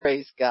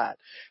Praise God.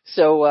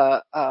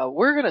 So,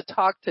 we're going to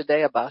talk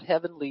today about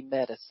heavenly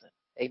medicine.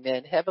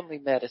 Amen. Heavenly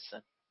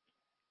medicine,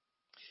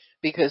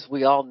 because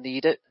we all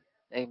need it.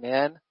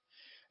 Amen.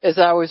 As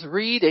I was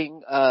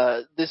reading,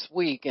 this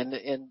week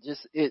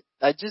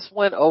I just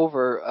went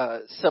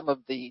over, some of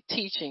the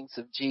teachings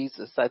of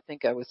Jesus. I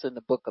think I was in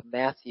the book of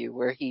Matthew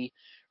where he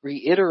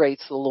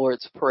reiterates the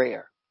Lord's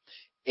Prayer.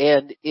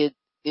 And it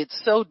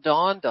so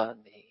dawned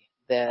on me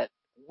that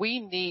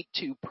we need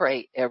to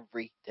pray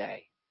every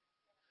day.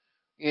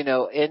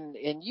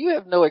 And you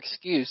have no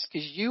excuse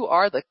because you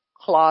are the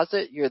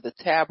closet, you're the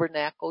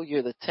tabernacle,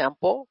 you're the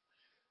temple.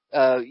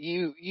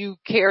 You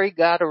carry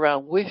God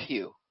around with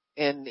you.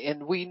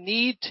 And we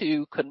need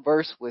to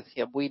converse with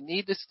him. We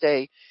need to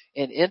stay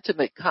in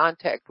intimate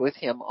contact with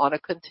him on a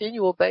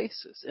continual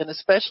basis, and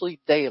especially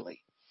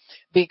daily.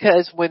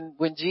 Because when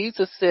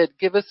Jesus said,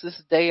 give us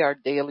this day our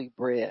daily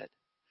bread,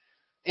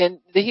 and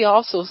he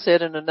also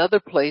said in another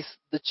place,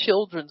 the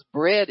children's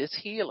bread is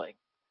healing.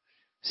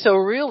 So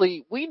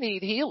really, we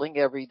need healing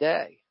every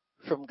day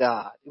from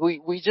God.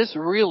 We just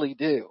really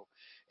do.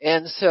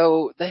 And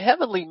so the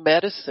heavenly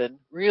medicine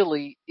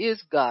really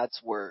is God's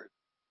word.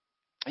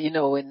 In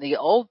the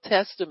Old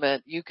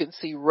Testament, you can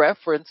see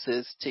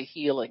references to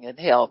healing and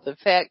health. In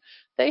fact,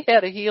 they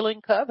had a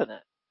healing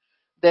covenant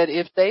that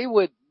if they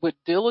would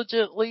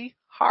diligently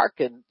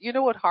hearken. You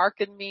know what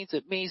hearken means?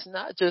 It means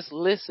not just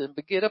listen,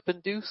 but get up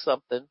and do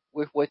something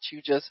with what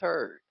you just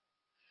heard.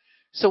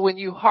 So when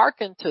you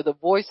hearken to the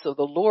voice of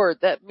the Lord,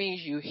 that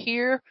means you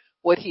hear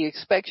what he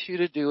expects you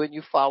to do and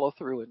you follow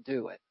through and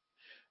do it.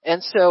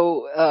 And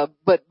so,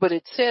 but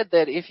it said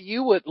that if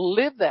you would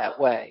live that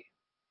way,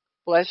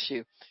 bless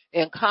you,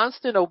 in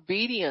constant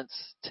obedience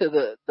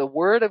to the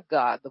word of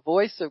God, the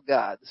voice of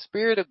God, the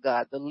spirit of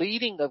God, the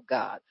leading of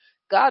God,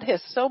 God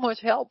has so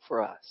much help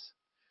for us.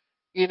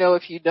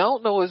 If you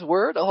don't know his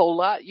word a whole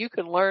lot, you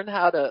can learn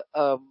how to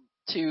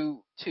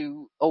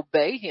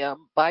obey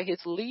him by his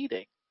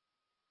leading.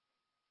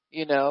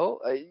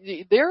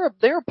 There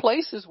are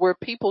places where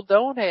people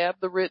don't have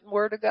the written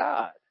word of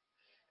God,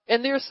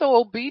 and they're so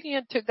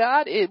obedient to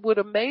God. It would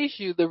amaze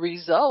you the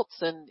results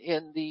and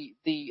in the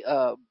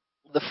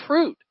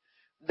fruit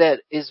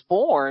that is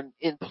born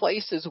in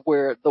places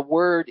where the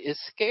word is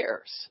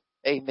scarce.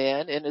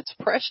 Amen. And it's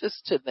precious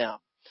to them.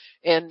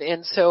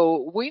 And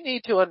so we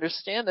need to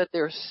understand that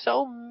there are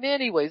so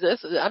many ways.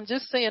 I'm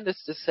just saying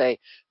this to say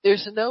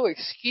there's no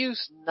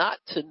excuse not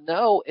to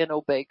know and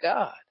obey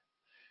God,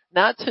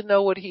 not to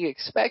know what he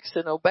expects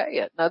and obey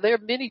it. Now there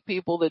are many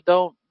people that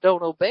don't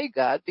obey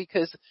God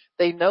because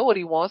they know what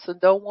he wants and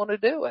don't want to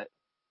do it.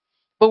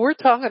 But we're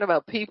talking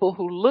about people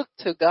who look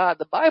to God.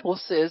 The Bible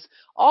says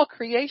all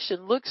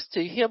creation looks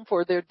to him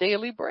for their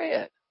daily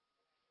bread.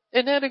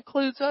 And that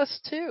includes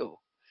us too.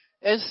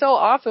 And so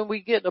often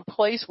we get in a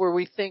place where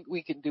we think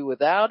we can do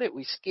without it.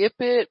 We skip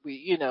it.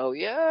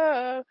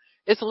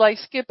 It's like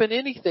skipping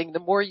anything. The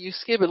more you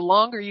skip it, the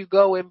longer you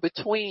go in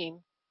between,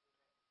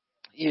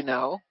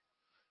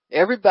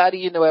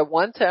 Everybody, at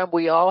one time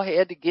we all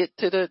had to get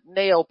to the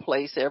nail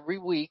place every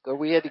week, or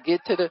we had to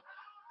get to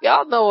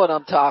y'all know what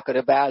I'm talking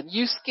about. And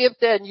you skipped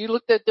that and you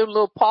looked at their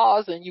little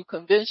paws and you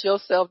convinced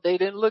yourself they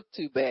didn't look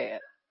too bad.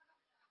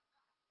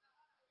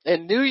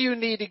 And knew you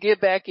need to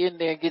get back in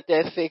there and get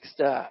that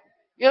fixed up.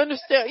 You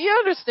understand? You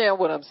understand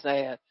what I'm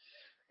saying?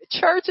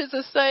 Church is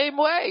the same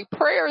way.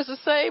 Prayer is the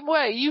same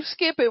way. You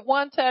skip it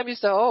one time, you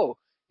say, oh,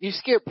 you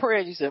skip prayer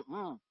and you say,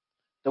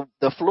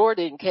 the floor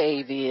didn't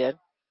cave in.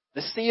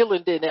 The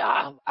ceiling didn't.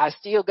 I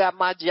still got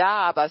my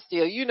job.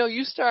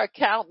 You start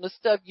counting the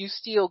stuff you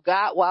still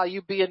got while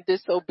you being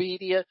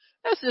disobedient.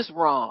 That's just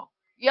wrong.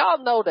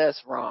 Y'all know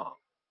that's wrong.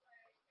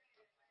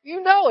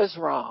 You know it's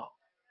wrong.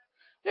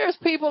 There's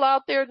people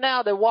out there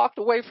now that walked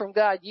away from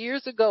God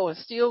years ago and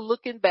still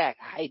looking back.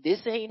 Hey, this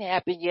ain't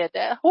happened yet.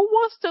 Who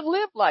wants to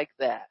live like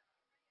that?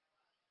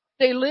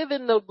 They live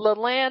in the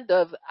land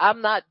of,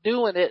 I'm not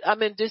doing it.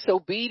 I'm in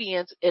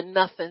disobedience and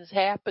nothing's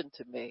happened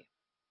to me.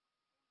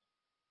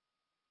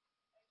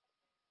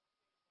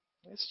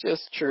 It's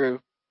just true.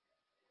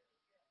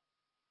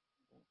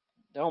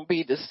 Don't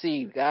be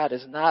deceived. God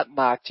is not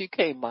mocked. You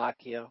can't mock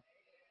him.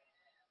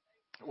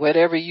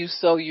 Whatever you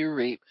sow, you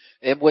reap.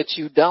 And what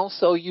you don't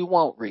sow, you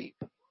won't reap.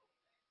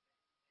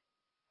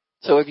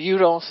 So if you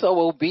don't sow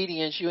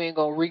obedience, you ain't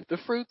going to reap the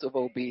fruits of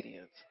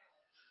obedience.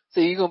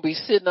 So you're going to be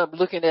sitting up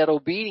looking at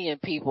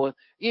obedient people.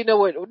 You know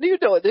what?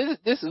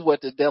 This is what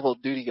the devil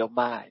do to your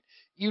mind.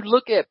 You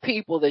look at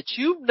people that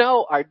you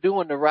know are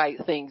doing the right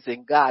things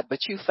in God,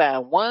 but you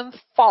find one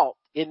fault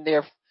in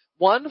their,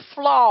 one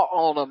flaw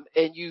on them,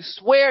 and you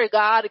swear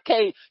God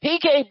he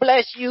can't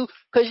bless you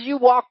because you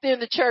walked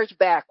into church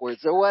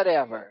backwards or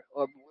whatever,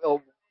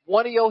 or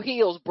one of your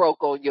heels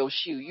broke on your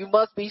shoe. You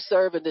must be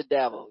serving the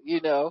devil,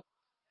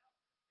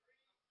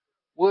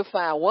 We'll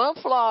find one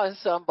flaw in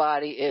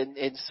somebody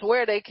and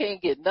swear they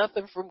can't get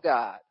nothing from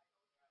God.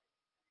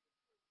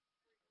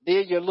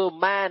 Then your little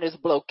mind is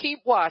blown. Keep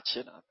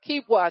watching them.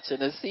 Keep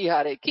watching and see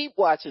how they keep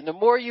watching. The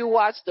more you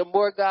watch, the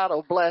more God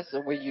will bless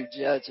them when you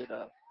judging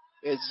them.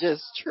 It's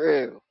just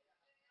true.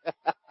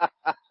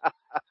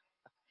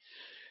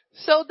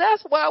 So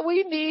that's why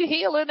we need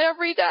healing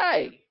every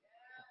day.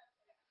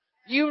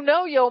 You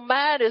know your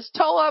mind is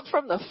toe up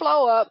from the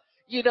flow up.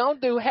 You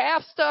don't do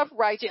half stuff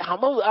right.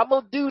 I'm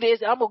gonna do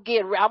this. I'm gonna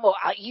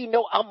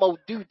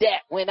do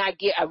that when I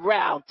get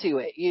around to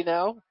it.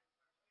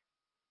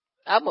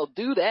 I'm gonna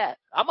do that.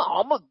 I'm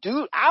gonna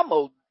do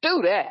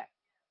that.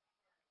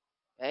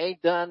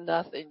 Ain't done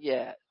nothing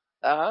yet.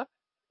 Uh-huh.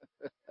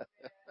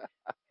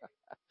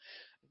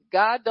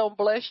 God don't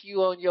bless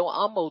you on your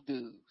I'm gonna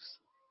do's.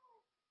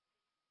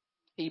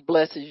 He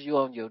blesses you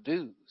on your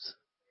do's.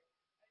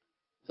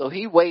 So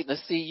he waiting to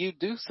see you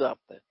do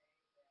something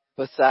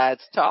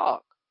besides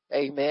talk.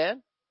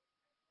 Amen.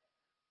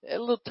 That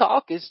little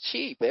talk is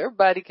cheap.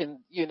 Everybody can,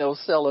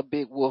 sell a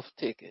big wolf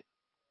ticket.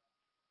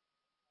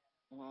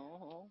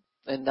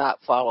 And not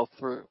follow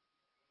through.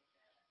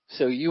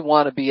 So you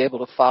want to be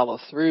able to follow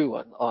through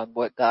on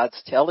what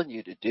God's telling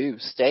you to do.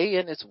 Stay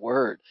in His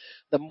Word.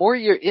 The more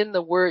you're in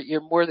the Word,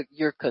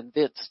 you're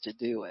convinced to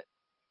do it.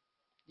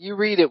 You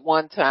read it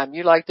one time.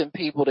 You like them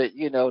people that,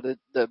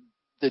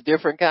 the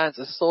different kinds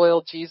of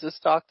soil Jesus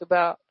talked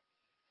about.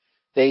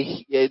 They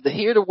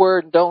hear the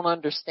Word and don't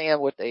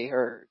understand what they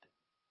heard.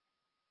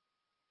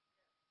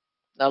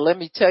 Now let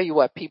me tell you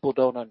why people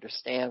don't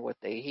understand what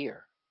they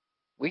hear.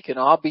 We can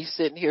all be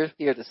sitting here,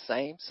 hear the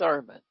same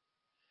sermon.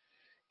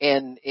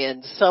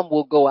 And some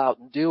will go out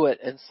and do it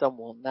and some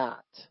will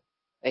not.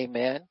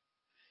 Amen.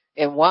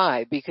 And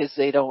why? Because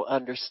they don't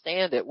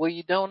understand it. Well,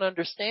 you don't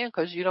understand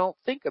because you don't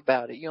think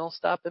about it. You don't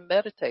stop and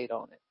meditate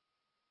on it.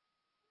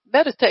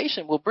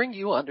 Meditation will bring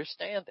you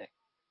understanding.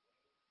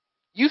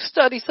 You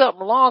study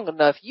something long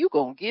enough, you're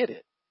going to get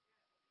it.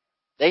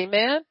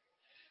 Amen.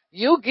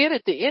 You'll get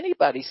it to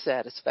anybody's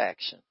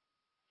satisfaction.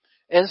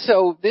 And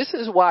so this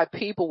is why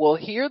people will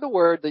hear the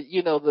word that,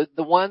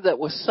 the one that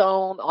was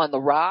sown on the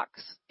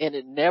rocks and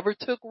it never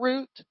took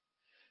root,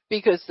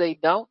 because they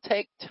don't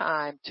take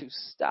time to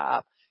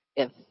stop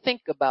and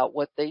think about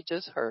what they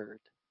just heard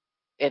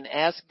and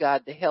ask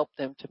God to help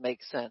them to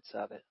make sense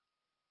of it.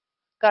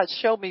 God,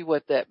 show me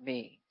what that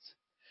means.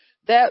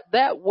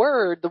 That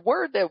word, the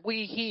word that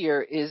we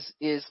hear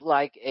is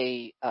like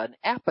an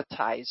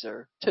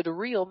appetizer to the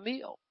real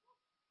meal.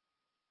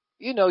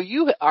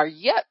 You are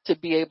yet to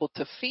be able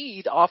to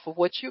feed off of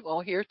what you're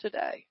going to hear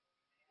today.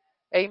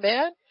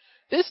 Amen.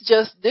 This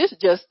just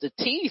the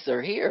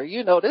teaser here.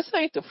 This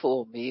ain't the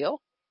full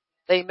meal.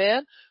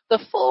 Amen. The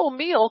full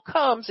meal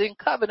comes in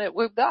covenant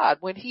with God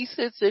when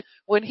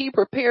when He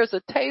prepares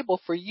a table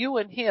for you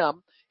and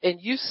Him,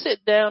 and you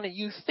sit down and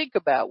you think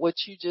about what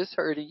you just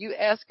heard and you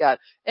ask God.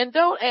 And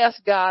don't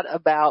ask God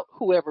about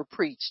whoever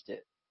preached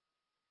it.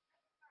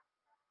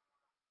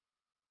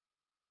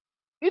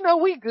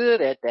 We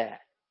good at that.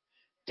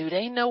 Do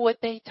they know what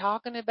they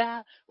talking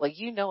about? Well,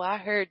 I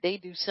heard they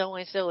do so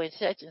and so and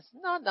such and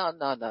no, no,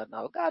 no, no,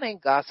 no. God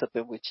ain't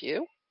gossiping with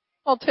you.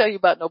 He don't tell you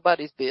about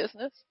nobody's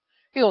business.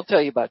 He don't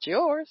tell you about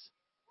yours.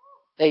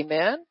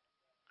 Amen.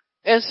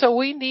 And so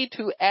we need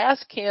to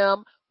ask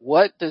Him,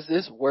 what does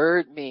this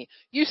word mean?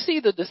 You see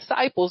the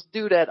disciples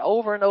do that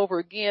over and over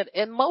again,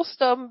 and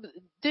most of them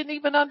didn't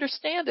even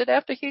understand it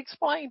after He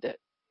explained it.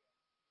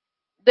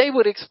 They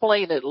would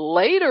explain it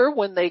later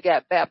when they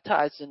got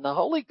baptized in the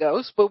Holy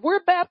Ghost, but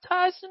we're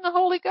baptized in the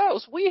Holy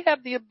Ghost. We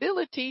have the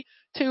ability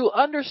to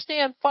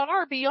understand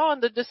far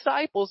beyond the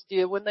disciples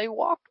did when they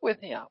walked with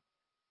Him.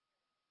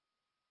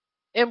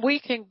 And we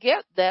can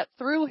get that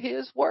through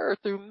His Word,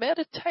 through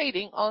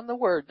meditating on the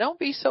Word. Don't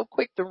be so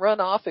quick to run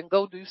off and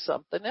go do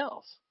something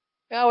else.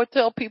 I would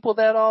tell people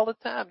that all the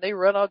time. They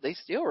run off, they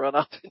still run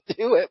off and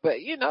do it.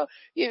 But you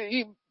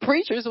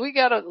preachers, we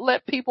got to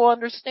let people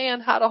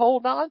understand how to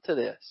hold on to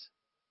this.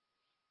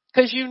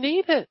 Because you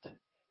need it.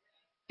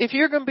 If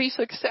you're going to be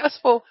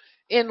successful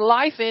in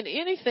life, in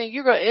anything,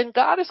 and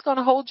God is going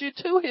to hold you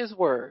to His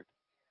Word.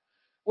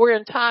 Where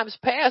in times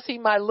past, He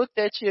might have looked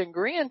at you and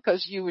grinned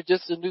because you were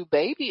just a new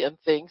baby and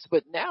things,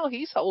 but now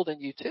He's holding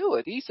you to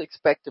it. He's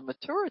expecting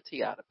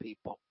maturity out of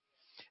people.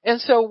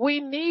 And so we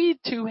need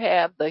to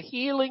have the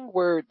healing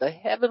word, the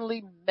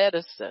heavenly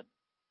medicine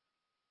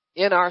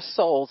in our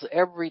souls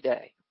every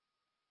day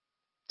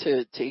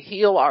to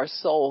heal our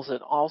souls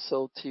and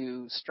also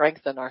to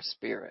strengthen our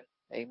spirit.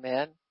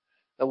 Amen.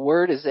 The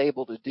word is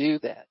able to do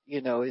that.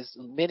 Is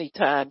many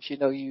times,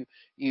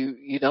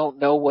 you don't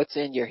know what's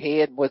in your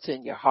head and what's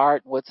in your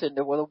heart and what's in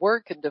there. Well, the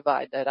word can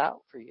divide that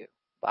out for you.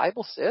 The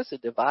Bible says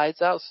it divides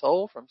out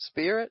soul from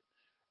spirit.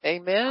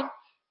 Amen.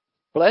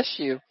 Bless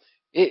you.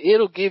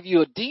 It'll give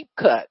you a deep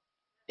cut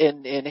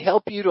and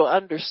help you to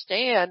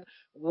understand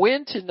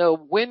when to know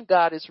when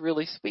God is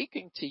really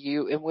speaking to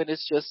you and when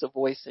it's just a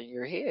voice in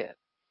your head.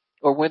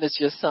 Or when it's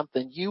just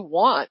something you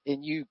want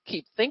and you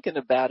keep thinking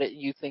about it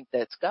and you think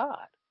that's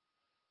God.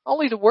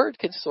 Only the word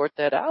can sort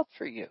that out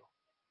for you.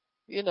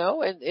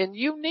 And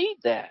you need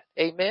that.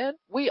 Amen.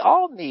 We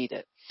all need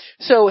it.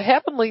 So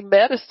heavenly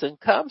medicine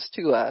comes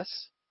to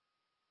us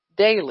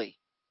daily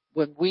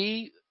when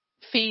we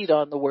feed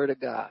on the Word of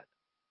God.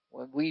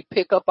 When we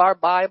pick up our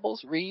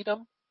Bibles, read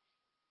them,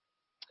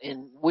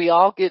 and we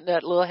all get in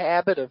that little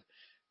habit of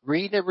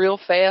reading it real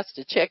fast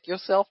to check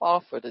yourself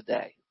off for the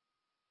day.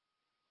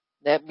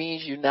 That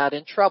means you're not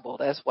in trouble.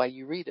 That's why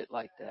you read it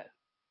like that.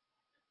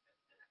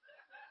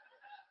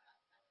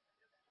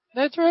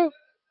 That's true.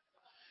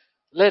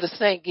 Let a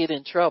saint get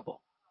in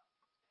trouble.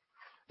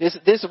 This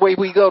way this is the way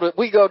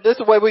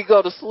we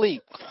go to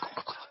sleep.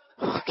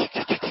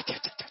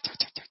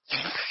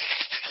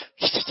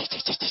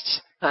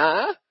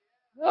 Huh?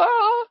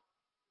 Oh,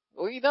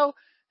 well,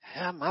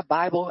 my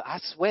Bible, I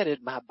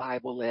sweated my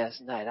Bible last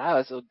night. I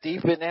was so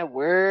deep in that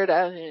word.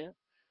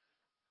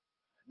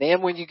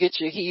 Then when you get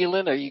your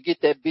healing or you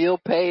get that bill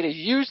paid, it's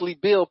usually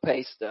bill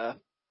pay stuff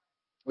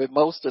with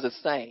most of the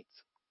saints.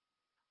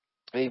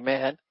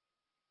 Amen.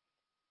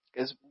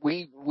 Because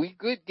we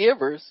good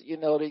givers,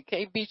 they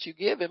can't beat you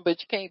giving,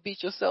 but you can't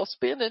beat yourself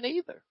spending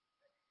either.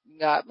 You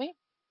got me?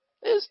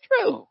 It's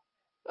true.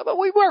 But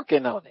we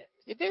working on it.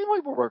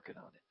 We were working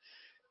on it.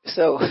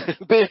 So,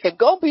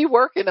 go be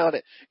working on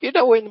it.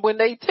 When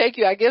they take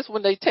you, I guess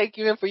when they take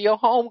you in for your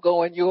home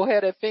going, you'll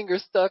have that finger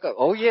stuck up.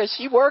 Oh yeah,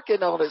 she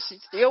working on it.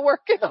 She's still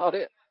working on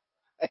it.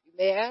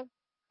 Amen.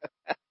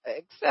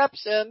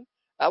 Exception.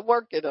 I'm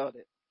working on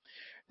it.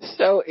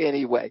 So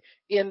anyway,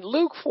 in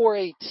Luke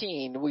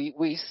 4:18,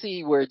 we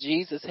see where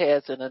Jesus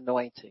has an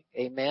anointing.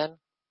 Amen.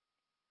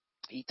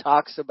 He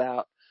talks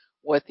about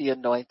what the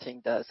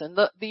anointing does. And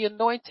the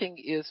anointing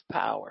is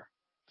power.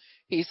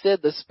 He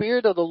said, the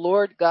Spirit of the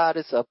Lord God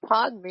is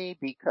upon me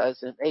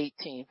because in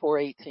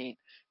 4:18,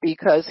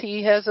 because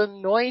he has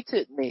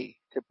anointed me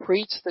to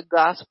preach the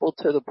gospel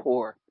to the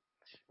poor,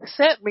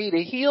 sent me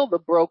to heal the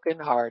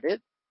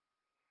brokenhearted,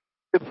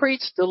 to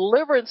preach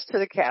deliverance to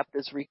the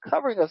captives,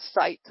 recovering of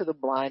sight to the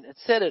blind, and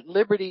set at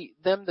liberty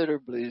them that are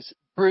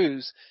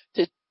bruised,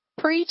 to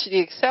preach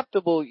the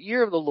acceptable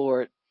year of the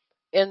Lord.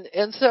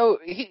 And so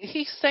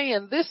he's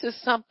saying this is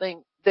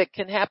something that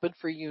can happen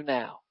for you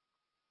now.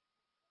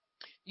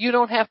 You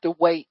don't have to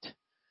wait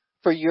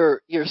for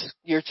your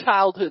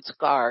childhood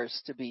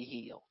scars to be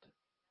healed.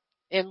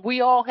 And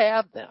we all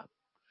have them.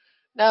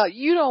 Now,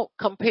 you don't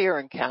compare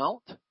and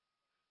count.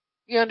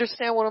 You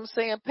understand what I'm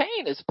saying?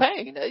 Pain is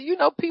pain.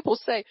 People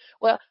say,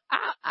 well,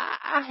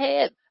 I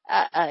had,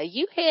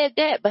 you had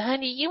that, but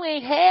honey, you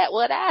ain't had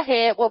what I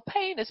had. Well,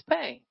 pain is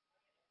pain.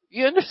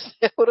 You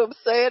understand what I'm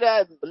saying?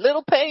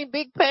 Little pain,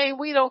 big pain,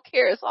 we don't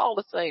care. It's all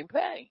the same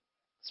pain.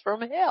 It's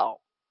from hell.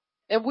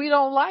 And we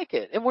don't like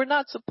it. And we're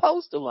not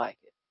supposed to like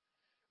it.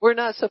 We're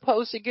not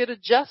supposed to get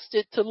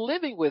adjusted to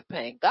living with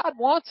pain. God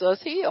wants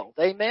us healed.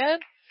 Amen.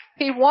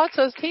 He wants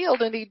us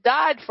healed, and he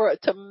died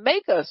to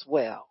make us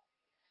well.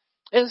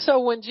 And so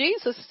when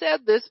Jesus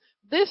said this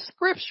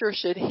scripture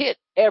should hit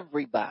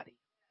everybody,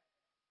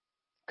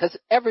 because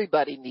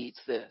everybody needs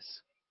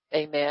this.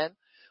 Amen.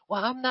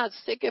 Well, I'm not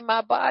sick in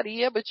my body.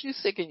 Yeah, but you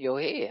sick in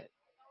your head.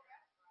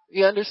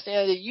 You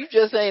understand that you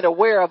just ain't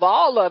aware of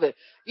all of it.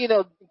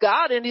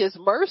 God in his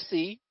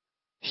mercy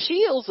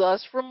shields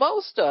us from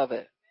most of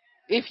it.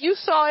 If you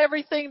saw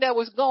everything that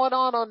was going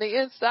on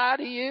the inside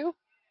of you,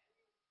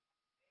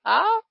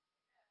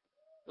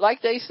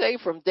 like they say,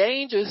 from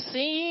danger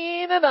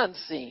seen and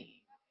unseen.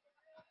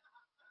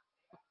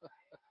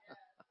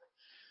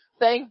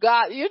 Thank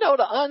God.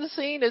 The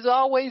unseen is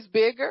always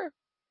bigger.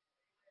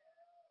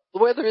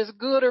 Whether it's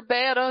good or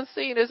bad,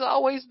 unseen is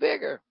always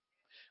bigger.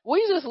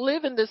 We just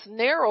live in this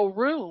narrow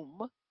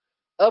room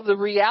of the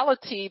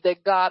reality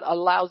that God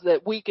allows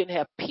that we can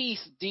have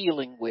peace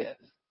dealing with.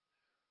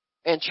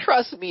 And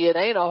trust me, it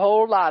ain't a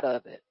whole lot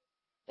of it.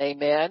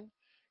 Amen.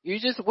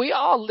 We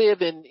all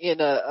live in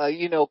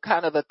a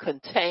kind of a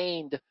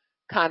contained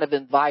kind of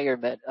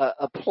environment,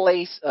 a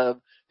place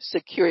of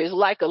security. It's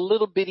like a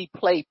little bitty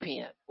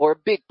playpen or a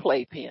big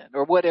playpen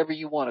or whatever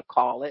you want to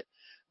call it.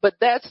 But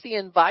that's the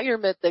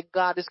environment that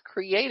God has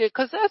created,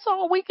 because that's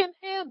all we can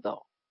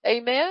handle.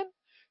 Amen.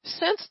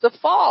 Since the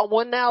fall,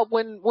 when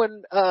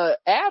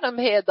Adam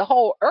had the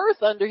whole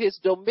earth under his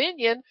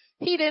dominion,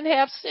 he didn't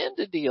have sin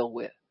to deal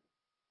with.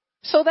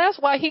 So that's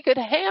why he could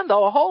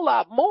handle a whole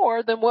lot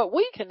more than what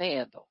we can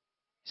handle.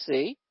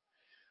 See?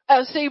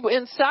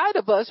 Inside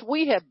of us,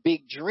 we have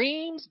big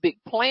dreams,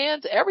 big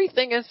plans.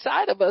 Everything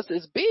inside of us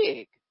is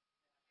big.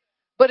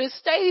 But it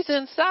stays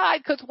inside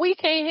because we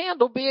can't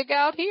handle big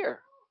out here.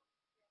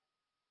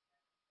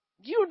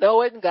 You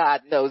know it and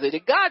God knows it.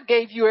 If God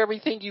gave you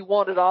everything you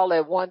wanted all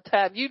at one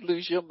time, you'd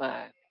lose your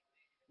mind.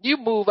 You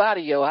move out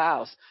of your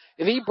house.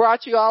 If he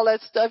brought you all that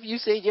stuff you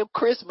said your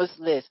Christmas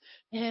list.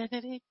 You're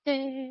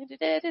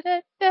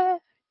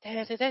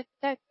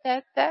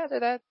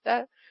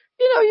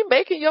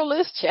making your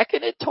list,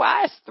 checking it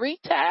twice, 3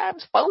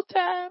 times, 4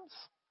 times.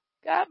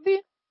 God be.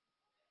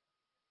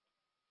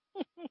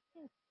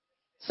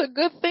 It's a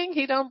good thing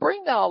he don't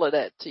bring all of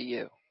that to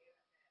you.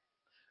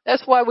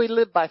 That's why we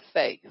live by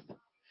faith.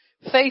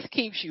 Faith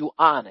keeps you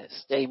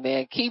honest,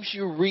 amen. Keeps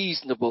you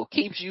reasonable,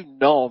 keeps you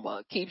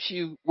normal, keeps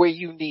you where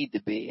you need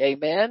to be,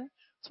 amen.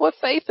 That's what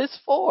faith is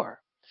for.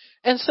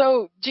 And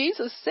so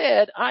Jesus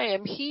said, I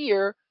am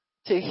here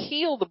to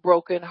heal the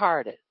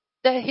brokenhearted.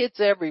 That hits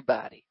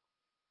everybody.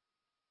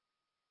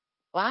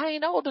 Well, I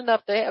ain't old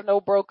enough to have no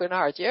broken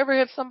hearts. You ever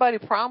have somebody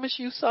promise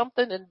you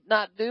something and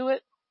not do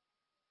it?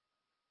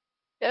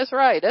 That's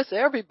right. That's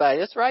everybody.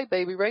 That's right,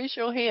 baby. Raise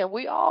your hand.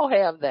 We all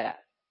have that.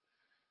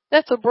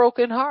 That's a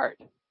broken heart.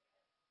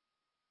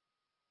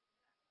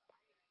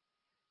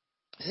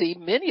 See,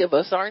 many of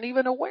us aren't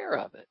even aware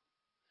of it,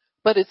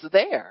 but it's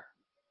there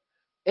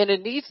and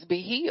it needs to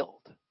be healed.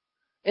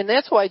 And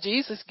that's why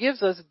Jesus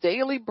gives us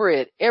daily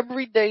bread.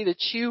 Every day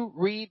that you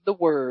read the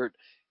word,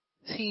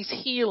 he's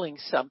healing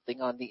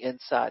something on the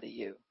inside of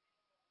you.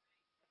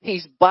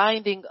 He's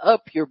binding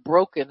up your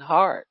broken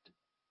heart.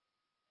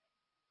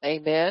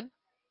 Amen.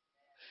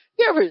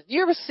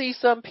 You ever see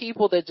some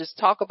people that just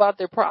talk about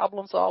their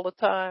problems all the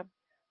time?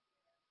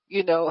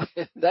 You know,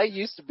 that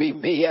used to be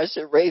me. I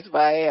should raise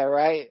my hand,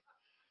 right?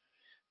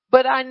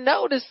 But I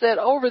noticed that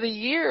over the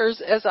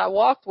years, as I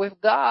walked with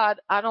God,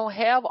 I don't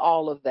have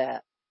all of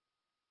that.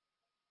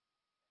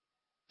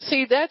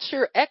 See, that's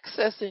your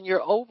excess and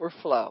your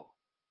overflow.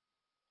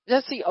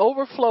 That's the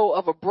overflow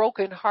of a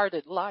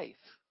broken-hearted life.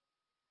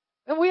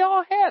 And we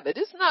all have it.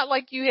 It's not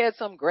like you had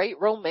some great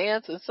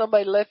romance and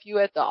somebody left you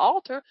at the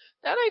altar.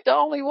 That ain't the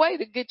only way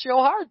to get your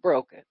heart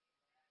broken.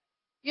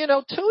 You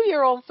know,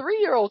 2-year-old,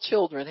 3-year-old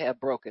children have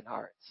broken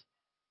hearts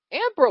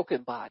and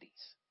broken bodies.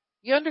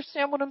 You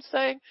understand what I'm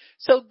saying?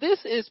 So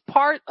this is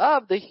part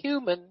of the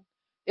human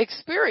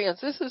experience.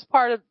 This is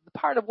part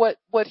of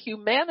what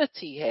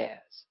humanity has.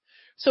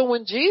 So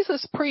when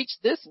Jesus preached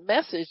this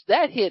message,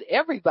 that hit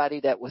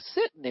everybody that was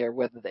sitting there,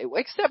 whether they were,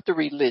 except the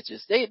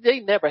religious. They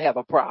never have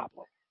a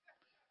problem.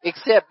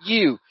 Except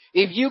you.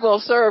 If you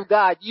gonna serve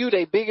God, you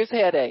their biggest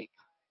headache.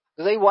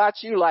 Because they watch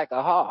you like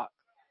a hawk.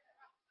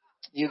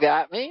 You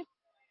got me?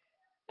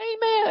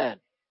 Amen.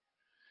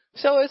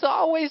 So it's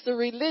always the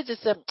religious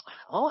that,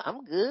 oh,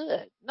 I'm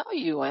good. No,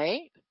 you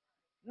ain't.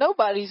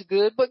 Nobody's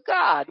good but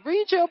God.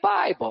 Read your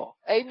Bible.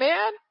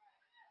 Amen.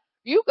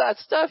 You got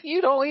stuff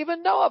you don't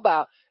even know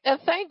about. And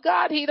thank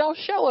God he don't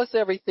show us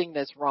everything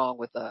that's wrong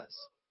with us.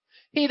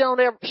 He don't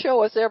ever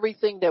show us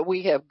everything that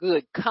we have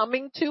good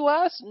coming to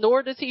us,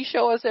 nor does he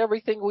show us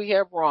everything we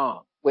have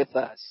wrong with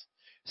us.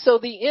 So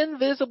the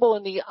invisible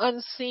and the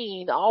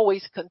unseen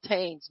always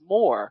contains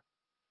more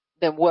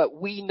than what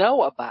we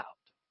know about,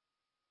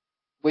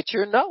 which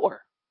you're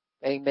knower.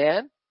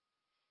 Amen.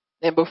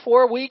 And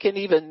before we can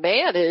even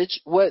manage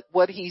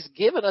what he's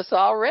given us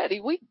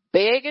already, we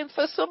begging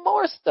for some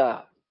more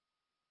stuff.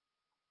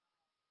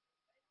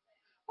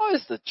 What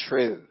is the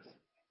truth?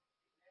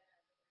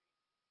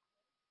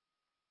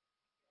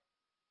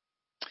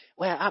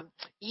 Well,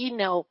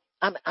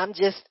 I'm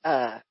just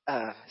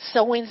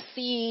sowing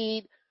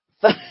seed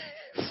for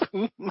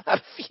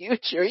my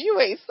future. You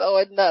ain't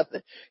sowing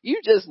nothing.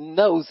 You just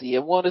nosy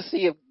and want to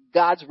see if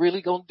God's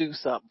really gonna do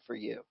something for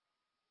you.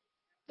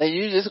 And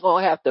you're just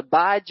gonna have to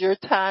bide your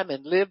time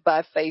and live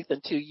by faith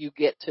until you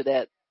get to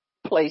that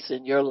place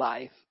in your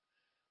life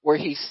where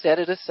he set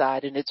it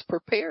aside and it's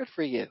prepared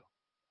for you.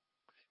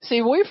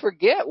 See, we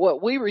forget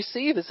what we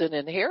receive as an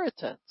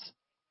inheritance.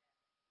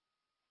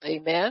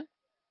 Amen.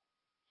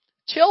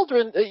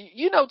 Children,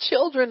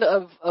 children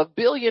of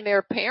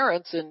billionaire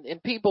parents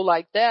and people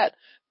like that,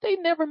 they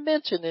never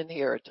mention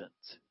inheritance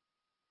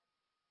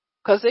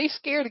because they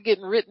scared of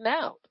getting written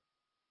out.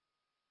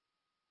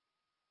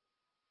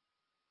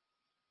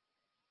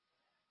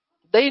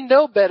 They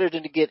know better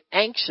than to get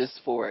anxious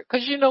for it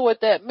because you know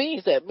what that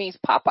means. That means,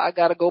 Papa, I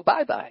got to go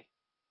bye-bye.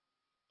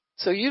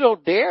 So you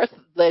don't dare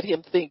let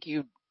him think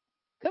you,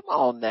 come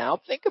on now,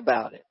 think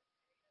about it.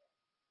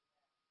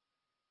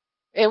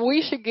 And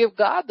we should give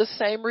God the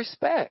same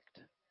respect.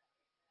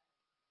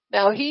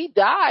 Now, he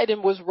died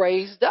and was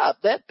raised up.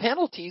 That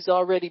penalty's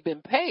already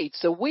been paid.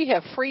 So we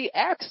have free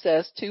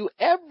access to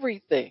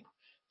everything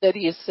that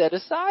he has set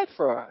aside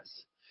for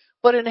us.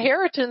 But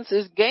inheritance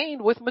is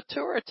gained with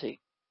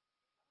maturity.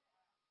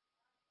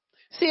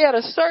 See, at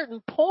a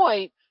certain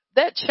point,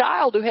 that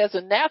child who has a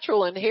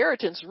natural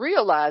inheritance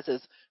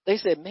realizes, they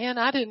said, man,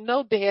 I didn't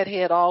know Dad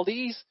had all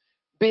these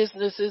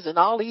businesses and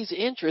all these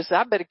interests.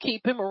 I better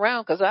keep him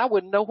around because I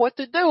wouldn't know what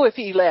to do if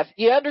he left.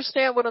 You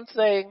understand what I'm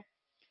saying?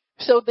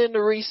 So then the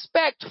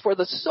respect for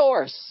the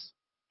source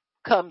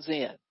comes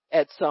in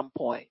at some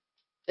point.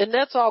 And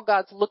that's all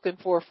God's looking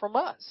for from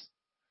us,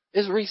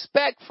 is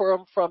respect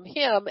from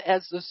him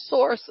as the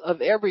source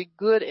of every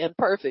good and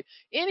perfect.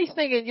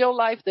 Anything in your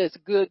life that's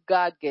good,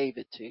 God gave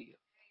it to you.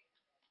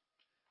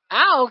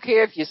 I don't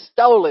care if you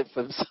stole it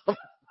from someone.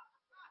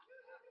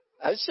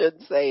 I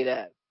shouldn't say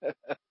that.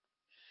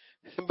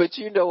 But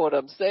you know what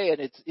I'm saying.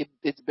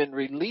 It's been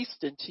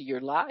released into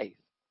your life.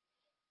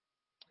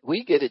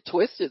 We get it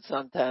twisted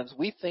sometimes.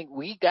 We think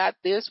we got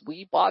this,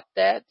 we bought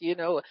that,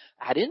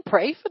 I didn't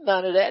pray for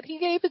none of that. He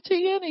gave it to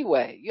you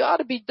anyway. You ought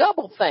to be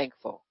double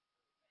thankful.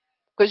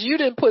 Because you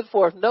didn't put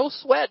forth no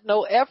sweat,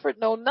 no effort,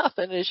 no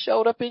nothing, and it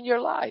showed up in your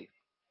life.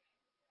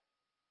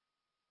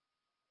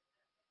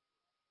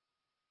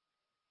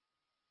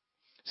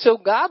 So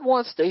God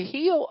wants to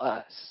heal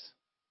us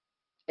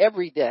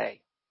every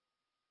day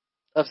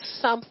of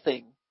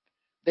something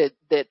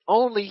that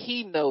only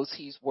he knows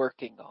he's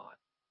working on.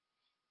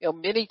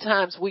 Many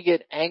times we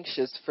get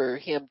anxious for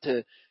him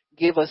to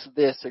give us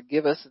this or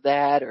give us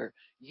that or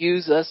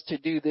use us to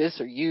do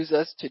this or use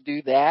us to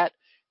do that.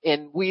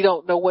 and we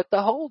don't know what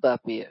the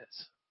holdup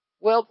is.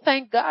 Well,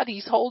 thank God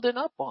he's holding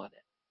up on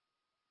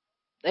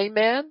it.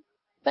 Amen.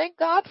 Thank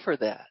God for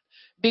that.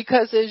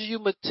 Because as you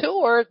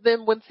mature,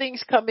 then when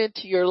things come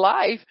into your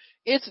life,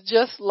 it's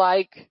just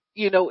like,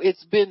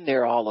 it's been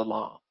there all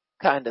along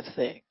kind of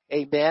thing.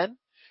 Amen.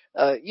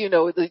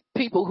 The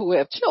people who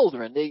have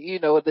children,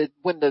 that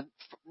when the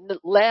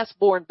last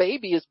born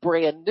baby is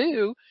brand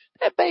new,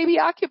 that baby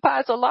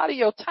occupies a lot of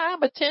your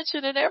time,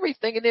 attention, and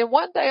everything. And then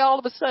one day, all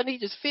of a sudden, he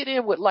just fit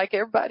in with like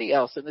everybody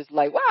else. And it's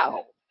like,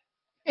 wow,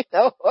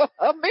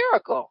 a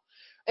miracle.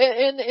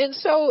 And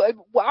so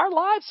our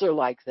lives are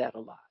like that a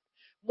lot.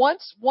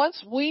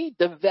 Once we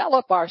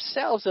develop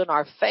ourselves in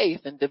our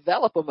faith and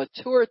develop a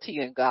maturity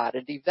in God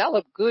and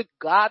develop good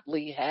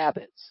godly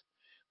habits,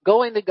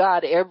 going to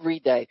God every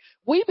day,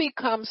 we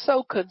become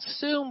so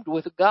consumed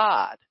with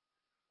God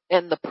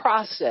and the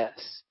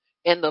process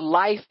and the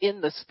life in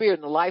the Spirit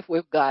and the life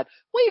with God,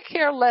 we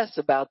care less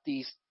about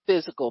these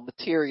physical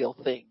material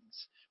things.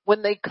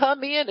 When they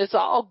come in, it's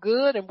all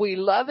good and we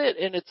love it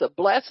and it's a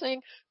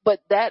blessing, but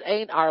that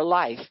ain't our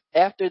life.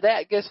 After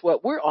that, guess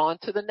what? We're on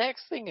to the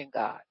next thing in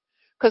God.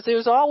 Because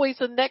there's always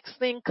a next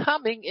thing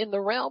coming in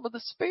the realm of the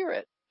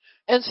Spirit.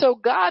 And so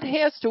God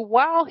has to,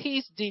 while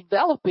he's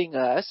developing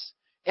us,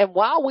 and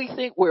while we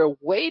think we're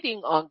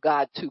waiting on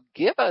God to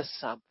give us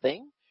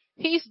something,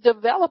 he's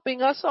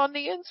developing us on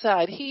the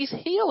inside. He's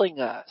healing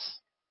us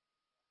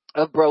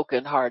of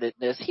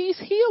brokenheartedness. He's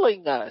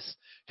healing us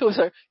to a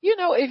certain,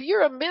 if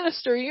you're a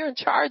minister, you're in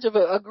charge of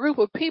a group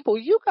of people,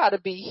 you got to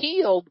be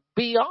healed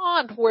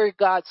beyond where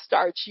God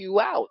starts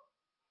you out.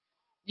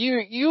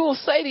 You will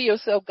say to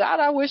yourself, God,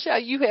 I wish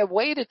you had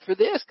waited for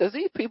this, because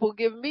these people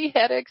giving me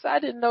headaches I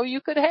didn't know you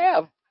could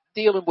have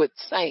dealing with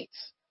saints.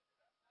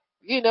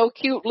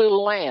 Cute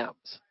little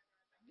lambs,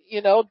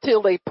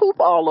 till they poop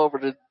all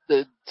over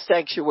the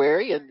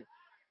sanctuary and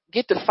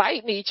get to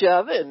fighting each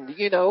other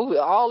and,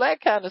 all that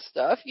kind of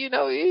stuff.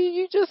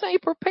 You just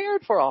ain't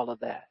prepared for all of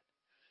that.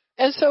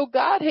 And so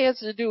God has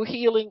to do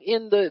healing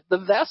in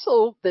the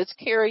vessel that's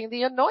carrying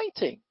the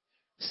anointing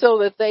so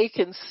that they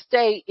can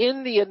stay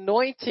in the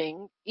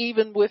anointing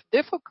even with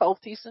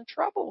difficulties and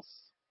troubles.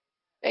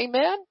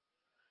 Amen.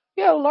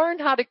 Learn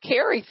how to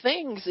carry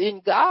things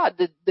in God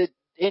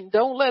and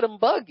don't let them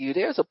bug you.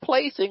 There's a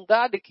place in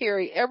God to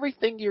carry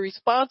everything you're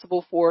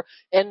responsible for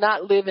and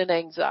not live in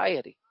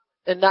anxiety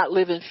and not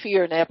live in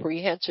fear and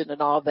apprehension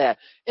and all that.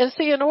 And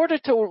see, in order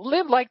to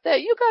live like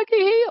that, you got to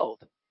get healed.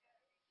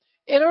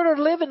 In order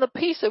to live in the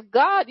peace of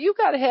God, you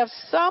got to have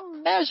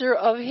some measure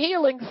of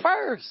healing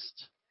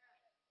first.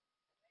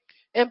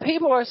 And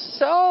people are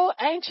so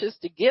anxious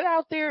to get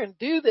out there and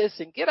do this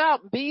and get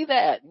out and be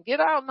that and get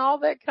out and all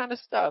that kind of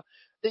stuff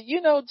that,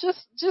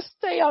 just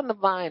stay on the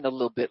vine a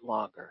little bit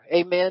longer.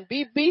 Amen.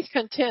 Be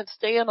content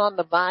staying on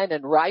the vine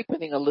and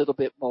ripening a little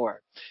bit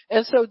more.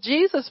 And so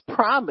Jesus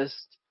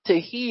promised to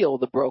heal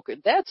the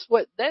broken. That's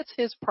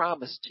his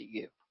promise to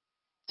you,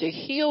 to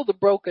heal the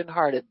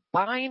brokenhearted,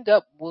 bind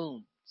up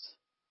wounds.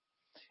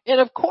 And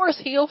of course,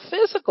 heal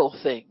physical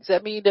things. I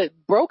mean, that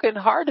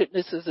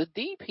brokenheartedness is a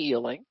deep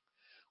healing.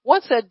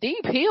 Once that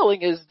deep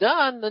healing is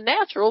done, the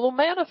natural will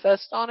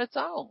manifest on its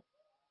own.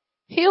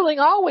 Healing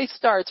always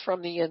starts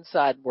from the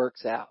inside and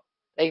works out.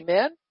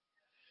 Amen.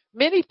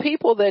 Many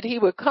people that he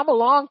would come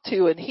along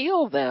to and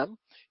heal them,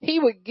 he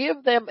would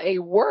give them a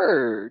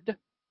word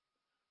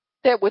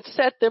that would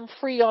set them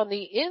free on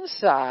the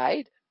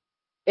inside,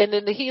 and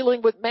then the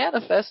healing would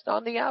manifest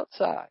on the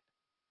outside.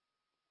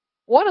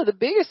 One of the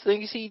biggest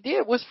things he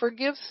did was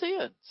forgive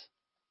sins.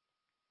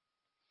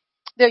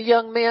 The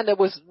young man that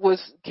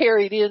was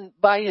carried in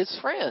by his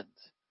friends,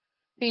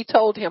 he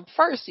told him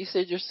first, he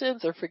said, your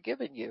sins are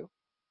forgiven you.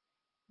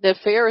 The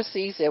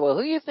Pharisees said, well,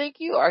 who do you think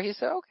you are? He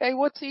said, okay,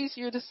 what's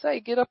easier to say?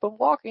 Get up and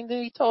walk. And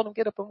then he told him,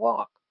 get up and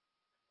walk.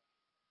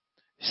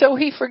 So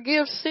he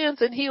forgives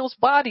sins and heals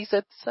bodies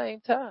at the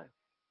same time.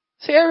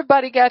 See,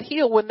 everybody got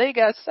healed when they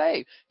got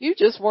saved. You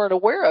just weren't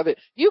aware of it.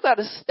 You got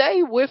to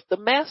stay with the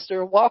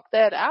master and walk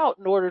that out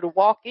in order to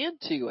walk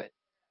into it.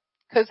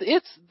 Because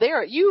it's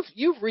there.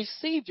 You've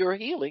received your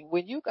healing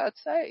when you got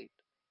saved.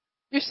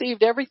 You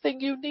received everything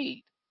you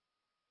need.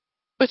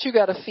 But you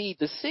got to feed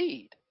the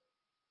seed.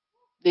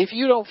 If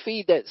you don't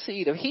feed that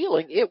seed of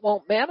healing, it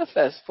won't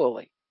manifest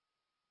fully.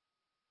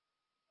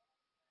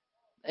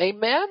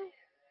 Amen?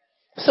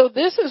 So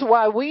this is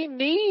why we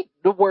need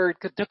the word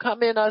to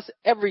come in us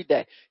every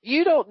day.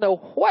 You don't know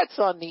what's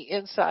on the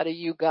inside of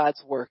you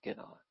God's working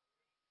on.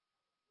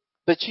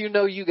 But you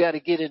got to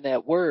get in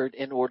that word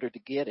in order to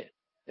get it.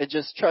 And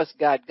just trust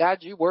God. God,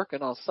 you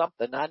working on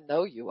something. I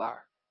know you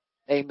are.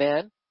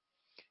 Amen?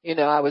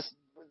 I was,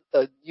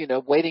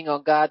 waiting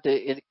on God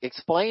to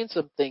explain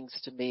some things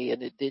to me,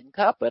 and it didn't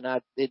happen.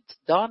 It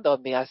dawned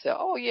on me. I said,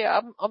 oh yeah,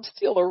 I'm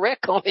still a wreck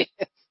on the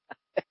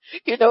inside.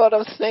 You know what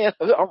I'm saying?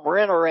 I'm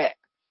rent a wreck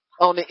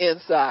on the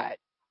inside.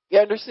 You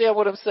understand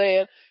what I'm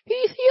saying?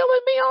 He's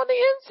healing me on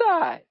the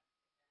inside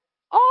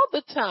all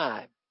the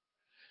time.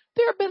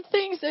 There have been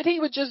things that he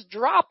would just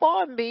drop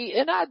on me,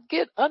 and I'd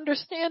get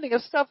understanding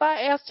of stuff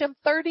I asked him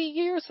 30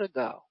 years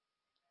ago,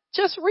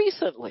 just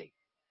recently.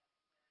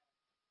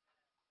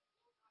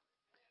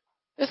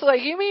 It's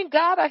like, you mean,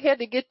 God, I had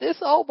to get this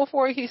old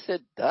before? He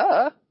said,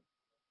 duh.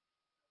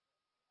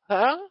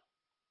 Huh?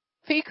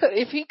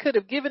 If he could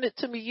have given it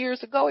to me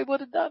years ago, he would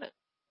have done it.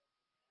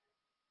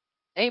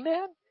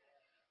 Amen.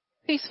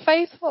 He's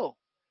faithful.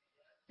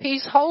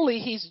 He's holy.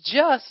 He's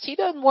just. He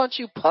doesn't want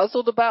you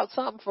puzzled about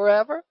something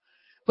forever.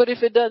 But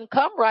if it doesn't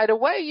come right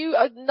away, you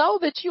know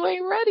that you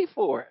ain't ready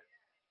for it.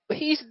 But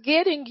he's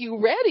getting you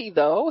ready,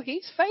 though.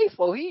 He's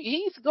faithful.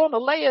 He's going to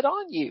lay it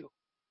on you.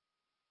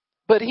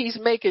 But he's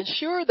making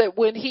sure that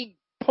when he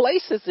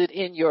places it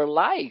in your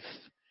life,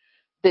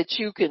 that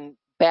you can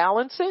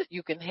balance it,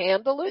 you can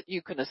handle it,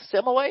 you can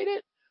assimilate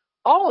it.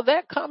 All of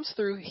that comes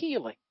through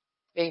healing.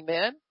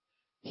 Amen.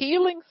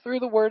 Healing through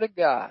the Word of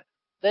God.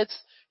 That's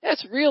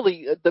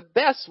really the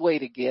best way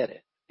to get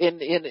it. And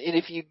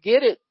if you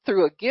get it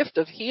through a gift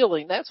of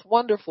healing, that's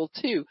wonderful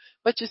too.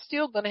 But you're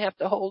still going to have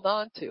to hold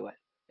on to it.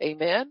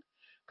 Amen.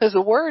 Because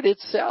the Word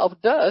itself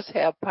does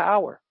have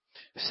power.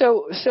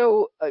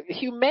 So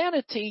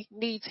humanity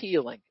needs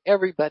healing.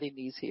 Everybody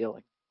needs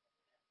healing.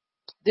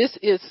 This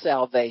is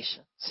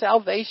salvation.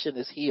 Salvation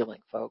is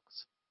healing,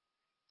 folks.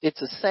 It's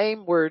the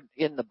same word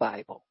in the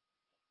Bible.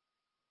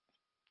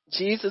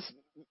 Jesus'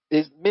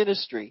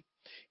 ministry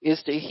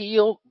is to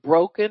heal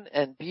broken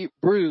and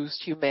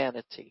bruised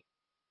humanity.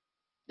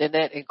 And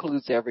that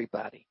includes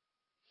everybody.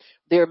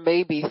 There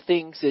may be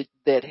things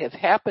that have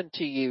happened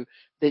to you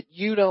that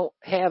you don't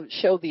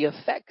show the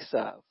effects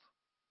of,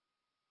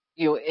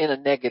 in a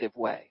negative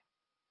way,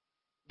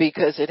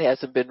 because it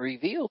hasn't been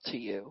revealed to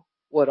you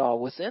what all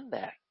was in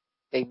that.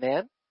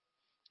 Amen.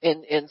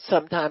 And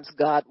sometimes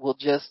God will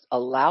just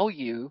allow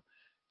you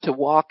to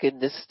walk in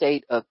this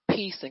state of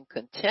peace and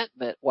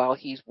contentment while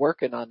he's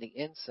working on the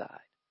inside.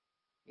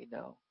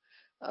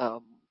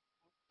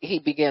 He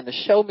began to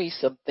show me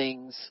some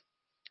things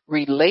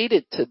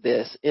related to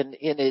this, and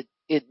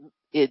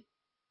it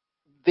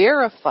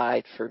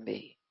verified for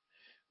me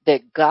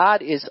that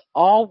God is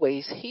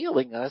always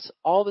healing us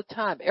all the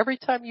time. Every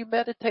time you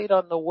meditate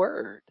on the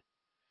Word,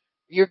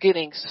 you're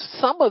getting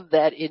some of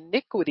that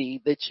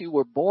iniquity that you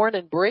were born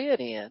and bred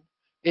in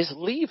is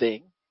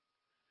leaving.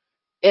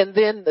 And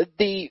then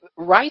the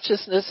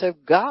righteousness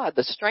of God,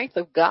 the strength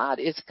of God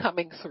is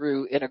coming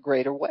through in a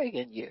greater way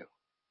in you.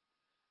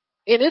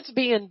 And it's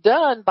being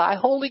done by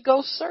Holy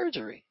Ghost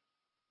surgery.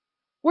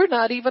 We're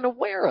not even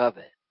aware of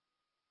it.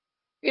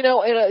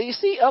 And you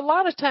see, a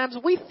lot of times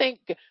we think,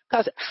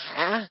 because,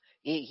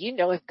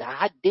 if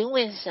God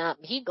doing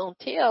something, he going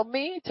to tell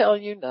me. He ain't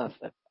telling you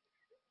nothing.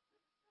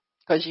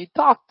 Because you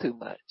talk too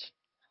much.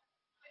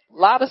 A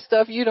lot of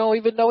stuff you don't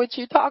even know what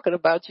you're talking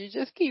about. You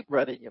just keep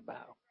running your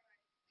mouth.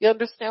 You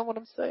understand what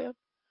I'm saying?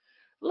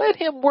 Let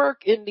him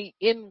work in the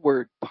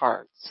inward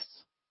parts.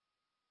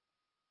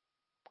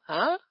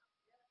 Huh?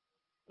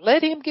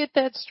 Let him get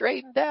that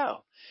straightened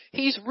out.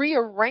 He's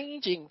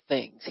rearranging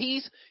things.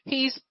 He's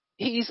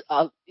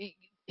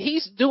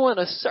doing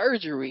a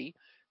surgery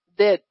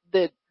that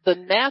the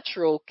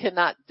natural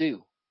cannot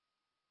do,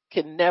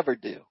 can never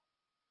do.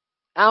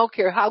 I don't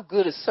care how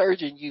good a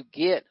surgeon you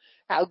get,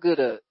 how good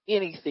a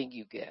anything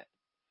you get.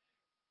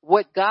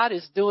 What God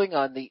is doing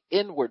on the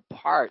inward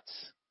parts,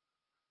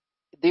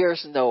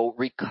 there's no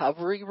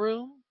recovery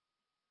room.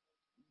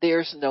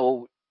 There's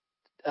no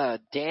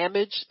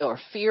damage or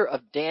fear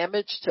of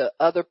damage to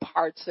other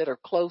parts that are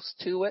close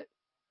to it.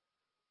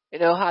 You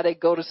know how they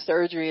go to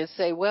surgery and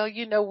say, well,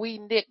 we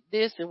nicked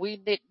this and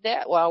we nicked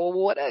that. Well,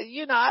 what, I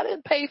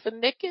didn't pay for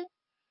nicking.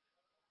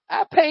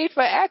 I paid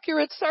for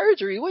accurate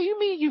surgery. What do you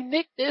mean you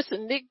nicked this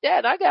and nicked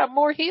that? I got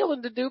more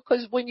healing to do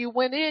because when you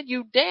went in,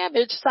 you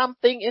damaged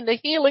something in the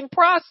healing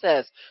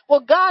process.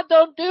 Well, God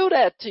don't do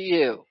that to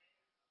you.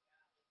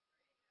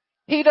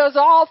 He does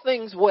all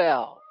things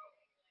well.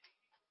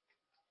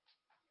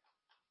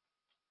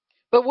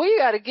 But we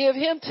got to give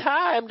him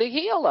time to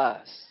heal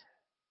us.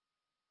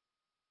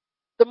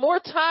 The more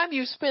time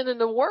you spend in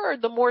the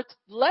Word, the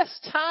less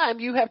time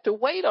you have to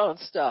wait on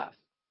stuff.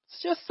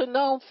 It's just a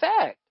known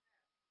fact.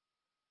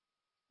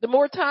 The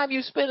more time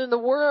you spend in the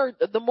Word,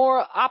 the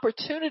more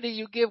opportunity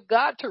you give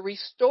God to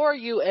restore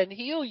you and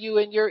heal you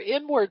in your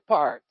inward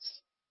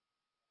parts.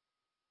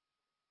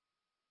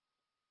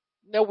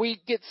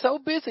 We get so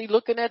busy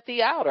looking at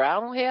the outer. I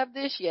don't have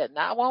this yet, and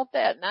I want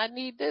that, and I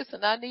need this,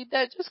 and I need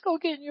that. Just go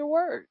get in your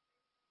Word.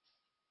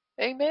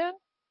 Amen.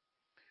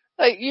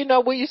 Like,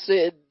 we used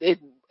to,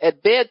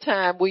 at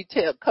bedtime, we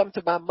come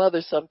to my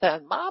mother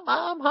sometimes,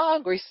 Mama, I'm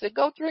hungry. She said,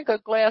 go drink a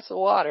glass of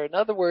water. In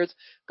other words,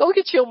 go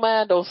get your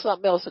mind on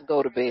something else and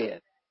go to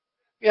bed.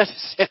 You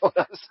understand what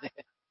I'm saying?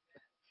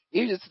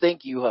 You just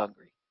think you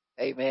hungry.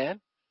 Amen.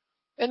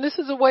 And this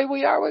is the way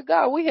we are with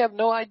God. We have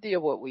no idea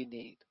what we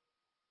need.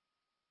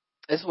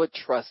 That's what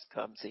trust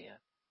comes in.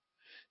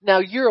 Now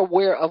you're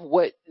aware of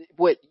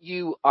what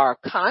you are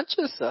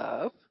conscious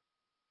of,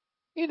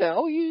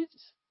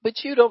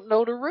 but you don't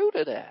know the root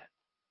of that.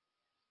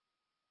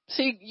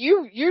 See,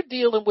 you're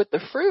dealing with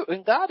the fruit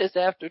and God is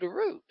after the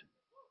root.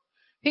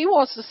 He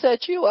wants to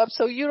set you up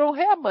so you don't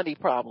have money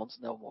problems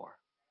no more.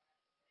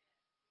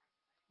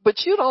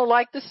 But you don't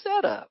like the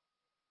setup.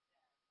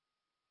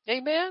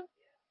 Amen.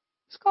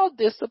 It's called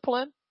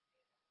discipline.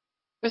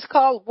 It's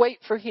called wait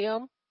for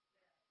him,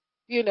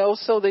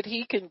 so that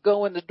he can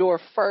go in the door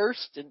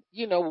first. And,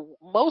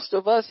 most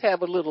of us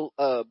have a little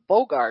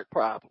Bogart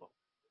problem.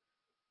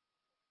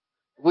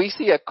 We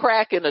see a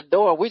crack in the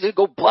door, we just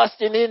go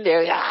busting in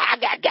there.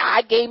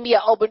 God gave me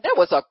an open. That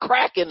was a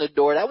crack in the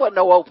door. That wasn't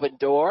no open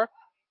door.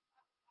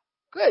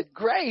 Good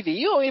gravy.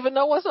 You don't even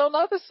know what's on the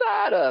other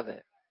side of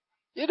it.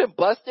 You done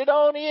busted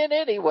on in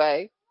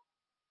anyway.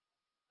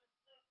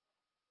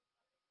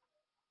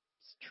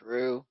 It's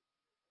true.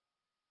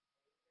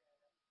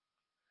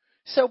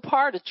 So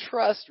part of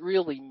trust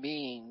really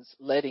means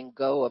letting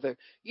go of it.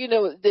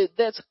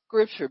 That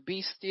scripture,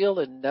 be still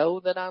and know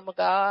that I'm a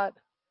God.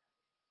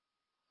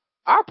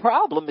 Our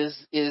problem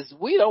is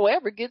we don't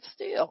ever get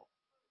still.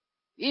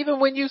 Even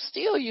when you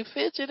still, you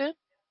fidgeting,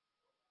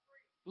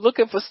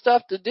 looking for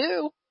stuff to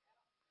do.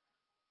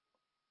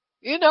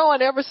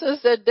 And ever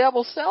since that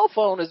devil's cell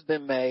phone has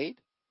been made,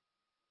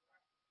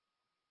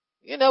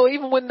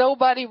 even when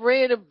nobody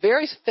ring,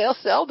 very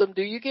seldom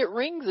do you get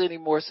rings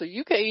anymore. So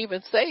you can't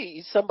even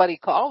say somebody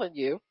calling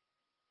you,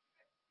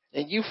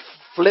 and you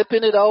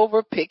flipping it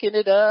over, picking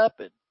it up,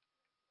 and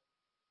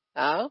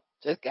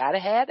just gotta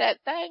have that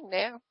thing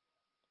now.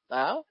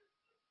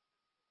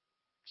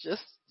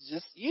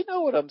 Just you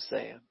know what I'm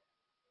saying.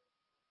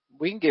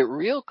 We can get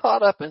real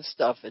caught up in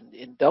stuff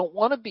and don't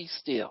want to be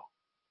still.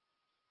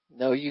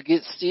 No, you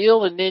get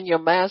still and then your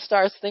mind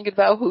starts thinking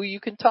about who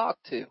you can talk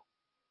to.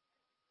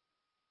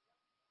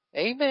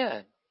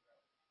 Amen.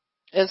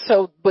 And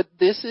so, but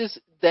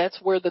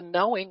that's where the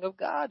knowing of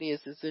God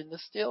is in the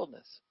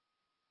stillness.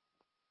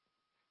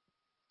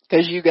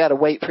 Because you got to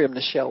wait for him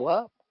to show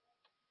up.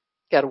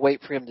 Got to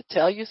wait for him to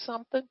tell you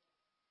something.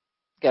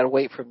 Got to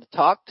wait for him to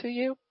talk to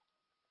you.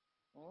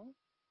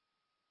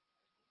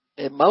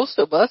 And most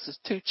of us is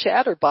too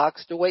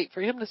chatterbox to wait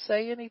for him to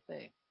say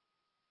anything.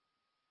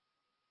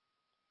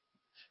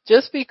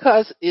 Just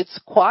because it's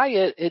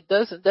quiet,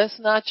 that's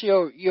not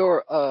your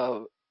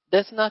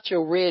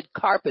red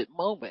carpet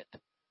moment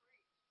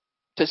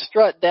to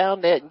strut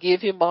down that and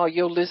give him all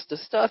your list of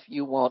stuff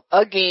you want.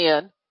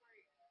 Again,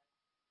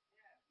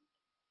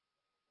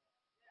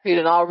 he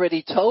done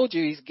already told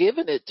you he's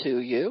giving it to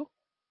you.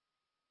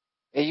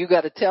 And you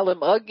got to tell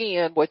him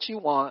again what you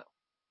want.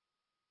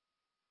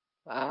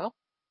 Wow.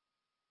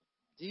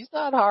 He's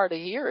not hard of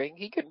hearing.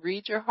 He can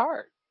read your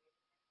heart.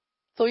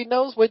 So he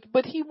knows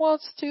but he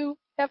wants to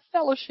have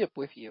fellowship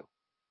with you.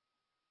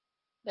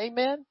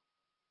 Amen.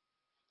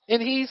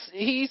 And he's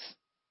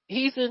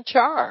in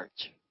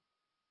charge.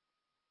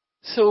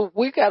 So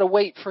we got to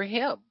wait for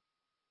him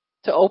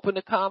to open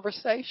the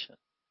conversation.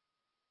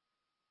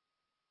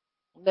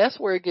 And that's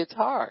where it gets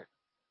hard.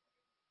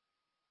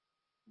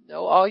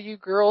 All you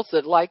girls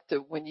that like to,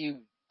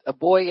 when a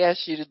boy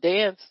asks you to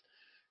dance,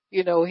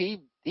 he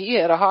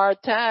had a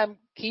hard time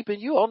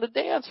keeping you on the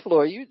dance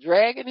floor. You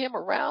dragging him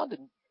around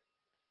and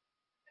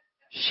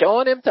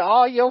showing him to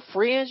all your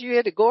friends. You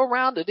had to go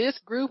around to this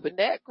group and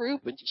that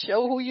group and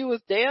show who you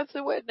was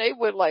dancing with. And they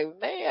were like,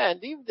 man,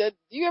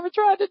 you ever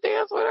tried to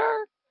dance with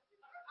her?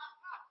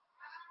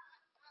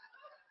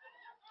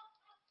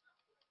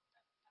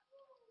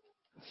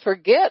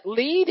 Forget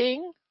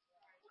leading.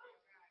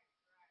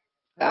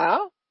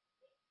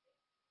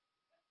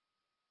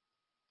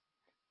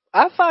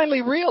 I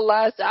finally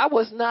realized I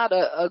was not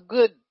a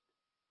good,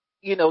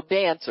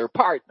 dancer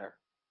partner.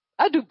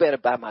 I do better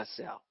by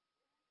myself.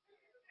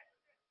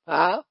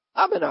 I'm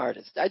an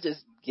artist. I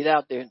just get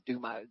out there and do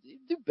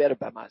better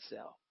by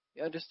myself.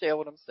 You understand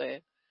what I'm saying?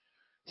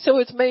 So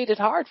it's made it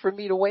hard for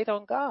me to wait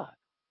on God.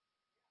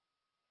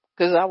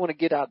 Because I want to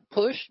get out and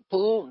push,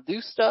 pull, and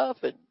do stuff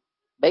and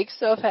make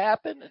stuff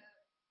happen.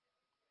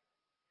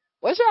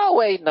 What y'all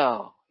waiting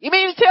on? You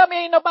mean to tell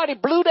me ain't nobody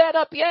blew that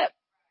up yet?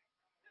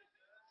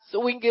 So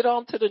we can get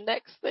on to the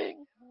next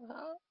thing?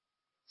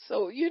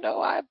 So,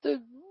 I have to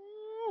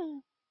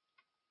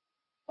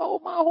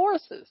hold my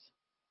horses.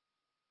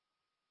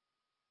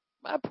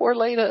 My poor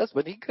late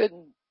husband, he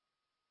couldn't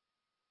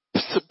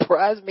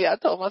surprise me. I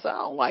told him, I said, I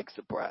don't like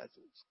surprises.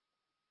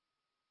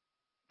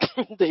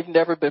 They've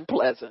never been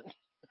pleasant.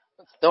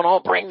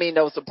 Don't bring me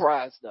no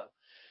surprise stuff.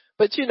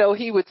 But,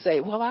 he would say,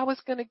 well, I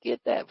was going to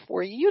get that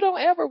for you. You don't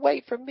ever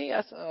wait for me.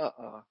 I said,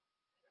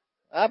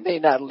 I may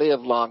not live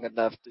long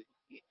enough to,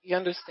 you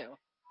understand?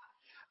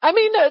 I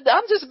mean,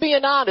 I'm just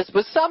being honest,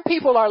 but some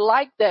people are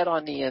like that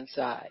on the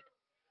inside.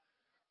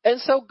 And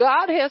so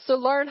God has to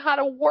learn how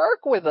to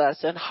work with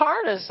us and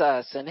harness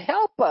us and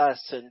help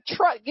us and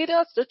get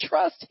us to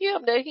trust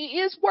him that he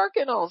is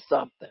working on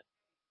something.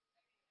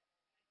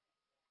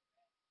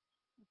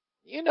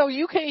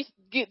 You can't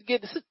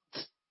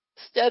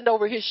stand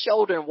over his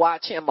shoulder and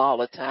watch him all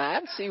the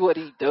time, see what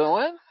he's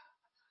doing.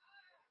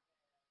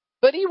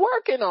 But he's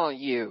working on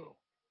you.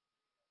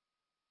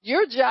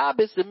 Your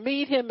job is to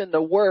meet him in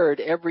the word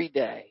every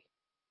day.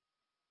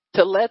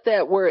 To let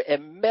that word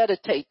and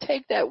meditate,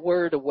 take that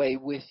word away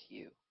with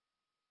you.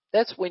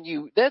 That's when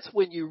you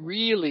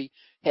really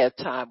have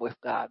time with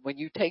God. When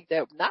you take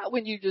that, not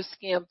when you just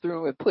skim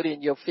through and put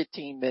in your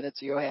 15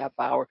 minutes or your half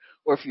hour,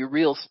 or if you're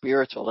real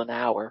spiritual, an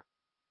hour.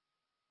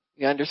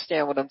 You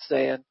understand what I'm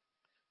saying?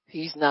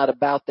 He's not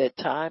about that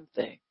time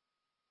thing.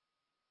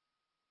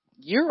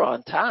 You're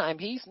on time.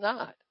 He's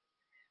not.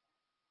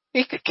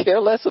 He could care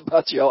less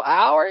about your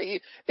hour.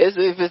 If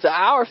it's an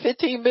hour,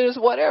 15 minutes,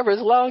 whatever,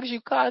 as long as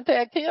you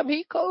contact him,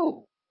 he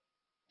cool.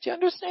 Do you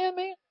understand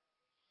me?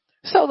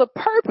 So the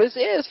purpose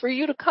is for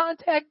you to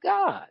contact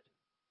God.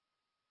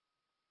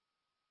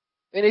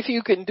 And if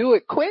you can do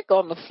it quick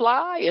on the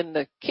fly, in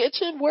the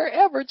kitchen,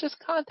 wherever, just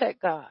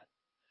contact God.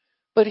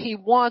 But he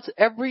wants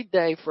every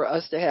day for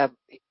us to have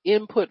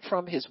input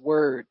from his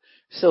word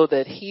so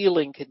that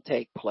healing can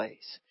take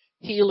place.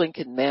 Healing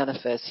can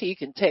manifest. He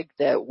can take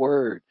that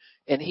word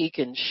and he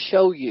can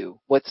show you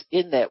what's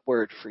in that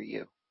word for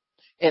you.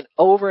 And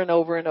over and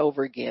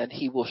over again,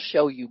 he will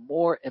show you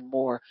more and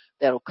more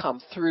that will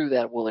come through,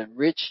 that will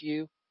enrich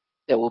you,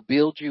 that will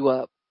build you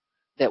up,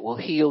 that will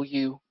heal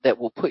you, that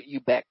will put you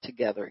back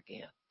together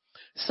again.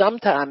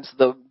 Sometimes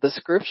the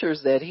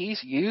scriptures that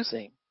he's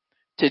using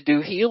to do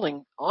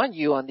healing on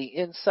you on the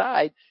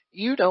inside,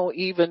 you don't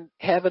even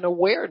have an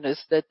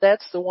awareness that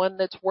that's the one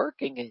that's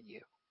working in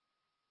you.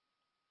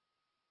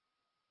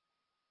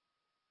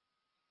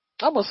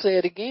 I'm going to say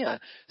it again.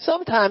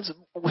 Sometimes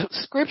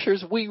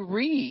scriptures we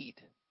read,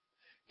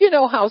 you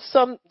know how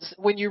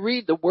when you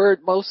read the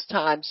word most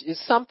times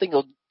is something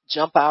will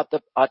jump out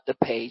the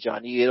page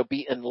on you. It'll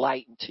be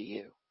enlightened to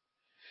you.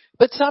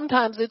 But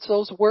sometimes it's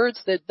those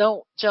words that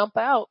don't jump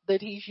out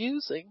that he's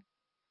using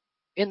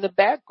in the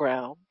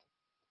background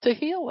to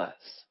heal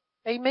us.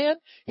 Amen.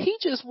 He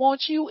just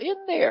wants you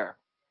in there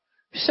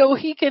so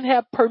he can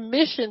have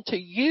permission to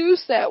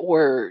use that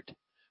word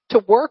to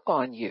work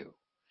on you.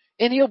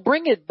 And he'll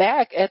bring it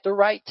back at the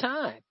right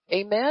time.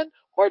 Amen.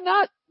 Or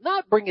not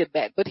bring it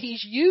back, but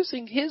he's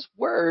using his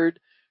word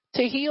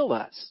to heal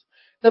us.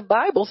 The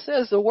Bible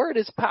says the word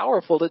is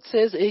powerful. It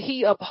says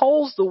he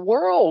upholds the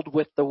world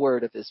with the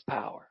word of his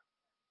power.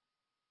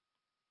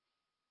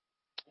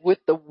 With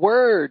the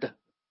word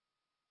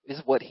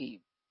is what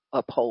he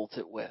upholds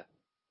it with.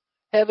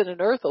 Heaven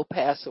and earth will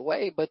pass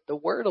away, but the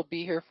word will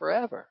be here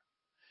forever.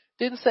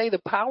 Didn't say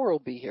the power will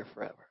be here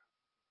forever.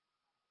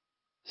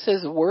 It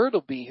says the word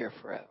will be here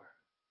forever.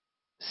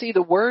 See,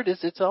 the word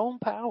is its own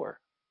power.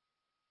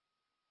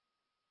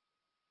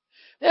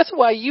 That's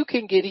why you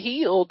can get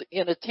healed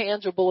in a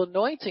tangible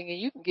anointing, and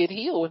you can get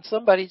healed when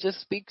somebody just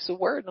speaks a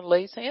word and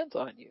lays hands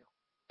on you.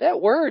 That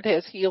word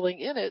has healing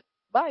in it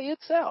by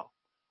itself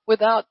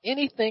without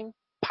anything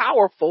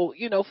powerful.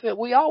 You know,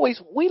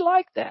 we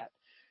like that.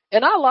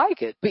 And I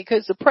like it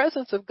because the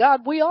presence of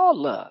God we all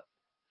love.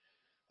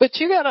 But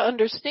you got to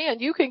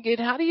understand,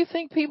 how do you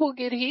think people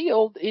get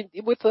healed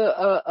with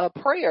a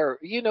prayer?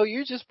 You know,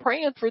 you're just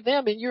praying for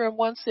them and you're in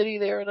one city,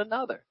 they're in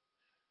another.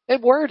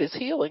 That word is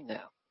healing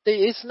them.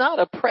 It's not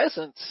a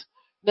presence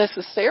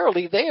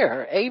necessarily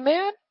there.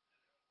 Amen?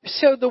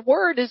 So the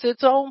word is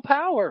its own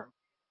power.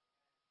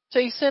 So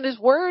he sent his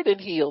word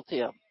and healed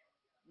him,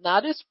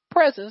 not his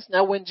presence.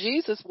 Now when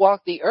Jesus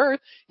walked the earth,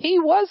 he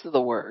was the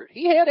word.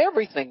 He had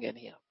everything in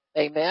him.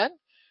 Amen?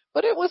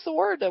 But it was the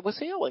word that was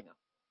healing him.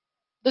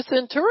 The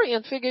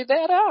centurion figured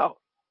that out.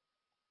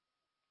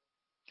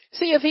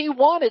 See, if he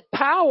wanted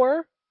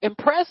power and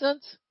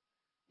presence,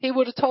 he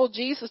would have told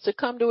Jesus to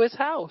come to his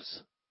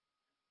house.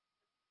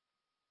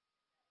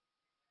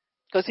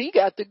 Because he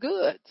got the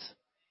goods.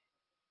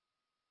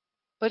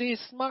 But he's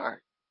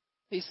smart.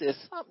 He says,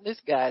 something this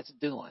guy's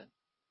doing,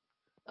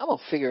 I'm going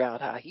to figure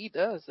out how he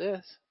does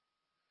this.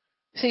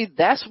 See,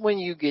 that's when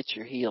you get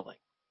your healing.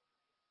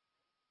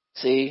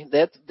 See,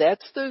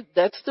 that's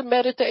the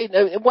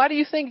meditation. Why do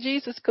you think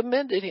Jesus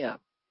commended him?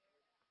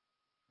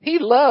 He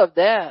loved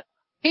that.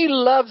 He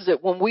loves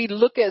it when we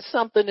look at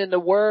something in the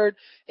word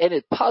and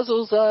it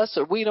puzzles us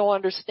or we don't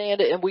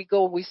understand it and we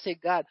go and we say,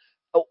 God,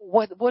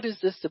 what is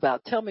this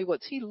about? Tell me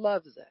he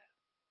loves that.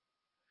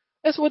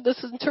 That's what the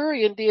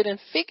centurion did and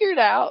figured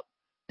out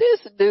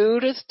this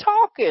dude is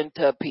talking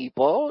to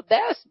people.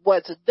 That's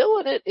what's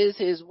doing it is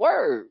his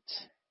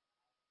words.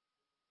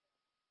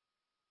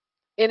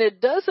 And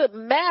it doesn't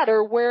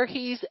matter where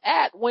he's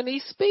at when he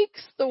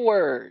speaks the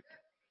word.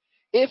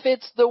 If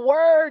it's the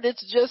word,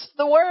 it's just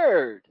the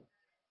word.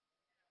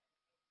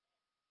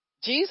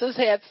 Jesus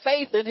had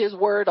faith in his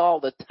word all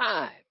the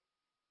time.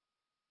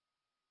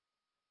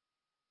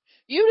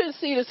 You didn't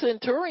see the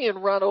centurion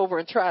run over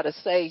and try to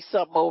say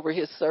something over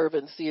his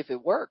servant and see if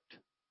it worked.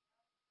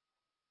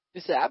 He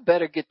said, I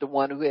better get the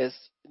one who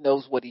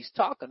knows what he's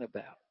talking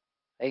about.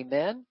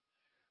 Amen.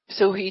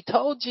 So he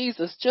told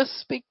Jesus, just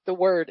speak the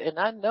word and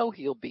I know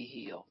he'll be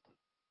healed.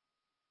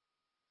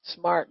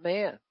 Smart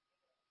man.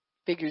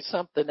 Figured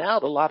something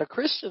out a lot of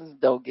Christians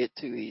don't get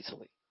too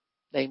easily.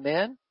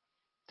 Amen.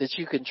 That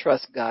you can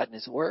trust God and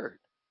his word.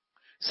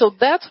 So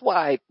that's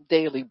why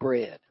daily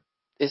bread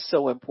is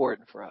so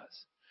important for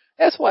us.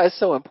 That's why it's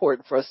so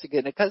important for us to get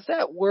it, because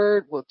that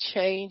word will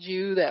change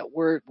you. That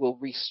word will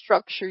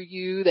restructure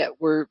you.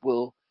 That word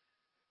will,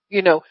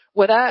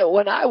 when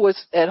I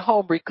was at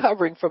home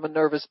recovering from a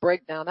nervous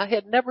breakdown, I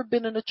had never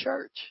been in a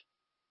church.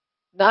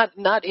 Not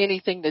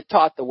anything that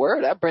taught the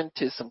word. I've been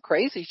to some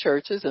crazy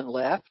churches and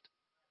left.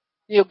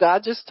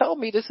 God just told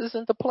me this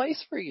isn't the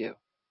place for you.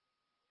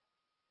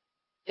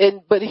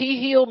 But he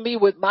healed me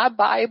with my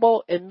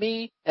Bible and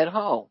me at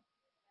home.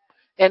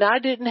 And I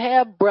didn't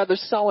have brother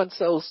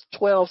so-and-so's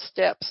 12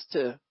 steps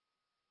to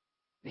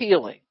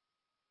healing.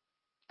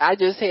 I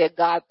just had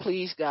God,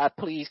 please, God,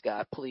 please,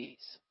 God,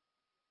 please.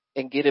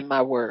 And get in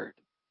my word.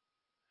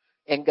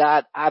 And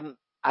God,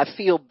 I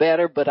feel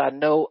better, but I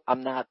know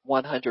I'm not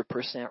 100%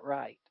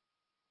 right.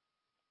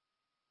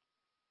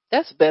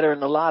 That's better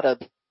than a lot of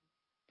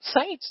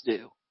saints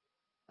do.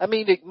 I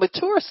mean, the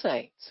mature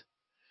saints.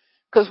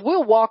 Because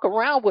we'll walk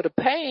around with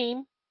a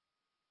pain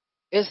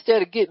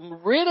instead of getting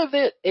rid of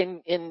it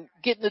and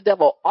getting the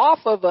devil off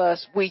of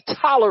us. We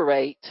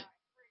tolerate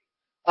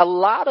a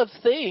lot of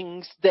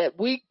things that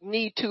we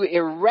need to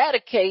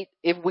eradicate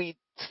if we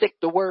stick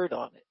the word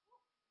on it.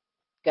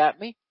 Got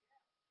me?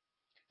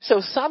 So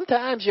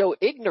sometimes your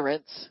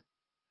ignorance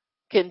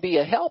can be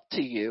a help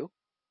to you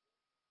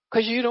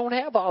because you don't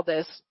have all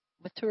this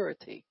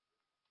maturity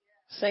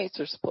saints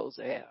are supposed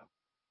to have.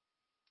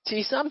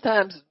 See,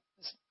 sometimes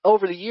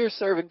over the years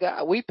serving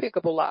God, we pick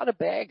up a lot of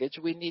baggage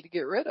we need to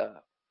get rid of.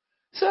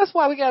 So that's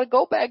why we got to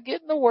go back,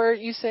 get in the word.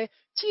 You say,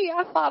 gee,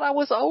 I thought I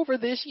was over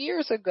this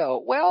years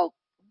ago. Well,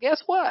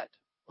 guess what?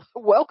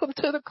 Welcome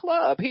to the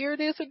club. Here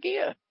it is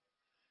again.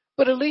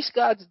 But at least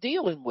God's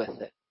dealing with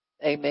it.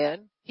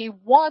 Amen. He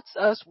wants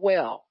us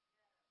well.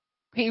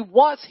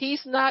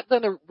 He's not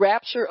going to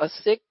rapture a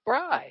sick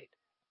bride.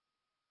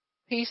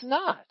 He's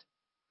not.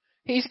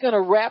 He's going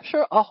to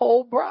rapture a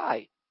whole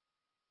bride.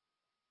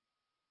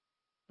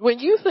 When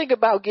you think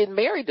about getting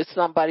married to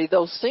somebody,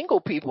 those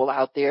single people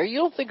out there, you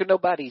don't think of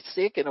nobody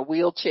sick in a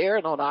wheelchair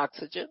and on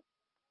oxygen.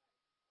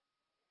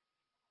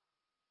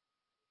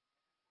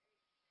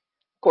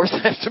 Of course,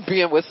 after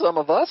being with some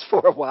of us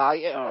for a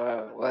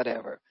while,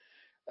 whatever.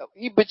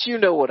 But you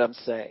know what I'm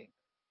saying.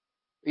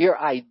 Your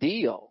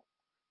ideal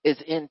is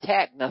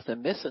intact,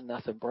 nothing missing,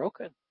 nothing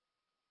broken.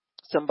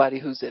 Somebody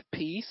who's at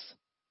peace,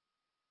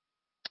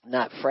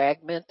 not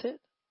fragmented,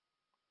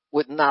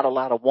 with not a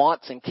lot of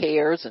wants and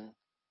cares and,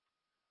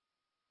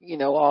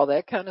 all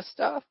that kind of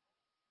stuff.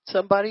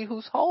 Somebody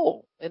who's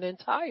whole and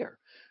entire.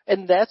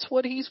 And that's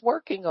what he's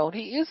working on.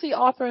 He is the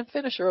author and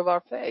finisher of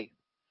our faith.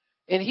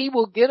 And he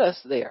will get us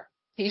there.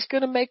 He's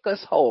going to make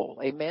us whole.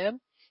 Amen.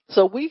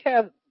 So we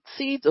have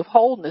seeds of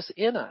wholeness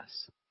in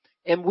us.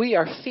 And we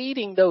are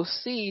feeding those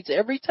seeds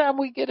every time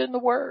we get in the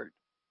word.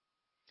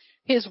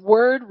 His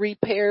word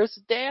repairs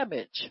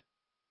damage.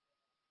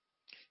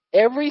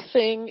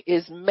 Everything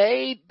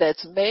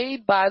that's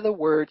made by the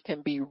word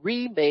can be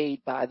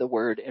remade by the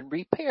word and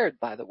repaired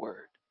by the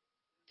word.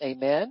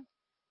 Amen.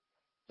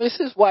 This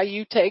is why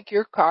you take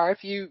your car.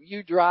 If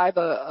you drive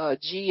a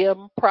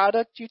GM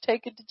product, you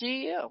take it to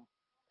GM.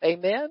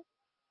 Amen.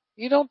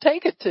 You don't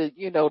take it to,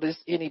 this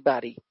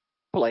anybody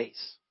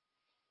place,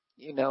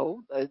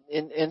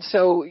 and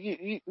so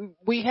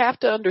we have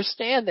to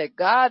understand that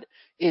God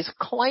is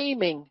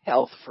claiming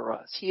health for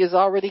us. He has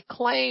already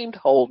claimed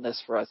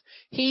wholeness for us.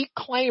 He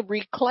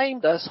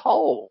reclaimed us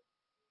whole,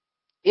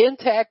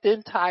 intact,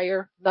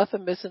 entire,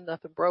 nothing missing,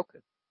 nothing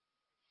broken.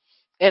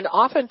 And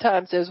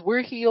oftentimes as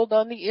we're healed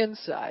on the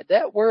inside,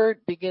 that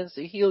word begins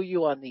to heal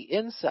you on the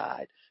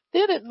inside,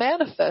 then it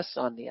manifests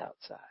on the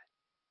outside.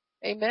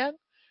 Amen.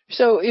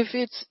 So if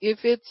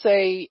it's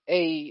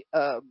a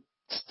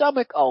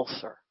stomach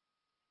ulcer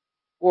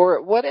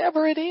or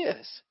whatever it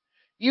is,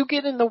 you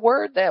get in the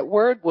word, that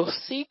word will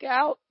seek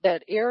out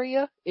that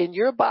area in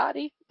your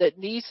body that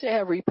needs to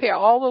have repair.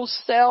 All those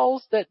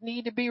cells that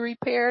need to be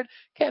repaired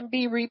can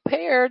be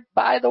repaired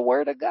by the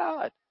word of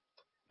God.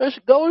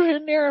 Just goes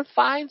in there and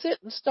finds it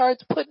and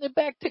starts putting it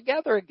back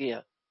together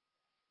again.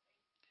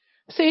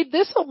 See,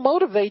 this will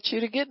motivate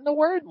you to get in the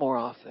word more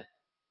often.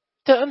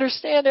 To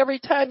understand every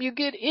time you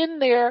get in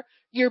there,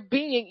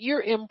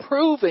 you're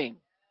improving.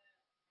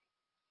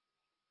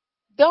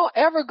 Don't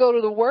ever go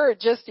to the word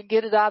just to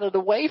get it out of the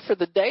way for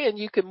the day and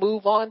you can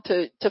move on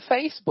to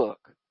Facebook.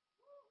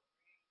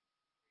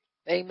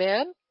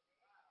 Amen.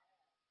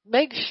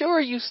 Make sure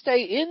you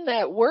stay in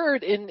that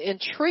word and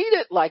treat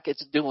it like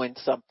it's doing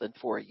something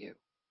for you.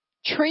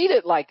 Treat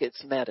it like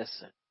it's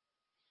medicine.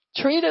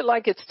 Treat it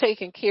like it's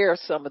taking care of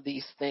some of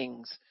these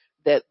things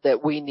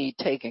that we need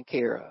taken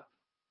care of.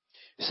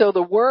 So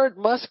the word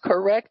must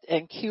correct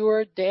and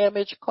cure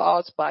damage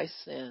caused by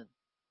sin.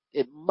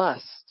 It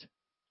must.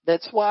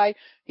 That's why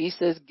he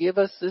says, give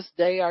us this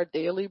day our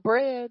daily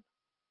bread.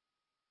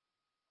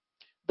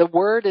 The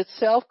word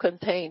itself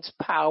contains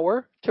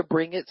power to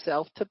bring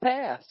itself to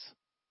pass.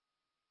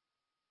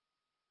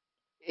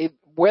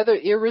 Whether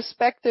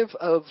irrespective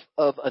of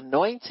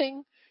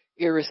anointing,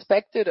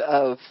 irrespective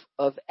of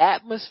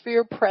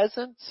atmosphere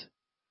presence.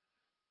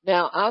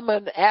 Now, I'm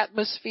an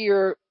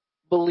atmosphere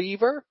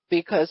believer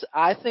because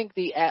I think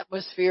the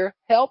atmosphere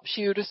helps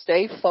you to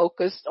stay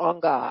focused on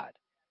God.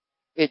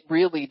 It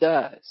really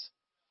does.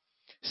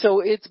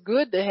 So it's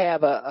good to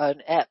have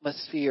an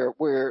atmosphere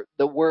where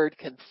the word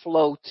can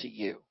flow to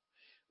you,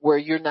 where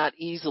you're not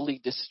easily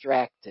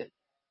distracted.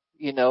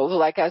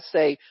 Like I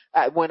say,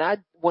 when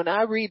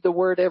I read the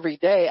word every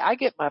day, I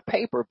get my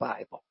paper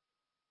Bible.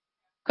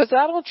 Because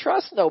I don't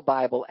trust no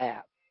Bible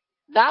app.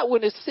 Not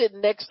when it's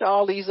sitting next to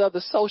all these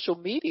other social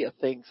media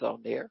things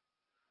on there.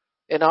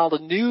 And all the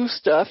new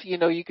stuff, you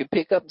can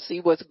pick up and see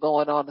what's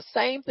going on. The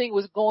same thing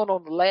was going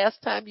on the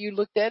last time you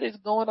looked at it is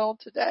going on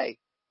today.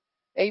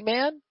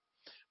 Amen?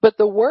 But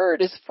the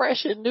word is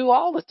fresh and new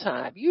all the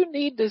time. You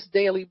need this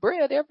daily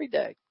bread every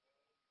day.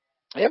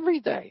 Every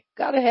day.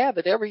 Got to have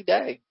it every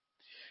day.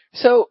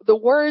 So the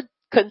word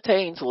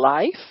contains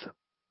life.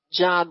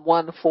 John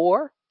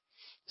 1:4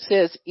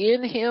 says,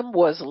 in him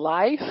was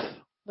life.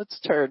 Let's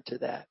turn to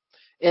that.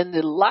 And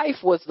the life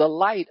was the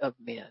light of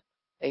men.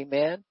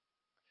 Amen.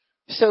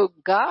 So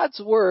God's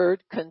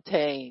word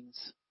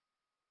contains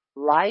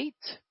light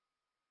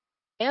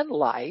and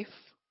life.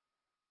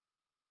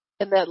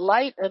 And that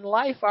light and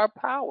life are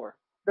power.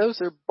 Those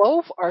are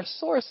both our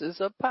sources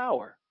of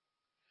power.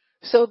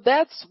 So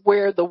that's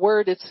where the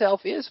word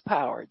itself is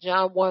power.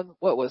 John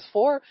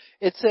 4?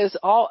 It says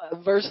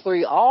verse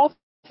 3, all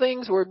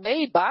things were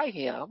made by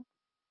him.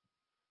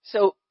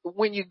 So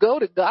when you go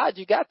to God,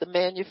 you got the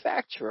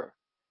manufacturer.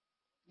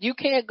 You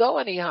can't go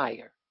any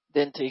higher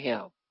than to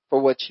him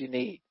for what you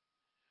need.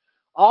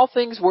 All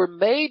things were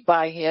made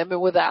by him,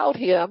 and without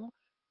him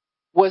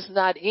was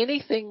not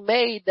anything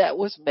made that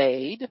was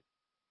made.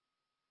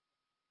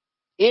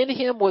 In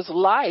him was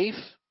life,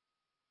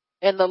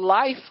 and the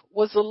life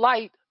was the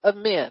light of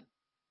men.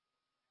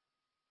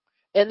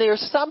 And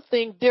there's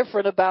something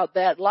different about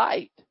that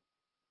light.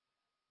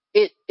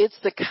 It's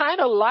the kind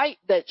of light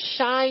that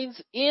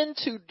shines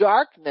into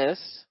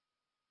darkness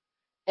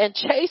and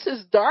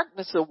chases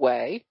darkness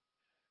away,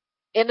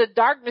 and the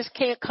darkness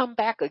can't come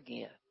back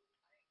again.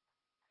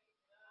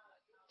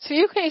 So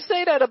you can't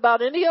say that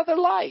about any other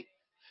light.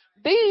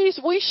 These,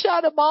 we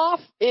shut them off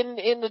in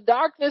the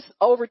darkness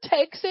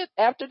overtakes it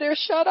after they're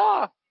shut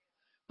off.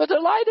 But the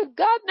light of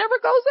God never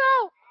goes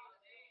out.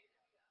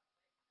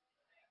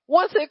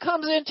 Once it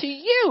comes into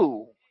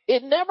you,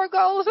 it never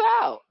goes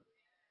out.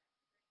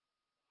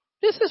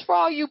 This is for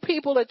all you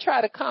people that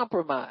try to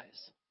compromise.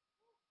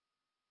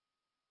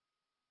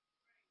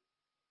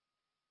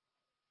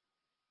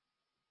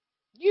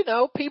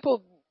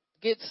 People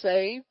get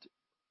saved,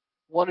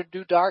 want to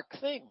do dark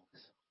things.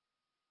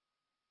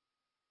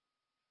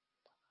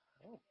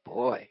 Oh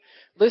boy.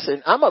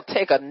 Listen, I'm going to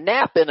take a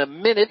nap in a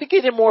minute. To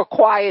get it more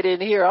quiet in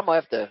here, I'm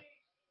going to have to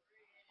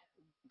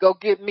go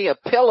get me a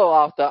pillow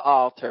off the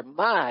altar.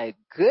 My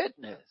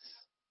goodness.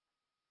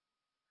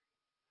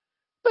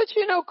 But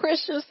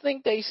Christians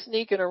think they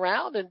sneaking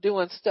around and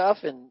doing stuff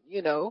and,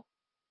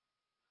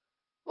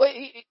 well,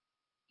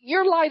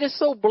 your light is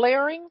so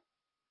blaring,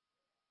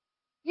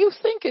 you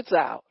think it's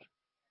out.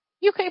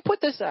 You can't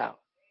put this out.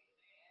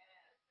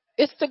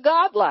 It's the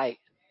God light.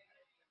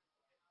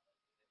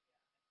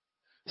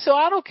 So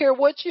I don't care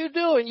what you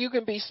do, and you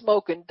can be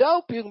smoking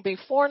dope, you can be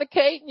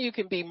fornicating, you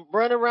can be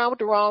running around with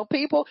the wrong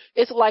people.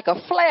 It's like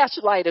a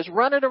flashlight is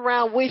running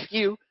around with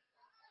you.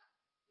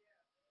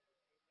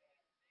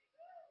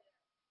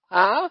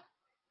 Huh?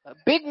 A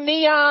big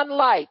neon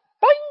light.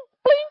 Blink,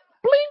 blink,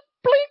 blink,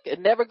 blink. It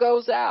never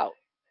goes out.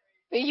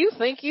 And you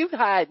think you're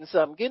hiding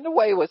something, getting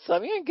away with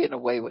something. You ain't getting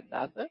away with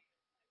nothing.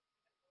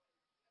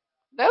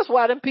 That's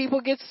why them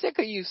people get sick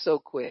of you so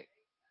quick.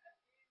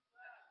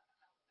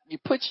 You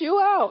put you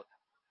out.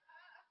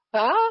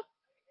 Huh?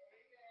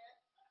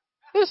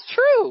 It's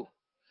true.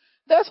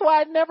 That's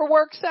why it never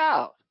works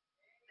out.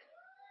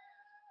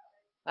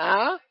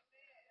 Huh?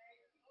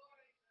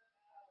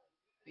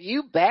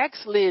 You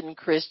backslidden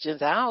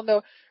Christians. I don't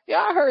know. Yeah,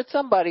 I heard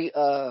somebody,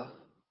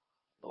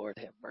 Lord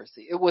have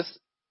mercy. It was,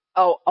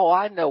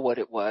 I know what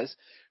it was.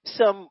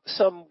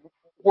 Some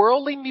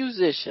worldly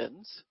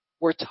musicians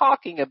were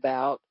talking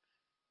about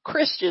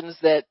Christians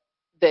that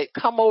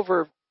come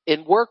over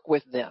and work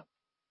with them.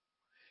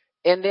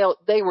 And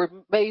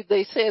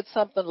they said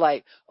something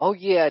like, oh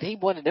yeah,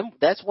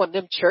 that's one of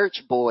them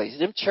church boys,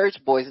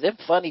 them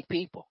funny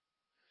people.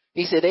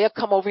 He said, they'll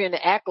come over here and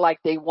act like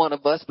they one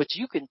of us, but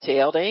you can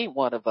tell they ain't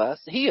one of us.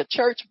 He a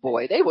church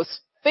boy. They was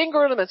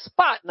fingering them and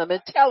spotting them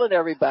and telling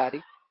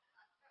everybody.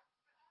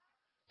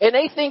 And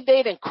they think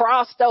they done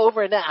crossed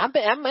over, and I'm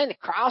in the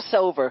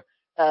crossover,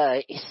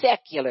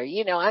 secular.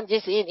 I'm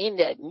just in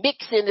the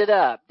mixing it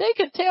up. They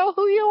can tell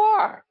who you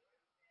are.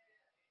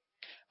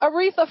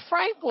 Aretha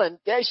Franklin,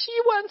 she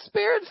wasn't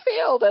spirit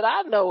filled that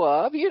I know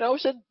of.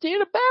 She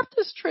did a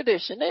Baptist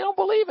tradition. They don't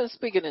believe in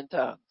speaking in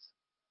tongues.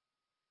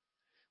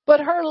 But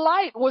her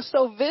light was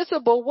so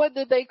visible. What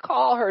did they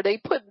call her? They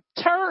put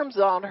terms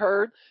on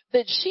her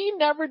that she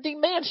never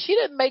demanded. She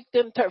didn't make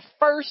them to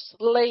first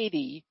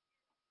lady.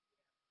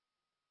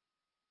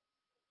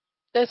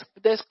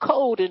 There's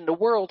code in the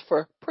world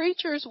for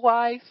preacher's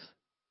wife.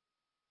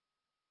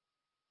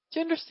 Do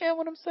you understand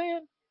what I'm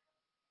saying?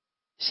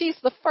 She's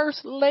the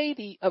first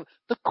lady of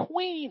the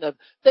queen of.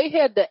 They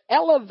had to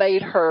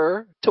elevate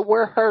her to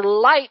where her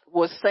light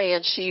was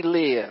saying she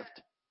lived.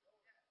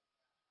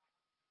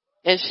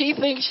 And she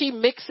thinks she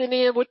mixing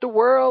in with the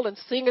world and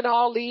singing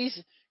all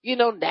these,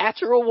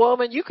 natural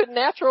woman. You can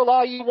natural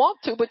all you want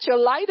to, but your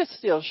light is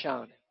still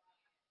shining.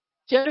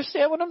 Do you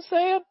understand what I'm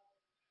saying?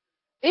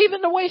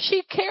 Even the way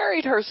she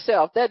carried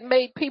herself, that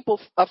made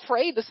people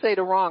afraid to say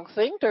the wrong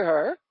thing to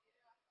her.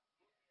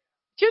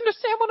 Do you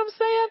understand what I'm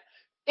saying?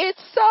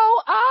 It's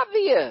so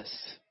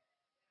obvious.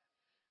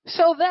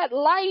 So that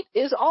light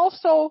is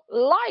also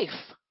life.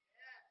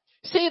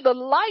 See, the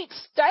light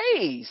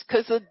stays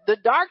because the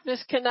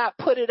darkness cannot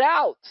put it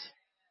out.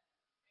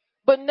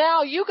 But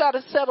now you got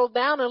to settle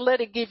down and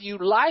let it give you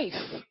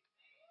life,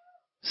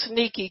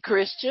 sneaky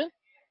Christian.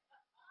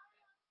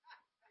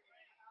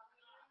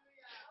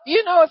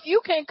 You know, if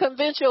you can't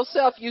convince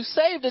yourself you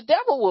saved, the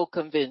devil will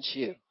convince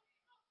you.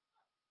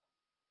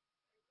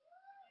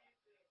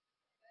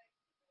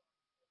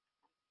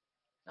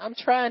 I'm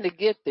trying to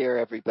get there,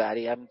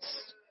 everybody. I'm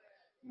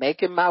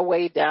making my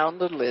way down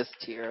the list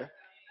here.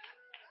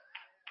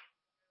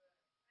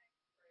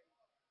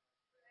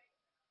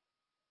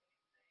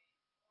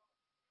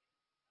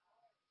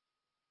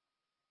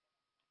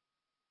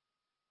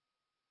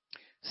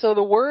 So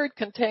the word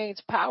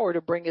contains power to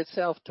bring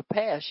itself to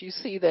pass. You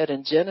see that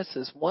in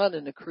Genesis 1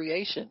 in the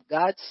creation.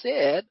 God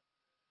said,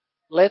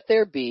 let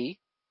there be,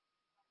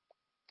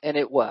 and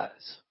it was.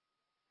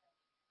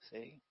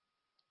 See?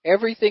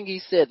 Everything he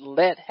said,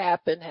 let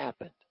happen,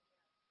 happened.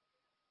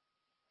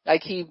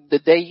 Like the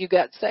day you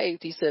got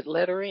saved, he said,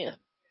 let her in.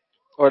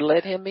 Or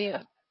let him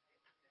in.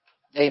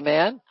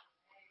 Amen.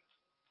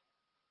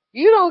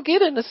 You don't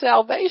get into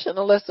salvation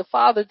unless the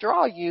Father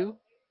draw you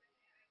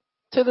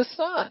to the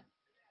Son.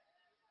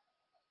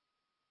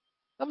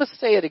 I'm going to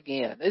say it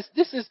again.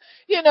 This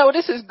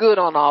is good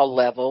on all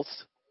levels.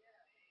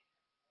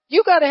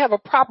 You got to have a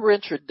proper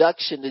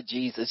introduction to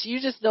Jesus. You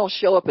just don't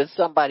show up in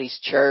somebody's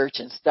church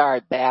and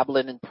start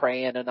babbling and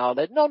praying and all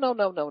that. No.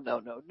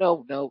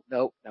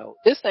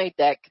 This ain't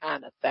that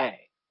kind of thing.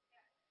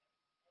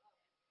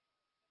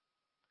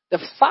 The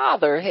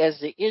Father has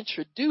to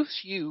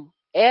introduce you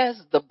as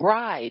the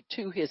bride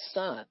to his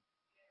Son.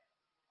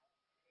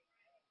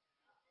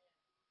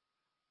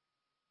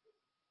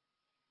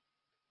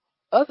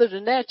 Other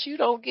than that, you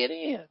don't get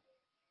in.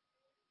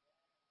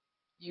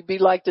 You be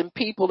like them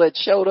people that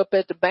showed up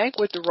at the bank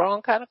with the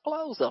wrong kind of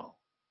clothes on.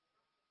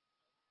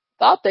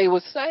 Thought they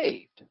was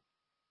saved.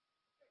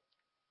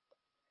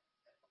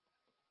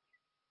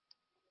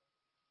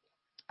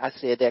 I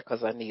said that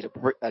because I need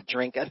a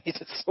drink. I need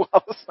to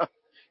swallow something.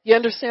 You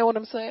understand what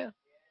I'm saying?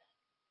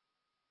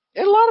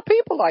 There's a lot of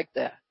people like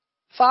that.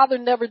 Father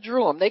never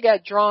drew them. They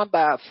got drawn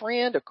by a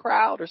friend, a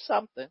crowd, or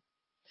something.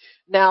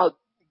 Now,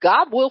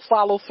 God will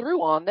follow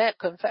through on that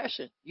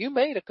confession. You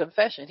made a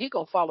confession. He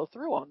going to follow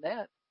through on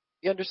that.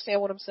 You understand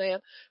what I'm saying?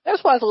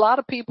 That's why a lot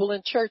of people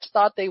in church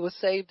thought they were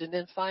saved and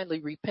then finally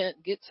repent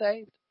and get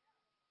saved.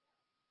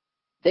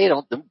 They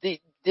don't,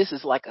 this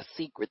is like a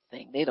secret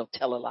thing. They don't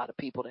tell a lot of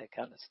people that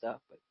kind of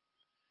stuff. But,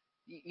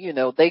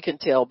 they can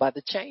tell by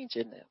the change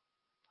in them.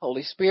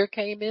 Holy Spirit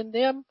came in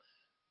them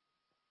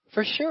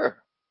for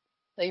sure.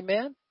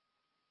 Amen.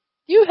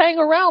 You hang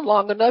around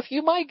long enough,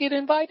 you might get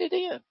invited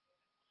in.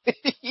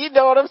 You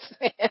know what I'm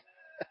saying?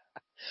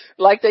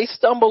 Like they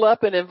stumble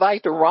up and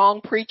invite the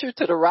wrong preacher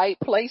to the right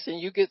place and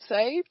you get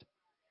saved.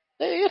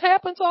 It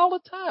happens all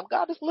the time.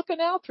 God is looking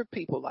out for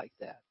people like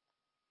that.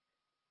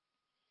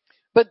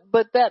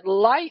 But that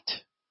light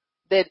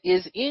that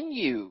is in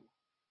you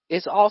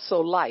is also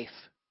life.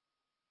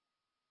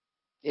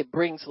 It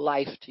brings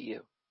life to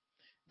you.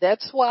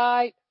 That's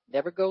why it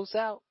never goes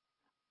out.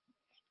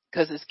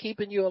 Because it's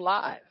keeping you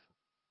alive.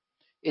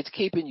 It's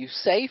keeping you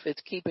safe.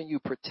 It's keeping you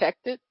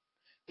protected.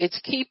 It's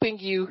keeping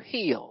you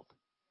healed.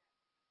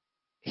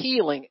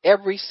 Healing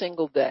every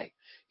single day.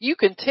 You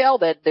can tell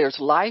that there's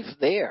life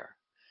there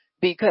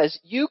because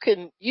you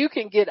can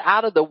get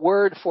out of the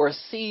word for a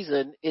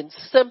season and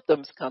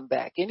symptoms come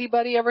back.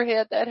 Anybody ever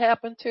had that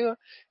happen to?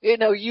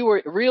 You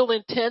were real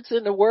intense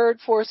in the word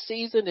for a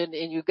season and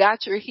you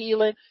got your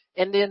healing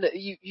and then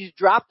you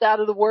dropped out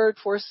of the word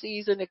for a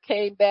season. It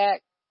came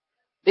back.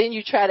 Then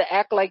you try to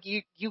act like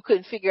you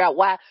couldn't figure out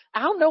why.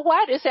 I don't know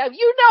why this happened.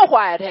 You know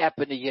why it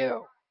happened to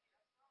you.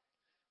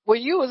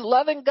 When you was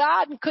loving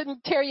God and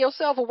couldn't tear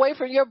yourself away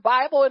from your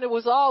Bible and it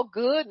was all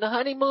good and the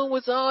honeymoon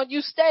was on, you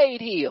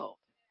stayed healed.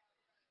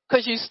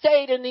 Because you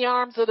stayed in the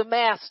arms of the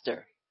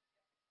Master.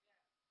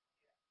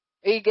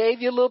 He gave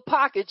you a little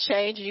pocket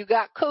change and you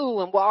got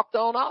cool and walked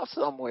on off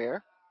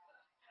somewhere.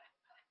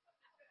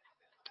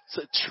 It's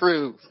the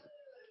truth.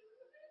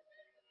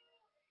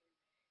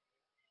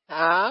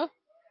 Huh?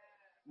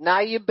 Now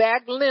you're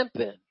back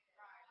limping.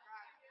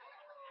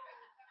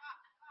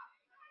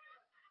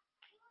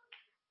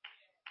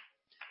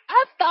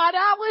 I thought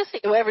I was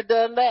healed. Whoever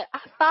done that? I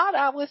thought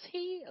I was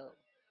healed.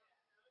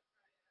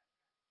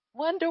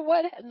 Wonder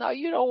what? No,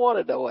 you don't want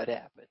to know what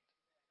happened.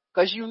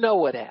 Because you know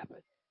what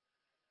happened.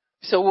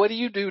 So what do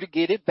you do to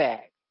get it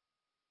back?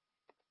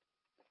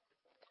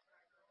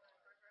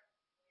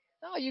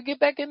 No, you get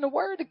back in the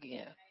word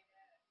again.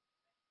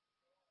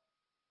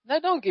 Now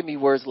don't give me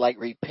words like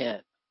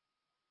repent.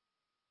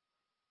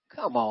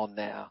 Come on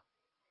now.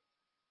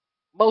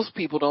 Most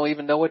people don't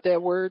even know what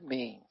that word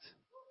means.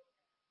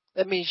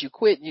 That means you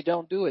quit and you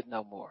don't do it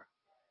no more.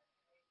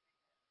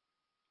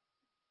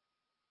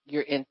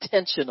 You're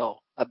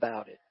intentional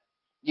about it.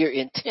 Your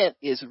intent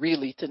is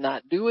really to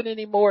not do it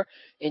anymore,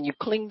 and you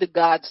cling to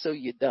God so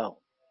you don't.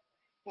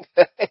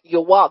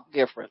 You walk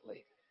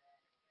differently.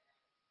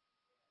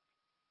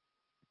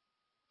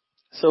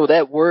 So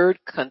that word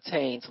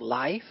contains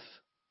life,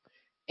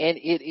 and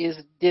it is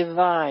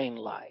divine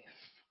life.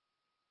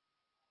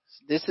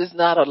 This is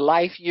not a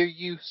life you're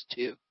used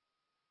to.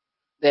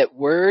 That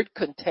word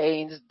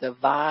contains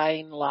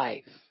divine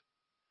life.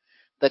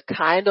 The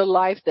kind of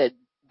life that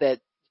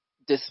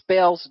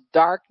dispels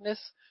darkness,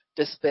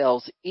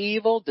 dispels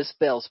evil,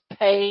 dispels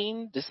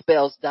pain,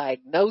 dispels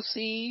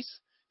diagnoses,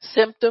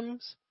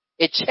 symptoms.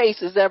 It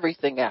chases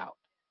everything out.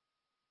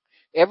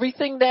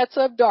 Everything that's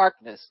of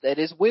darkness that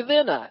is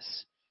within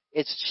us,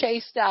 it's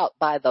chased out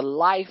by the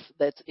life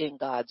that's in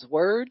God's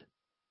word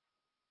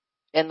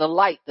and the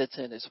light that's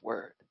in his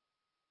word.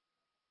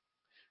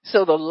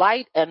 So the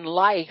light and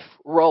life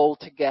roll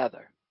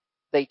together.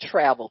 They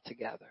travel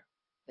together.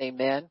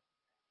 Amen.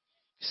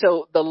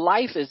 So the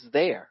life is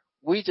there.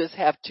 We just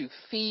have to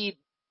feed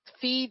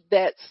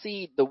that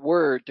seed, the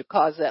word, to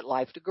cause that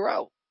life to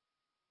grow.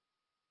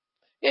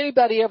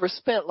 Anybody ever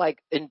spent like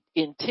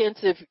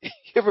intensive, you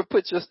ever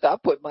I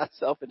put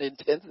myself in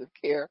intensive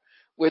care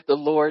with the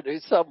Lord.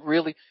 It's something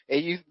really,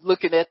 and you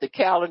looking at the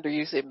calendar,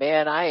 you say,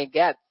 man, I ain't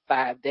got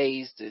 5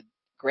 days to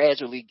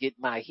gradually get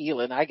my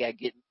healing. I got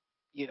get,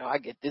 I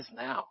get this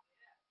now.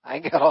 I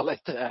ain't got all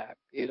that time,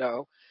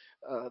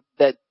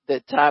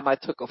 that time I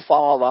took a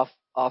fall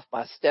off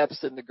my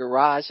steps in the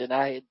garage, and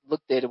I had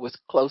looked at it was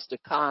close to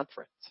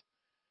conference,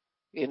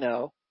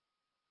 Now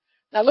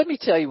let me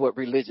tell you what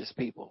religious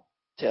people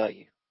tell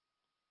you.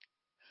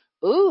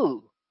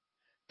 Ooh,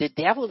 the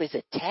devil is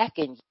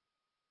attacking you.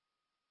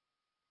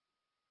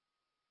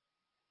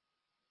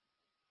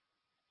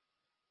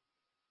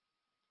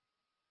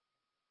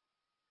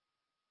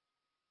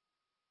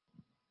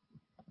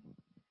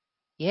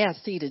 Yeah,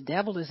 see, the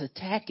devil is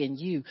attacking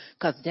you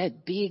because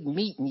that big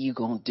meeting you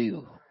gonna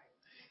do.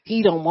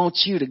 He don't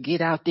want you to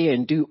get out there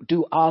and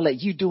do all that.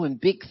 You doing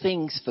big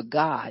things for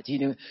God.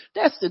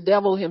 That's the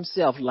devil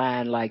himself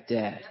lying like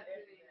that.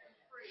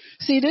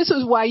 See, this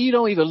is why you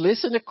don't even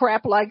listen to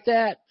crap like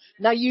that.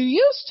 Now you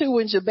used to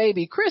when you're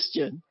baby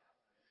Christian,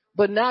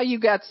 but now you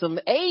got some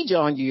age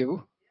on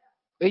you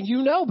and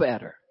you know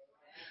better.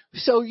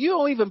 So you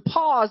don't even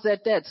pause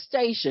at that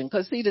station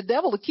because see, the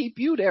devil will keep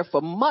you there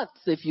for months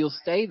if you'll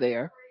stay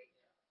there,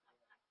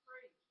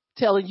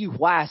 telling you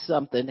why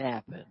something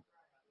happened.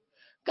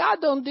 God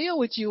don't deal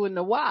with you in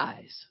the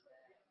whys.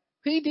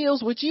 He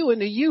deals with you in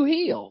the you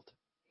healed.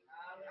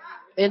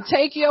 And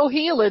take your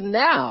healing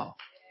now.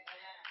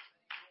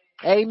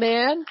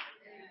 Amen.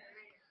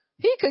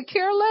 He could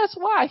care less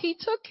why. He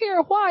took care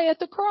of why at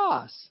the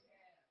cross.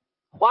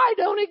 Why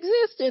don't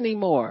exist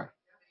anymore.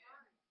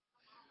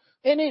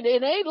 And it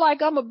ain't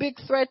like I'm a big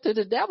threat to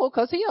the devil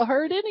because he'll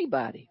hurt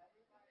anybody.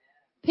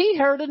 He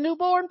hurt a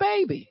newborn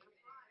baby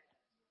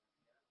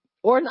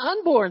or an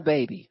unborn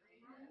baby.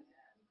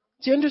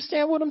 Do you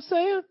understand what I'm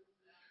saying?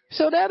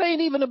 So that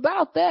ain't even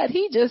about that.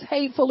 He just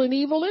hateful and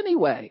evil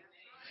anyway.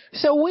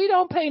 So we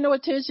don't pay no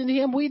attention to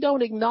him. We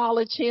don't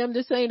acknowledge him.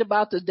 This ain't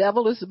about the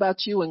devil. It's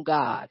about you and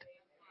God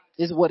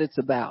is what it's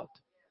about.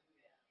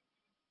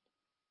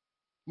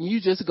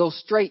 You just go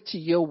straight to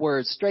your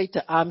word, straight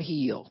to I'm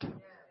healed.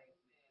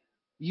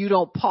 You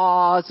don't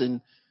pause and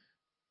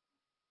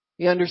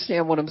you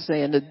understand what I'm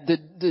saying?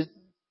 The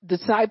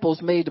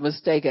disciples made the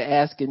mistake of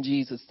asking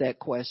Jesus that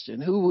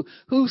question.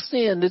 Who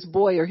sinned, this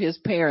boy or his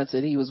parents,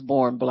 that he was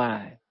born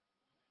blind?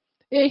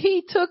 And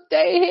he took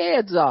their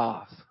heads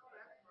off.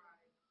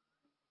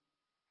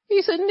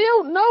 He said,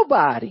 no,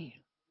 nobody.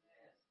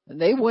 And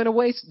they went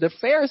away. The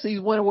Pharisees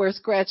went away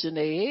scratching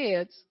their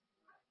heads.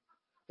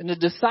 And the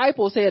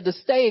disciples had to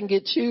stay and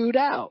get chewed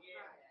out.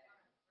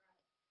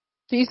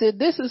 He said,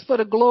 this is for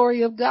the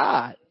glory of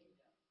God.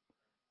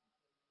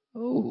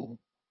 Ooh,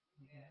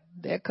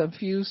 that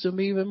confused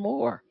them even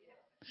more.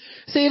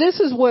 See, this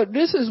is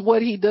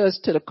what he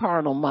does to the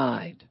carnal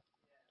mind.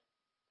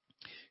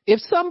 If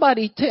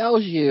somebody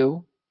tells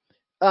you,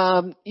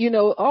 oh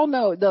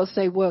no, they'll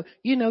say, well,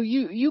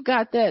 you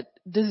got that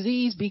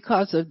disease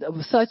because of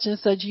such and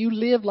such. You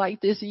live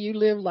like this and you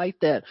live like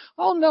that.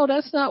 Oh no,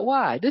 that's not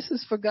why. This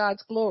is for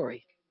God's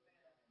glory.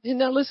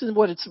 Listen to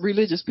what it's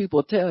religious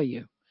people tell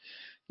you.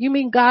 You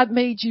mean God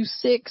made you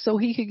sick so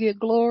he could get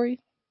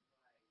glory?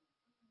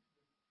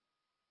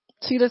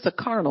 See, that's a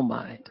carnal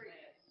mind.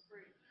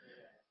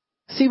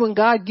 See, when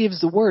God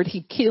gives the word,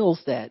 he kills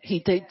that.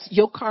 He takes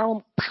your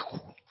carnal.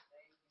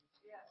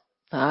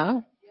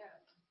 Huh?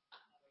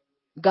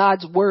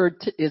 God's word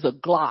is a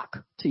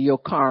Glock to your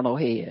carnal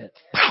head.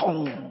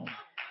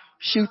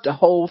 Shoot the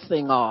whole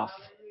thing off.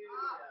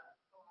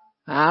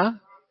 Huh?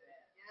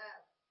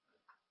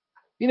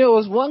 It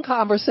was one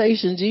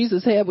conversation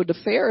Jesus had with the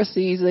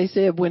Pharisees. They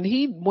said when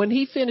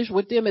he finished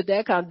with them at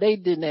that time, they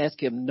didn't ask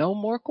him no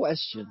more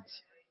questions.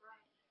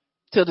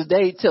 Till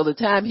the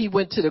time he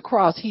went to the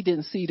cross, he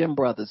didn't see them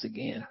brothers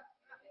again.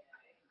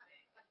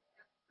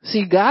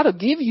 See, God will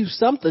give you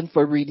something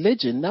for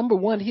religion. Number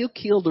one, he'll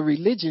kill the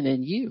religion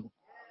in you.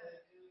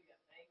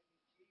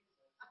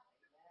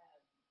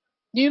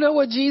 You know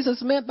what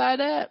Jesus meant by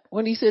that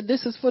when he said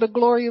this is for the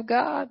glory of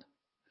God?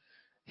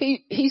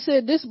 He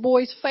said this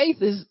boy's faith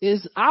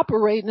is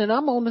operating and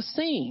I'm on the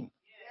scene.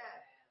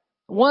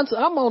 Once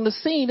I'm on the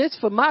scene, it's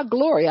for my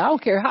glory. I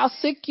don't care how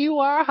sick you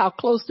are, how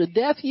close to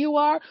death you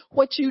are,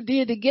 what you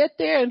did to get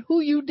there, and who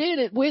you did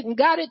it with and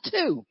got it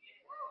to.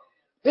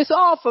 It's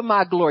all for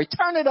my glory.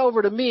 Turn it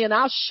over to me and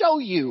I'll show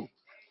you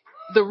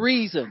the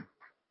reason.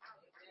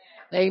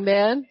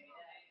 Amen.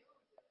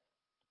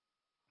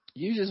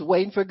 You just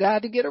waiting for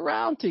God to get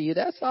around to you.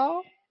 That's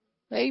all.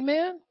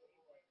 Amen.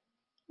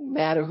 No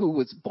matter who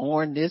was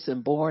born this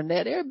and born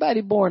that.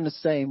 Everybody born the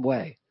same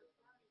way.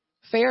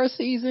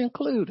 Pharisees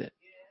included.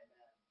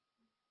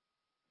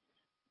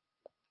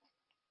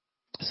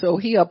 So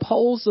he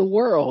upholds the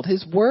world.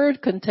 His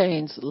word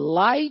contains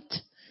light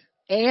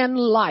and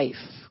life.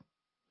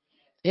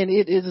 And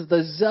it is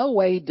the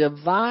Zoe,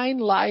 divine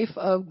life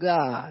of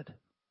God.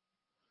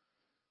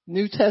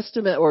 New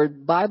Testament or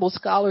Bible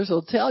scholars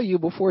will tell you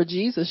before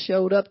Jesus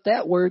showed up,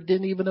 that word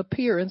didn't even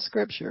appear in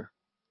Scripture.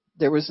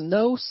 There was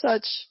no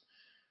such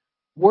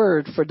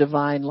word for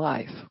divine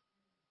life.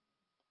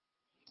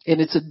 And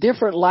it's a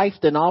different life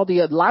than all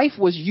the other. Life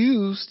was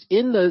used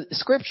in the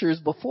Scriptures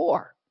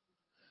before.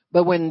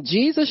 But when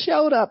Jesus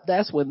showed up,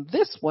 that's when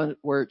this one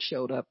word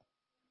showed up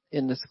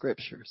in the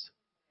Scriptures.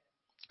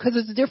 Because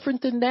it's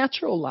different than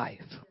natural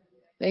life.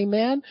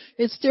 Amen?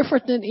 It's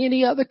different than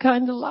any other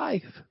kind of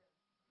life.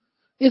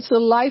 It's the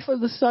life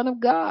of the Son of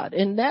God.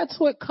 And that's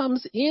what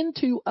comes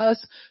into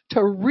us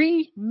to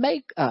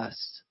remake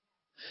us.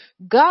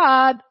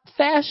 God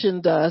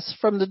fashioned us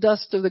from the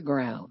dust of the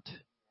ground.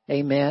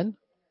 Amen.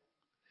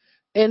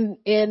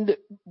 And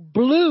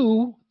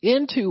blew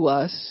into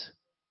us,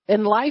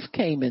 and life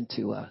came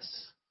into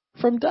us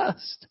from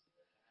dust.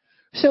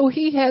 So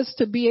he has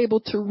to be able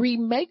to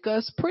remake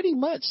us pretty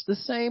much the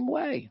same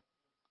way.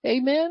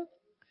 Amen.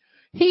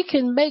 He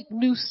can make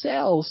new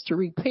cells to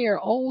repair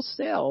old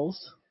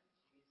cells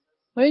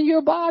in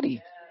your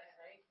body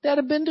that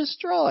have been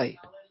destroyed.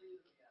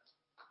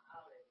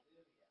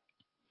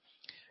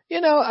 You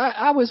know,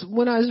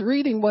 when I was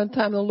reading one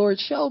time, the Lord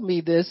showed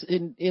me this,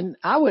 and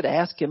I would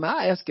ask him,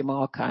 I ask him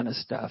all kind of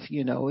stuff,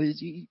 you know,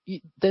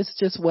 that's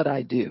just what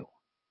I do.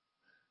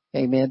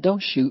 Amen.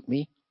 Don't shoot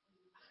me.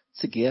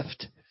 It's a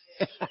gift.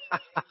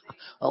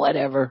 Or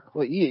whatever.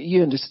 Well,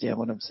 you understand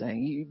what I'm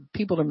saying.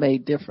 People are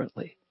made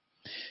differently.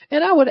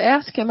 And I would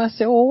ask him, I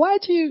said, well,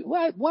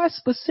 why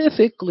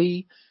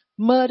specifically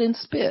mud and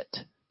spit?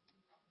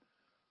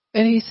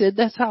 And he said,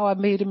 that's how I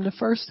made him the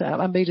first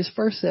time. I made his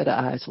first set of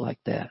eyes like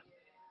that.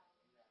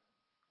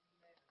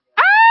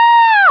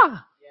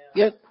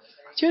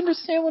 Do you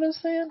understand what I'm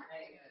saying?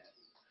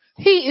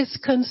 He is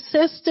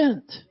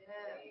consistent.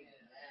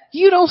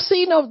 You don't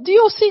see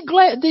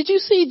did you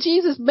see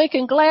Jesus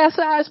making glass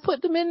eyes,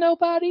 put them in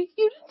nobody?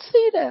 You didn't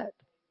see that.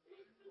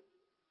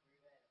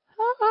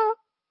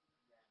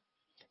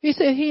 He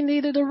said he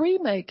needed a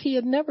remake he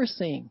had never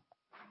seen.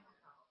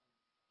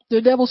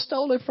 The devil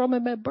stole it from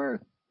him at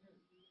birth.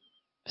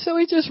 So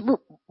he just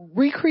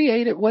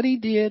recreated what he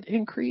did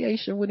in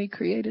creation when he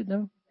created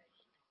them.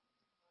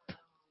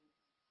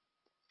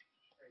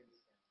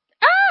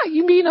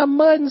 You mean a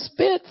mud and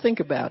spit? Think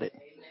about it.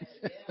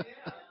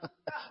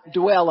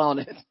 Dwell on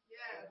it.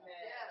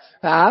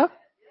 Huh?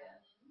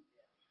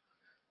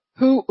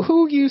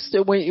 Who used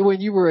to, when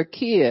you were a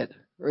kid,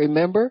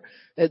 remember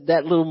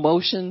that little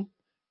motion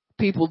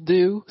people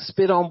do?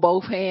 Spit on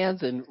both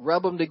hands and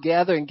rub them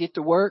together and get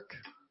to work?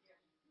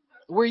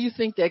 Where do you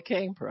think that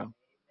came from?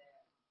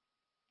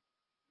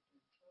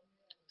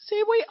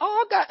 See, we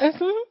all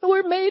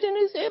we're made in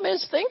his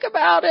image. Think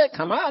about it.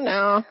 Come on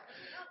now.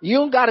 You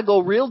don't got to go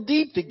real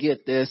deep to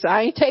get this.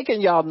 I ain't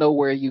taking y'all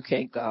nowhere you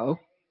can't go.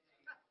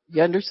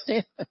 You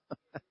understand?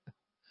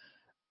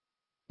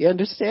 You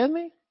understand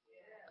me?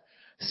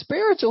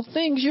 Spiritual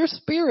things, your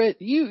spirit,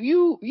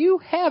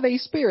 you have a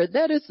spirit.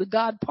 That is the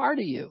God part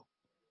of you.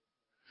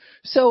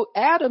 So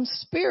Adam's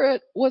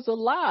spirit was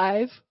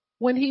alive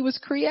when he was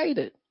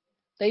created.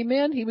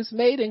 Amen. He was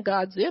made in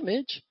God's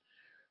image.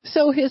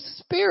 So his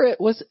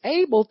spirit was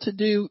able to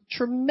do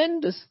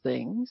tremendous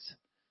things,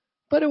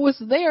 but it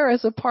was there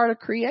as a part of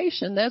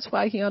creation. That's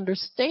why he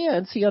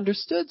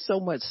understood so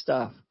much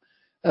stuff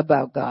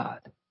about God.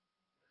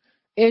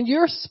 And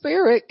your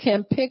spirit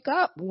can pick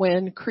up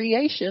when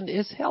creation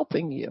is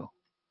helping you.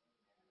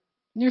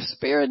 Your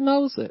spirit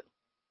knows it.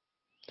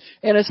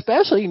 And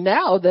especially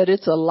now that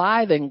it's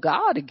alive in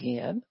God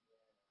again,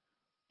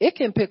 it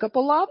can pick up a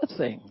lot of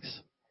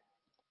things.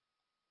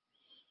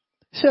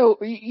 So,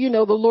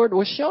 the Lord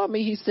was showing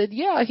me, he said,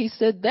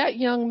 that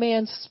young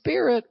man's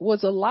spirit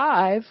was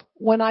alive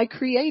when I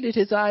created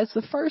his eyes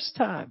the first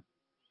time.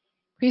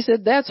 He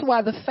said, that's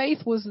why the faith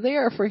was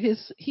there for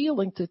his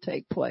healing to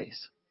take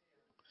place.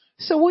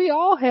 So we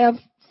all have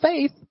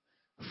faith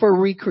for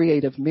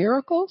recreative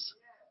miracles,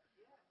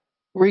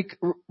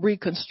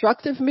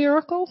 reconstructive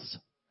miracles.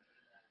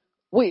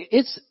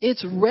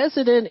 It's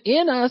resident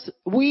in us.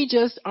 We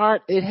just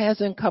it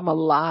hasn't come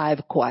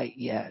alive quite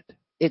yet.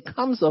 It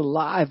comes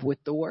alive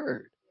with the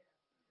word.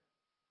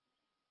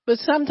 But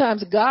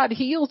sometimes God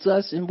heals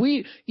us, and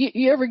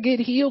you ever get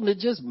healed and it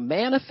just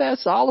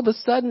manifests all of a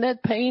sudden,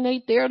 that pain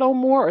ain't there no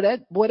more, or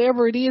that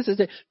whatever it is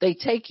that they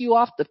take you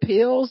off the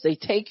pills, they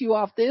take you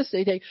off this,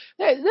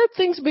 that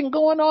thing's been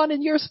going on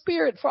in your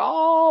spirit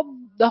for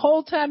the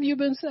whole time you've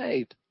been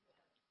saved.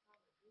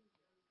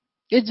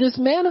 It just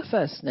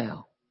manifests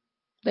now.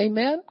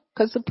 Amen?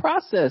 Because the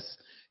process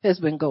has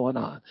been going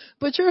on.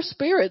 But your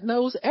spirit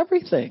knows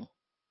everything,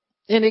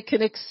 and it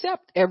can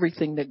accept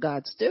everything that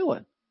God's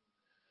doing.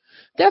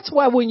 That's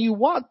why when you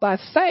walk by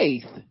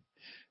faith,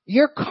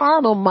 your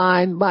carnal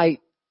mind might,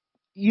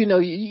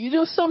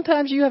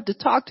 sometimes you have to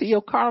talk to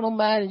your carnal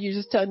mind and you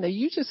just tell them,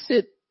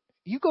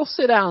 you go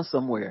sit down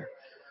somewhere,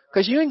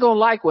 because you ain't going to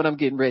like what I'm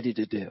getting ready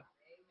to do.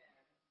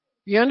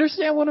 You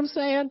understand what I'm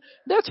saying?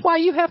 That's why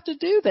you have to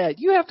do that.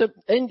 You have to,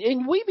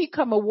 and we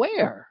become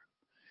aware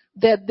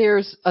that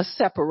there's a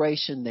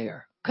separation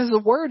there, because the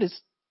word is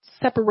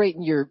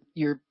separating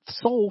your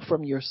soul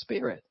from your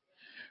spirit.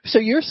 So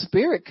your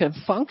spirit can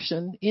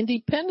function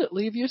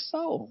independently of your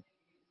soul.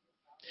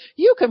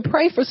 You can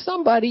pray for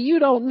somebody you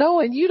don't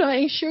know and you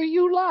ain't sure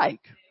you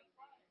like,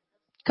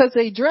 because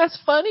they dress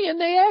funny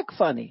and they act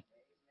funny.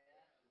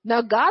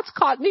 Now, God's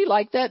caught me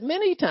like that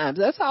many times.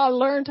 That's how I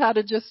learned how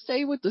to just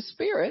stay with the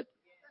spirit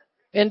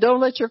and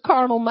don't let your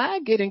carnal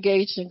mind get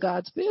engaged in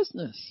God's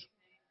business.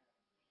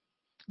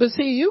 But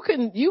see, you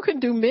can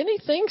do many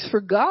things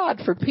for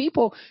God, for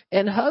people,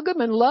 and hug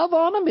them and love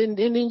on them, and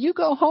then you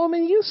go home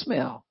and you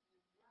smell.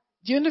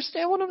 Do you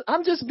understand what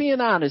I'm just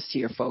being honest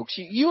here, folks.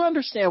 You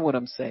understand what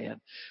I'm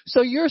saying?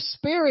 So your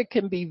spirit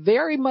can be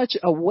very much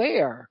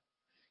aware,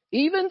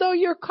 even though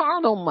your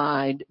carnal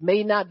mind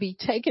may not be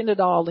taking it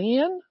all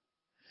in,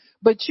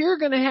 but you're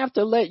going to have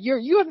to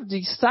you have to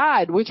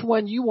decide which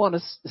one you want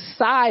to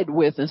side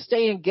with and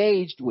stay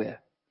engaged with.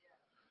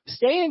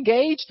 Stay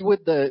engaged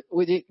with the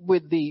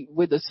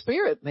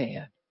spirit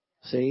man.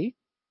 See?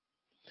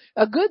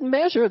 A good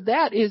measure of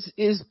that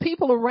is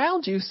people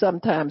around you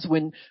sometimes.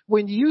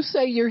 When you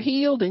say you're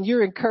healed and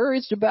you're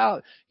encouraged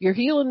about your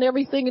healing and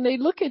everything, and they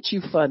look at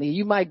you funny,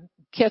 you might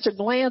catch a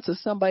glance of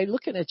somebody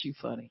looking at you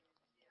funny.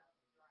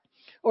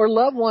 Or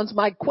loved ones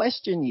might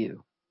question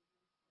you.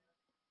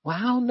 Well,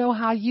 I don't know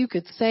how you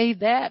could say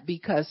that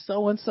because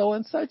so-and-so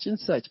and such and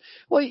such.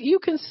 Well, you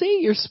can see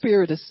your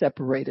spirit is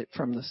separated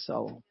from the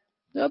soul.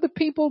 The other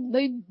people,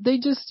 they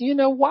just,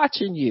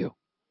 watching you.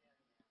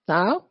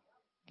 Now,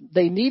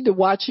 they need to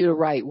watch you the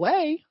right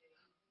way.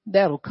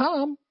 That'll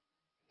come.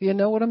 You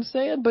know what I'm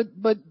saying?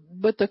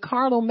 But the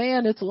carnal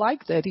man, it's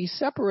like that. He's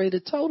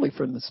separated totally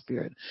from the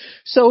spirit.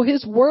 So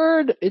his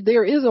word,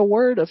 there is a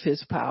word of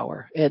his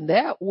power, and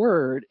that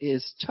word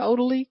is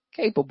totally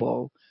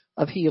capable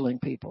of healing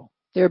people.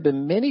 There have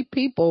been many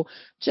people.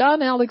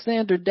 John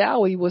Alexander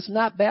Dowie was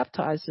not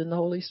baptized in the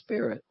Holy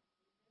Spirit.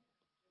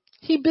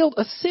 He built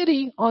a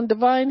city on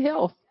divine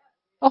health,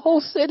 a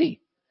whole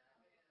city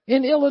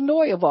in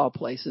Illinois of all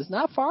places,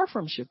 not far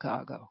from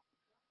Chicago.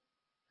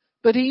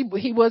 But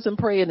he wasn't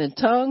praying in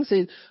tongues.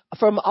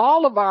 From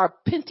all of our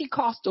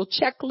Pentecostal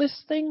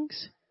checklist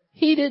things,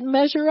 he didn't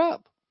measure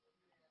up.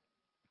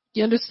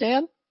 You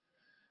understand?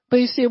 But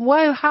you see,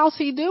 well, how's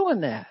he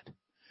doing that?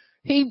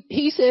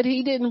 He said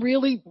he didn't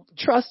really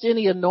trust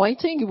any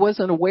anointing. He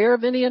wasn't aware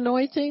of any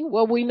anointing.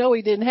 Well, we know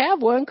he didn't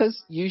have one,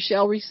 because you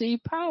shall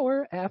receive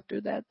power after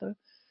that.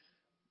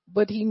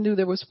 But he knew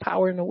there was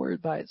power in the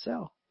word by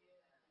itself.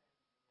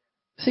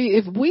 See,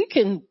 if we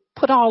can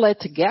put all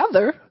that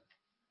together,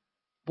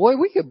 boy,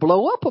 we could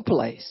blow up a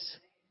place.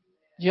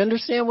 You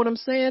understand what I'm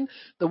saying?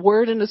 The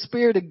word and the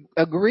spirit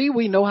agree.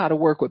 We know how to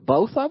work with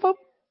both of them.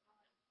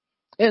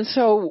 And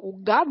so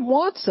God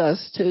wants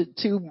us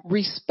to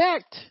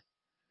respect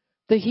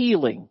the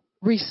healing,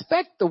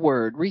 respect the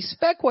word,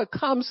 respect what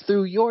comes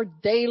through your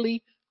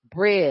daily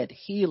bread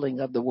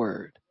healing of the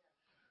word.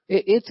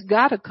 It's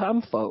got to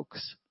come,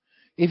 folks.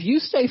 If you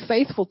stay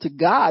faithful to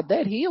God,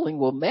 that healing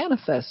will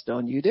manifest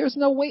on you. There's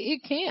no way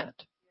it can't.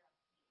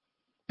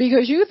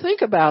 Because you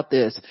think about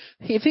this.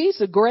 If he's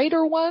the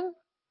greater one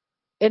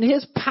and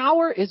his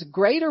power is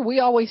greater,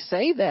 we always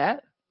say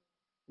that.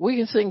 We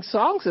can sing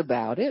songs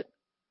about it.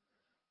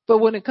 But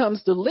when it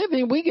comes to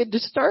living, we get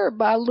disturbed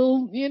by a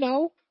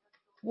little,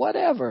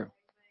 whatever.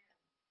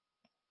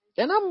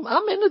 And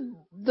I'm in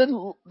the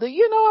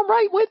I'm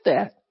right with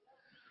that.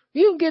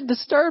 You can get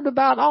disturbed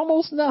about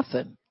almost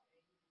nothing.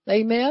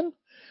 Amen.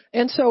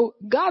 And so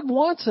God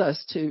wants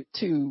us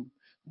to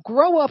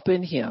grow up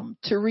in him,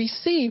 to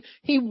receive.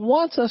 He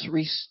wants us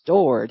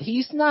restored.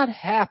 He's not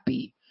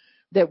happy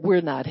that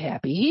we're not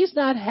happy. He's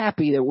not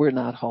happy that we're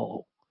not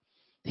whole.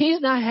 He's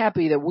not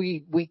happy that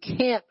we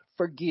can't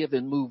forgive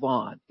and move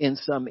on in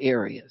some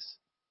areas.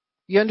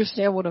 You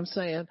understand what I'm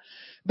saying?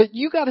 But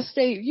you got to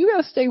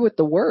stay with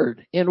the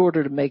word in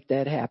order to make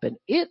that happen.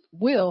 It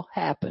will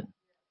happen.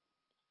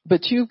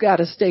 But you've got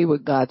to stay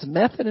with God's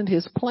method and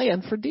his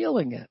plan for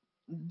dealing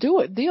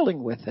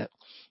with it.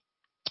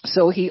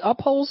 So he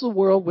upholds the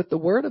world with the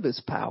word of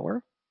his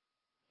power.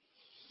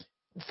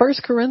 1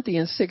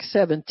 Corinthians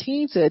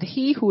 6:17 said,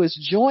 he who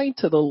is joined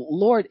to the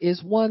Lord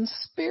is one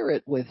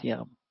spirit with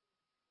him.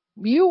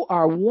 You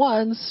are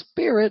one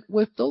spirit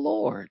with the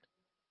Lord,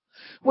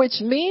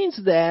 which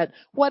means that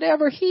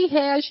whatever he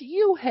has,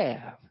 you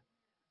have.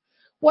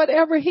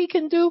 Whatever he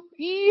can do,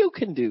 you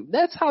can do.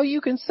 That's how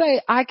you can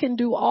say, I can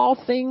do all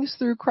things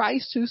through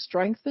Christ who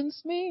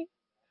strengthens me.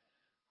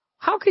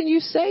 How can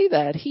you say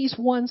that? He's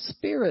one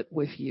spirit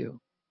with you.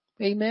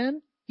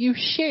 Amen. You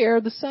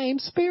share the same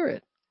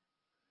spirit,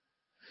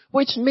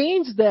 which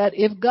means that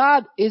if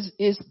God is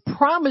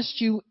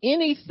promised you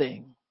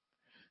anything,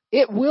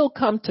 it will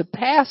come to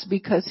pass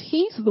because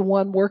he's the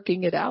one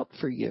working it out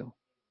for you.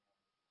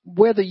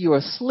 Whether you're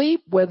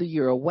asleep, whether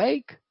you're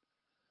awake,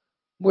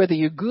 whether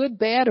you're good,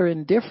 bad, or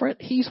indifferent,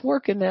 he's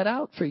working that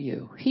out for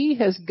you. He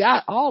has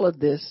got all of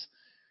this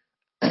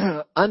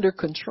under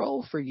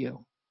control for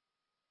you.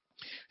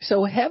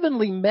 So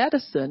heavenly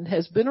medicine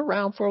has been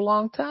around for a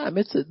long time.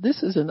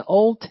 This is an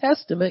Old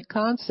Testament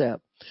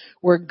concept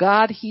where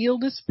God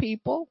healed his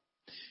people.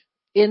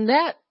 In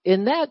that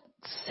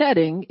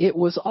setting, it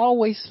was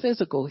always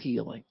physical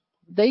healing.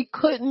 They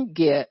couldn't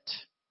get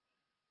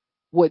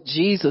what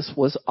Jesus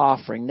was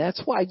offering.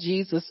 That's why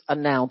Jesus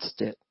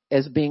announced it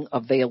as being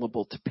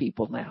available to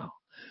people now.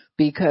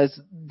 Because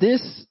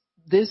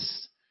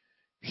this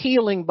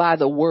healing by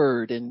the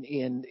word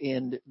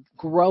and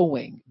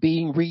growing,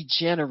 being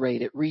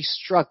regenerated,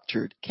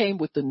 restructured, came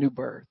with the new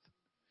birth.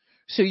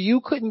 So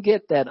you couldn't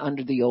get that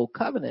under the old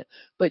covenant,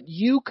 but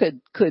you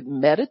could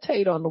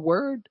meditate on the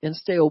word and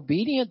stay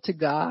obedient to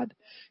God.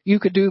 You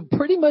could do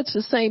pretty much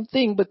the same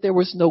thing, but there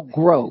was no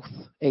growth.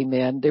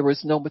 Amen. There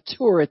was no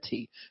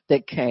maturity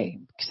that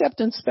came,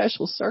 except in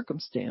special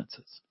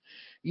circumstances.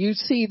 You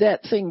see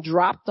that thing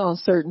dropped on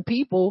certain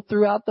people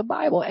throughout the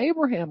Bible.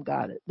 Abraham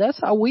got it. That's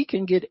how we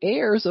can get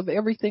heirs of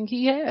everything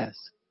he has.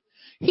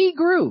 He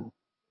grew.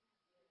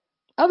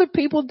 Other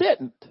people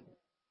didn't.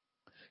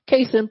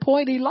 Case in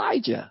point,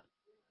 Elijah,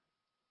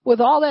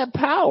 with all that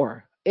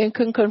power and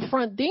can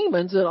confront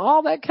demons and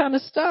all that kind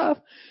of stuff.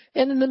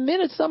 And in the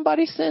minute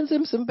somebody sends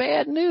him some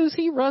bad news,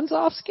 he runs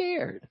off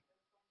scared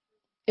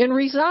and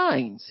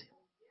resigns.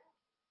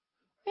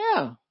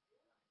 Yeah.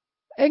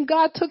 And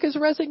God took his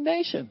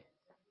resignation.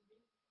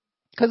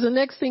 Because the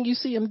next thing you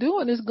see him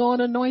doing is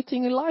going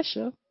anointing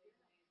Elisha.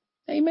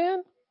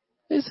 Amen.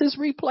 It's his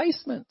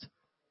replacement.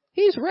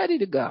 He's ready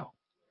to go.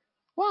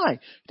 Why?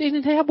 They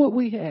didn't have what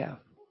we have.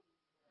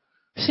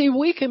 See,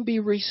 we can be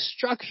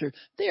restructured.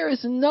 There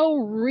is no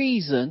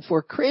reason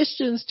for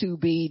Christians to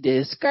be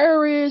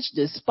discouraged,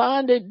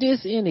 despondent,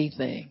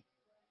 anything.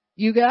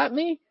 You got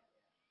me?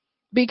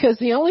 Because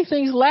the only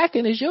thing's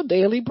lacking is your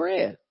daily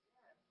bread.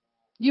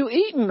 You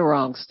eating the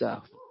wrong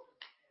stuff.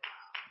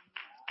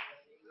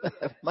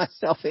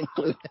 Myself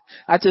included.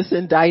 I just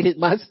indicted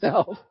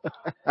myself.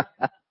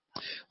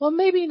 Well,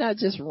 maybe not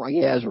just wrong.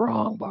 Yeah, it's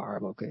wrong,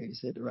 Barb. Okay, you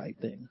said the right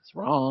thing. It's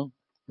wrong.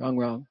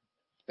 Wrong.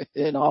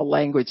 In all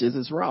languages,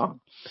 it's wrong.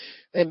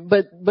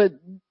 But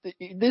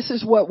this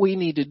is what we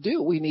need to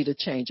do. We need a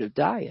change of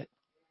diet.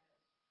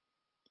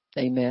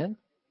 Amen.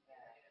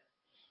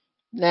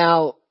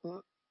 Now,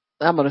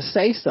 I'm going to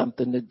say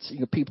something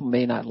that people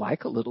may not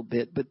like a little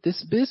bit, but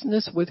this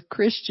business with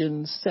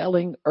Christians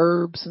selling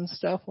herbs and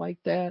stuff like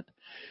that,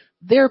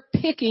 they're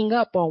picking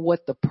up on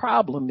what the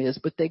problem is,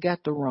 but they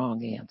got the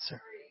wrong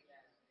answer.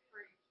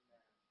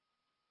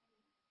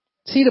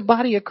 See, the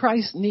body of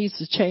Christ needs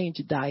to change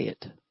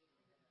diet.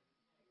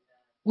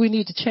 We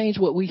need to change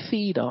what we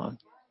feed on.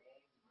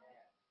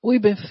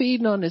 We've been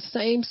feeding on the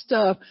same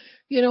stuff.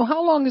 You know,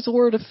 how long has the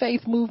Word of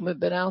Faith movement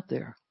been out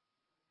there?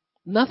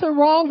 Nothing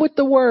wrong with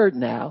the Word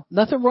now.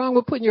 Nothing wrong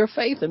with putting your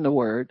faith in the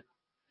Word.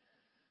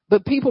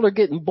 But people are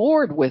getting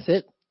bored with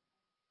it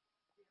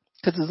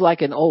because it's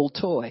like an old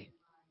toy.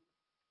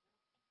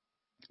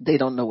 They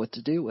don't know what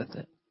to do with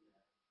it.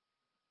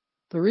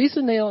 The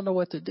reason they don't know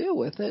what to do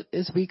with it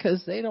is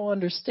because they don't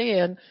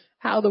understand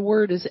how the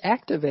Word is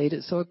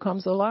activated so it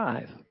comes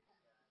alive.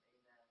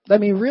 I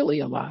mean, really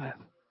alive.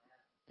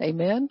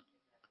 Amen?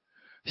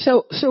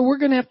 So we're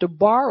going to have to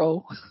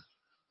borrow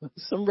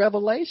some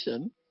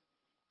revelation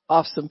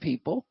off some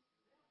people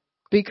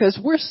because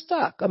we're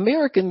stuck.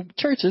 American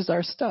churches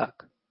are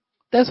stuck.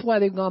 That's why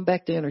they've gone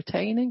back to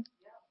entertaining,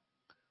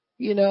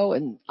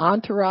 and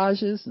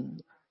entourages,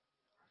 and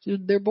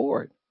they're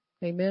bored.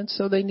 Amen?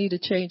 So they need to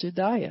change a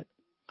diet.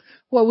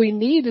 What we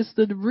need is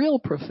the real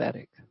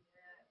prophetic.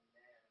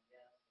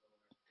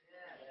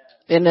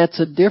 And that's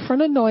a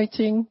different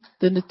anointing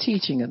than the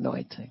teaching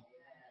anointing.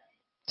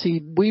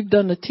 See, we've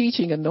done the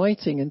teaching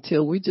anointing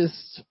until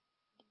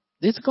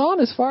it's gone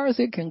as far as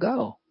it can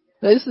go.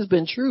 This has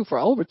been true for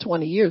over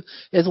 20 years.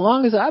 As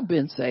long as I've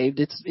been saved,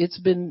 it's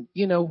been,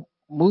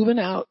 moving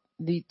out,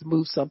 need to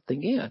move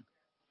something in.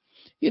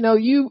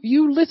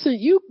 You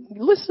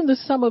listen to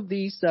some of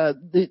these,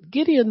 the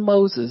Gideon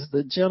Moses,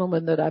 the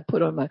gentleman that I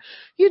put on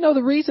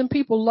the reason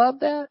people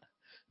love that?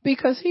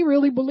 Because he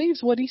really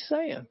believes what he's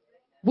saying.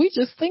 We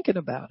just thinking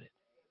about it.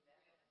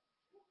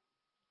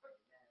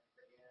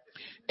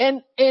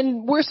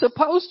 And we're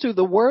supposed to,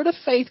 the word of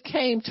faith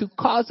came to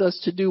cause us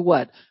to do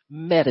what?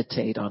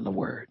 Meditate on the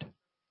word.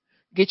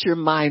 Get your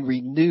mind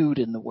renewed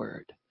in the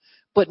word.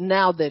 But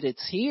now that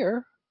it's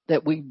here,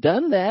 that we've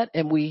done that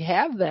and we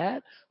have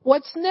that.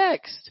 What's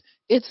next?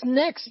 It's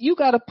next. You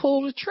got to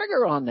pull the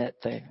trigger on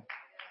that thing.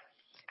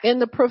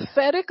 And the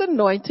prophetic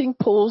anointing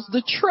pulls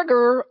the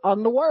trigger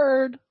on the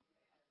word.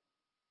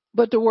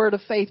 But the word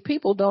of faith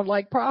people don't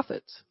like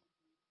prophets.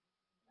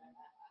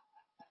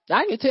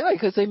 I can tell you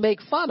because they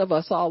make fun of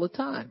us all the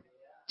time.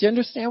 Do you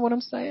understand what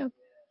I'm saying?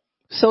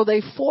 So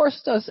they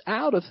forced us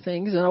out of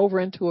things and over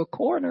into a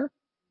corner.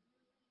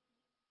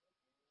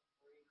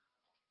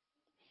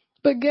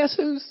 But guess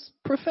who's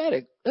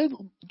prophetic?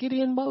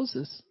 Gideon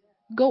Moses.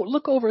 Go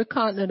look over the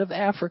continent of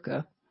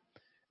Africa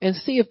and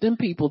see if them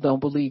people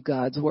don't believe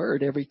God's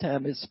word every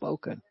time it's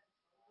spoken.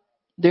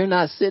 They're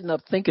not sitting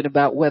up thinking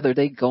about whether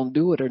they're going to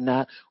do it or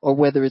not, or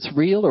whether it's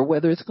real or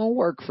whether it's going to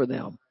work for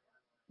them.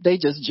 They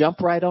just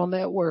jump right on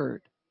that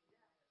word.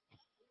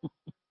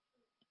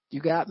 You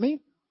got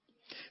me?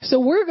 So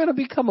we're going to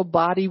become a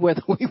body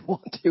whether we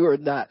want to or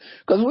not,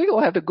 because we're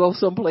going to have to go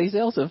someplace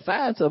else and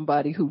find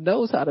somebody who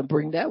knows how to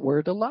bring that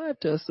word alive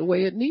to us the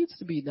way it needs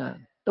to be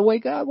done, the way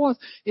God wants.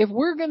 If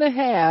we're going to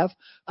have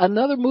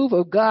another move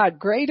of God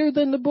greater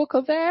than the book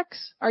of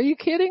Acts, are you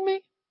kidding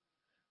me?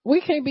 We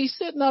can't be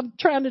sitting up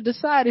trying to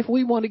decide if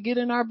we want to get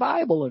in our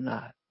Bible or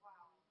not,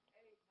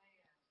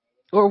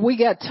 or we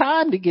got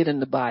time to get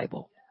in the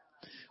Bible.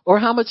 Or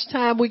how much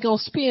time we going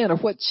to spend or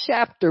what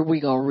chapter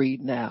we going to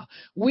read now.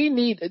 You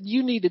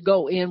need to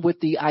go in with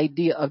the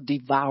idea of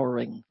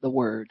devouring the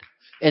word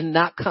and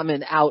not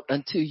coming out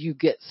until you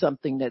get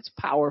something that's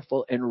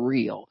powerful and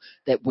real,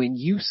 that when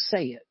you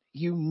say it,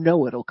 you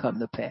know it'll come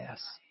to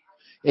pass.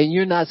 And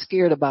you're not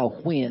scared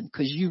about when,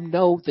 because you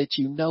know that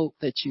you know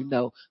that you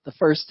know the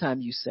first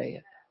time you say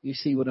it. You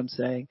see what I'm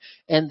saying?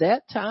 And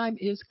that time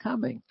is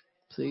coming.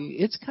 See,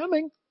 it's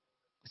coming.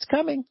 It's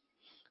coming.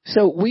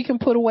 So we can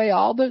put away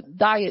all the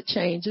diet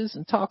changes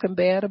and talking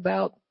bad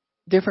about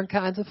different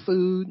kinds of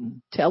food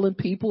and telling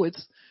people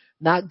it's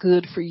not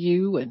good for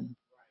you and,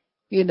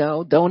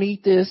 don't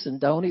eat this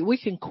and don't eat. We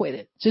can quit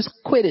it. Just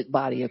quit it,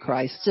 body of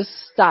Christ. Just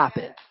stop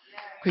it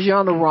because you're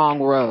on the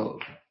wrong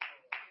road.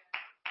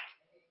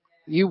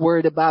 You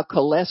worried about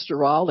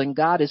cholesterol and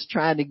God is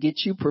trying to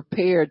get you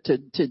prepared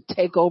to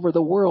take over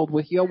the world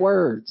with your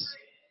words.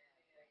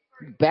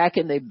 Back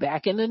in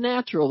the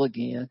natural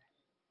again.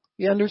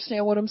 You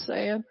understand what I'm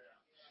saying?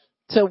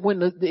 So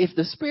if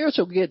the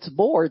spiritual gets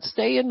bored,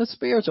 stay in the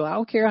spiritual. I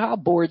don't care how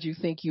bored you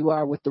think you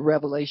are with the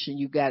revelation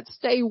you got.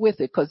 Stay with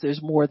it because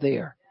there's more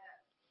there.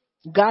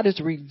 God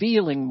is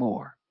revealing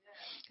more.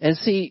 And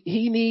see,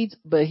 he needs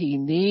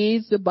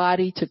the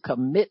body to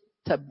commit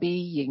to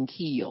being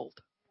healed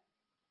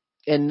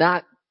and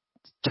not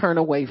turn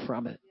away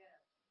from it.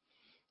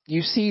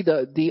 You see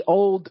the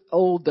old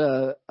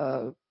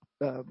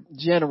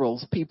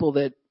generals, people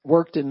that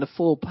worked in the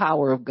full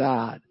power of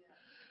God.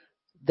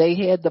 They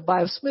had the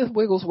Bible. Smith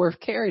Wigglesworth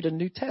carried a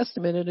New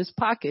Testament in his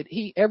pocket.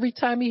 Every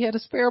time he had a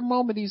spare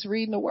moment, he's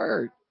reading the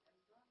word.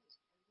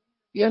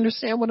 You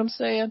understand what I'm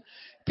saying?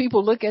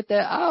 People look at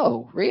that.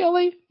 Oh,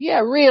 really?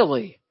 Yeah,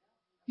 really.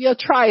 Yeah,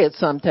 try it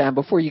sometime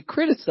before you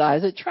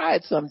criticize it. Try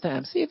it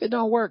sometime. See if it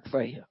don't work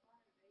for you.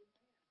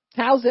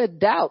 How's that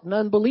doubt and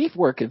unbelief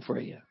working for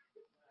you?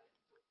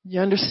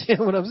 You understand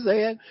what I'm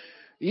saying?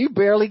 You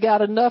barely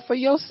got enough for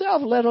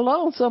yourself, let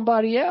alone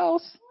somebody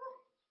else.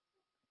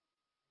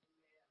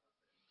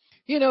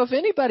 If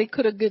anybody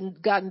could have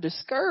gotten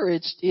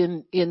discouraged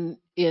in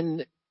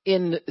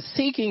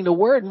seeking the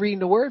word and reading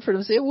the word for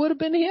themselves, it would have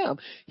been him.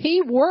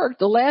 He worked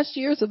the last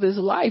years of his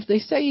life. They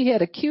say he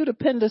had acute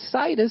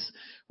appendicitis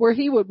where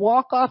he would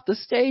walk off the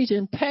stage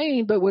in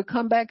pain, but would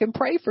come back and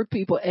pray for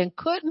people and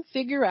couldn't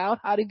figure out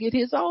how to get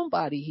his own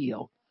body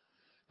healed.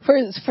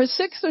 For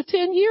 6 or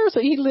 10 years,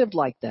 he lived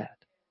like that.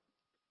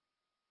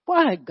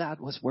 Why? God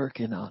was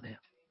working on him.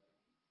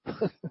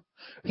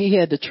 He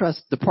had to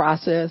trust the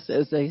process,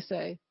 as they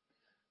say.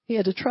 He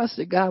had to trust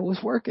that God was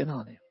working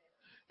on him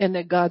and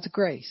that God's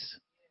grace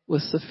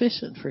was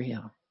sufficient for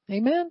him.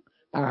 Amen?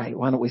 All right,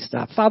 why don't we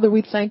stop? Father,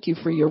 we thank you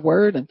for your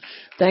word and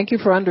thank you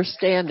for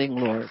understanding,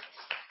 Lord.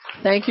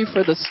 Thank you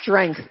for the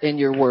strength in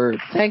your word.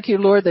 Thank you,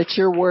 Lord, that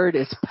your word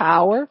is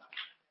power.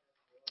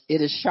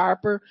 It is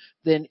sharper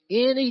than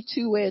any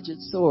two-edged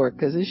sword,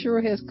 because it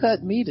sure has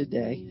cut me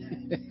today.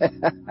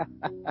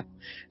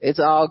 It's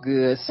all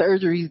good.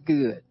 Surgery's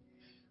good,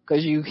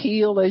 because you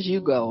heal as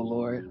you go,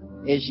 Lord.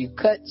 As you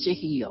cut, you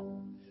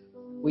heal.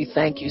 We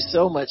thank you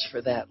so much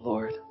for that,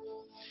 Lord.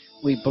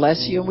 We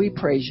bless you and we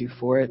praise you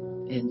for it.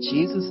 In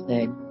Jesus'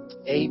 name,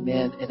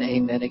 amen and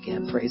amen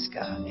again. Praise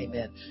God.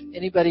 Amen.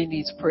 Anybody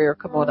needs prayer,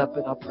 come on up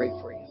and I'll pray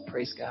for you.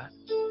 Praise God.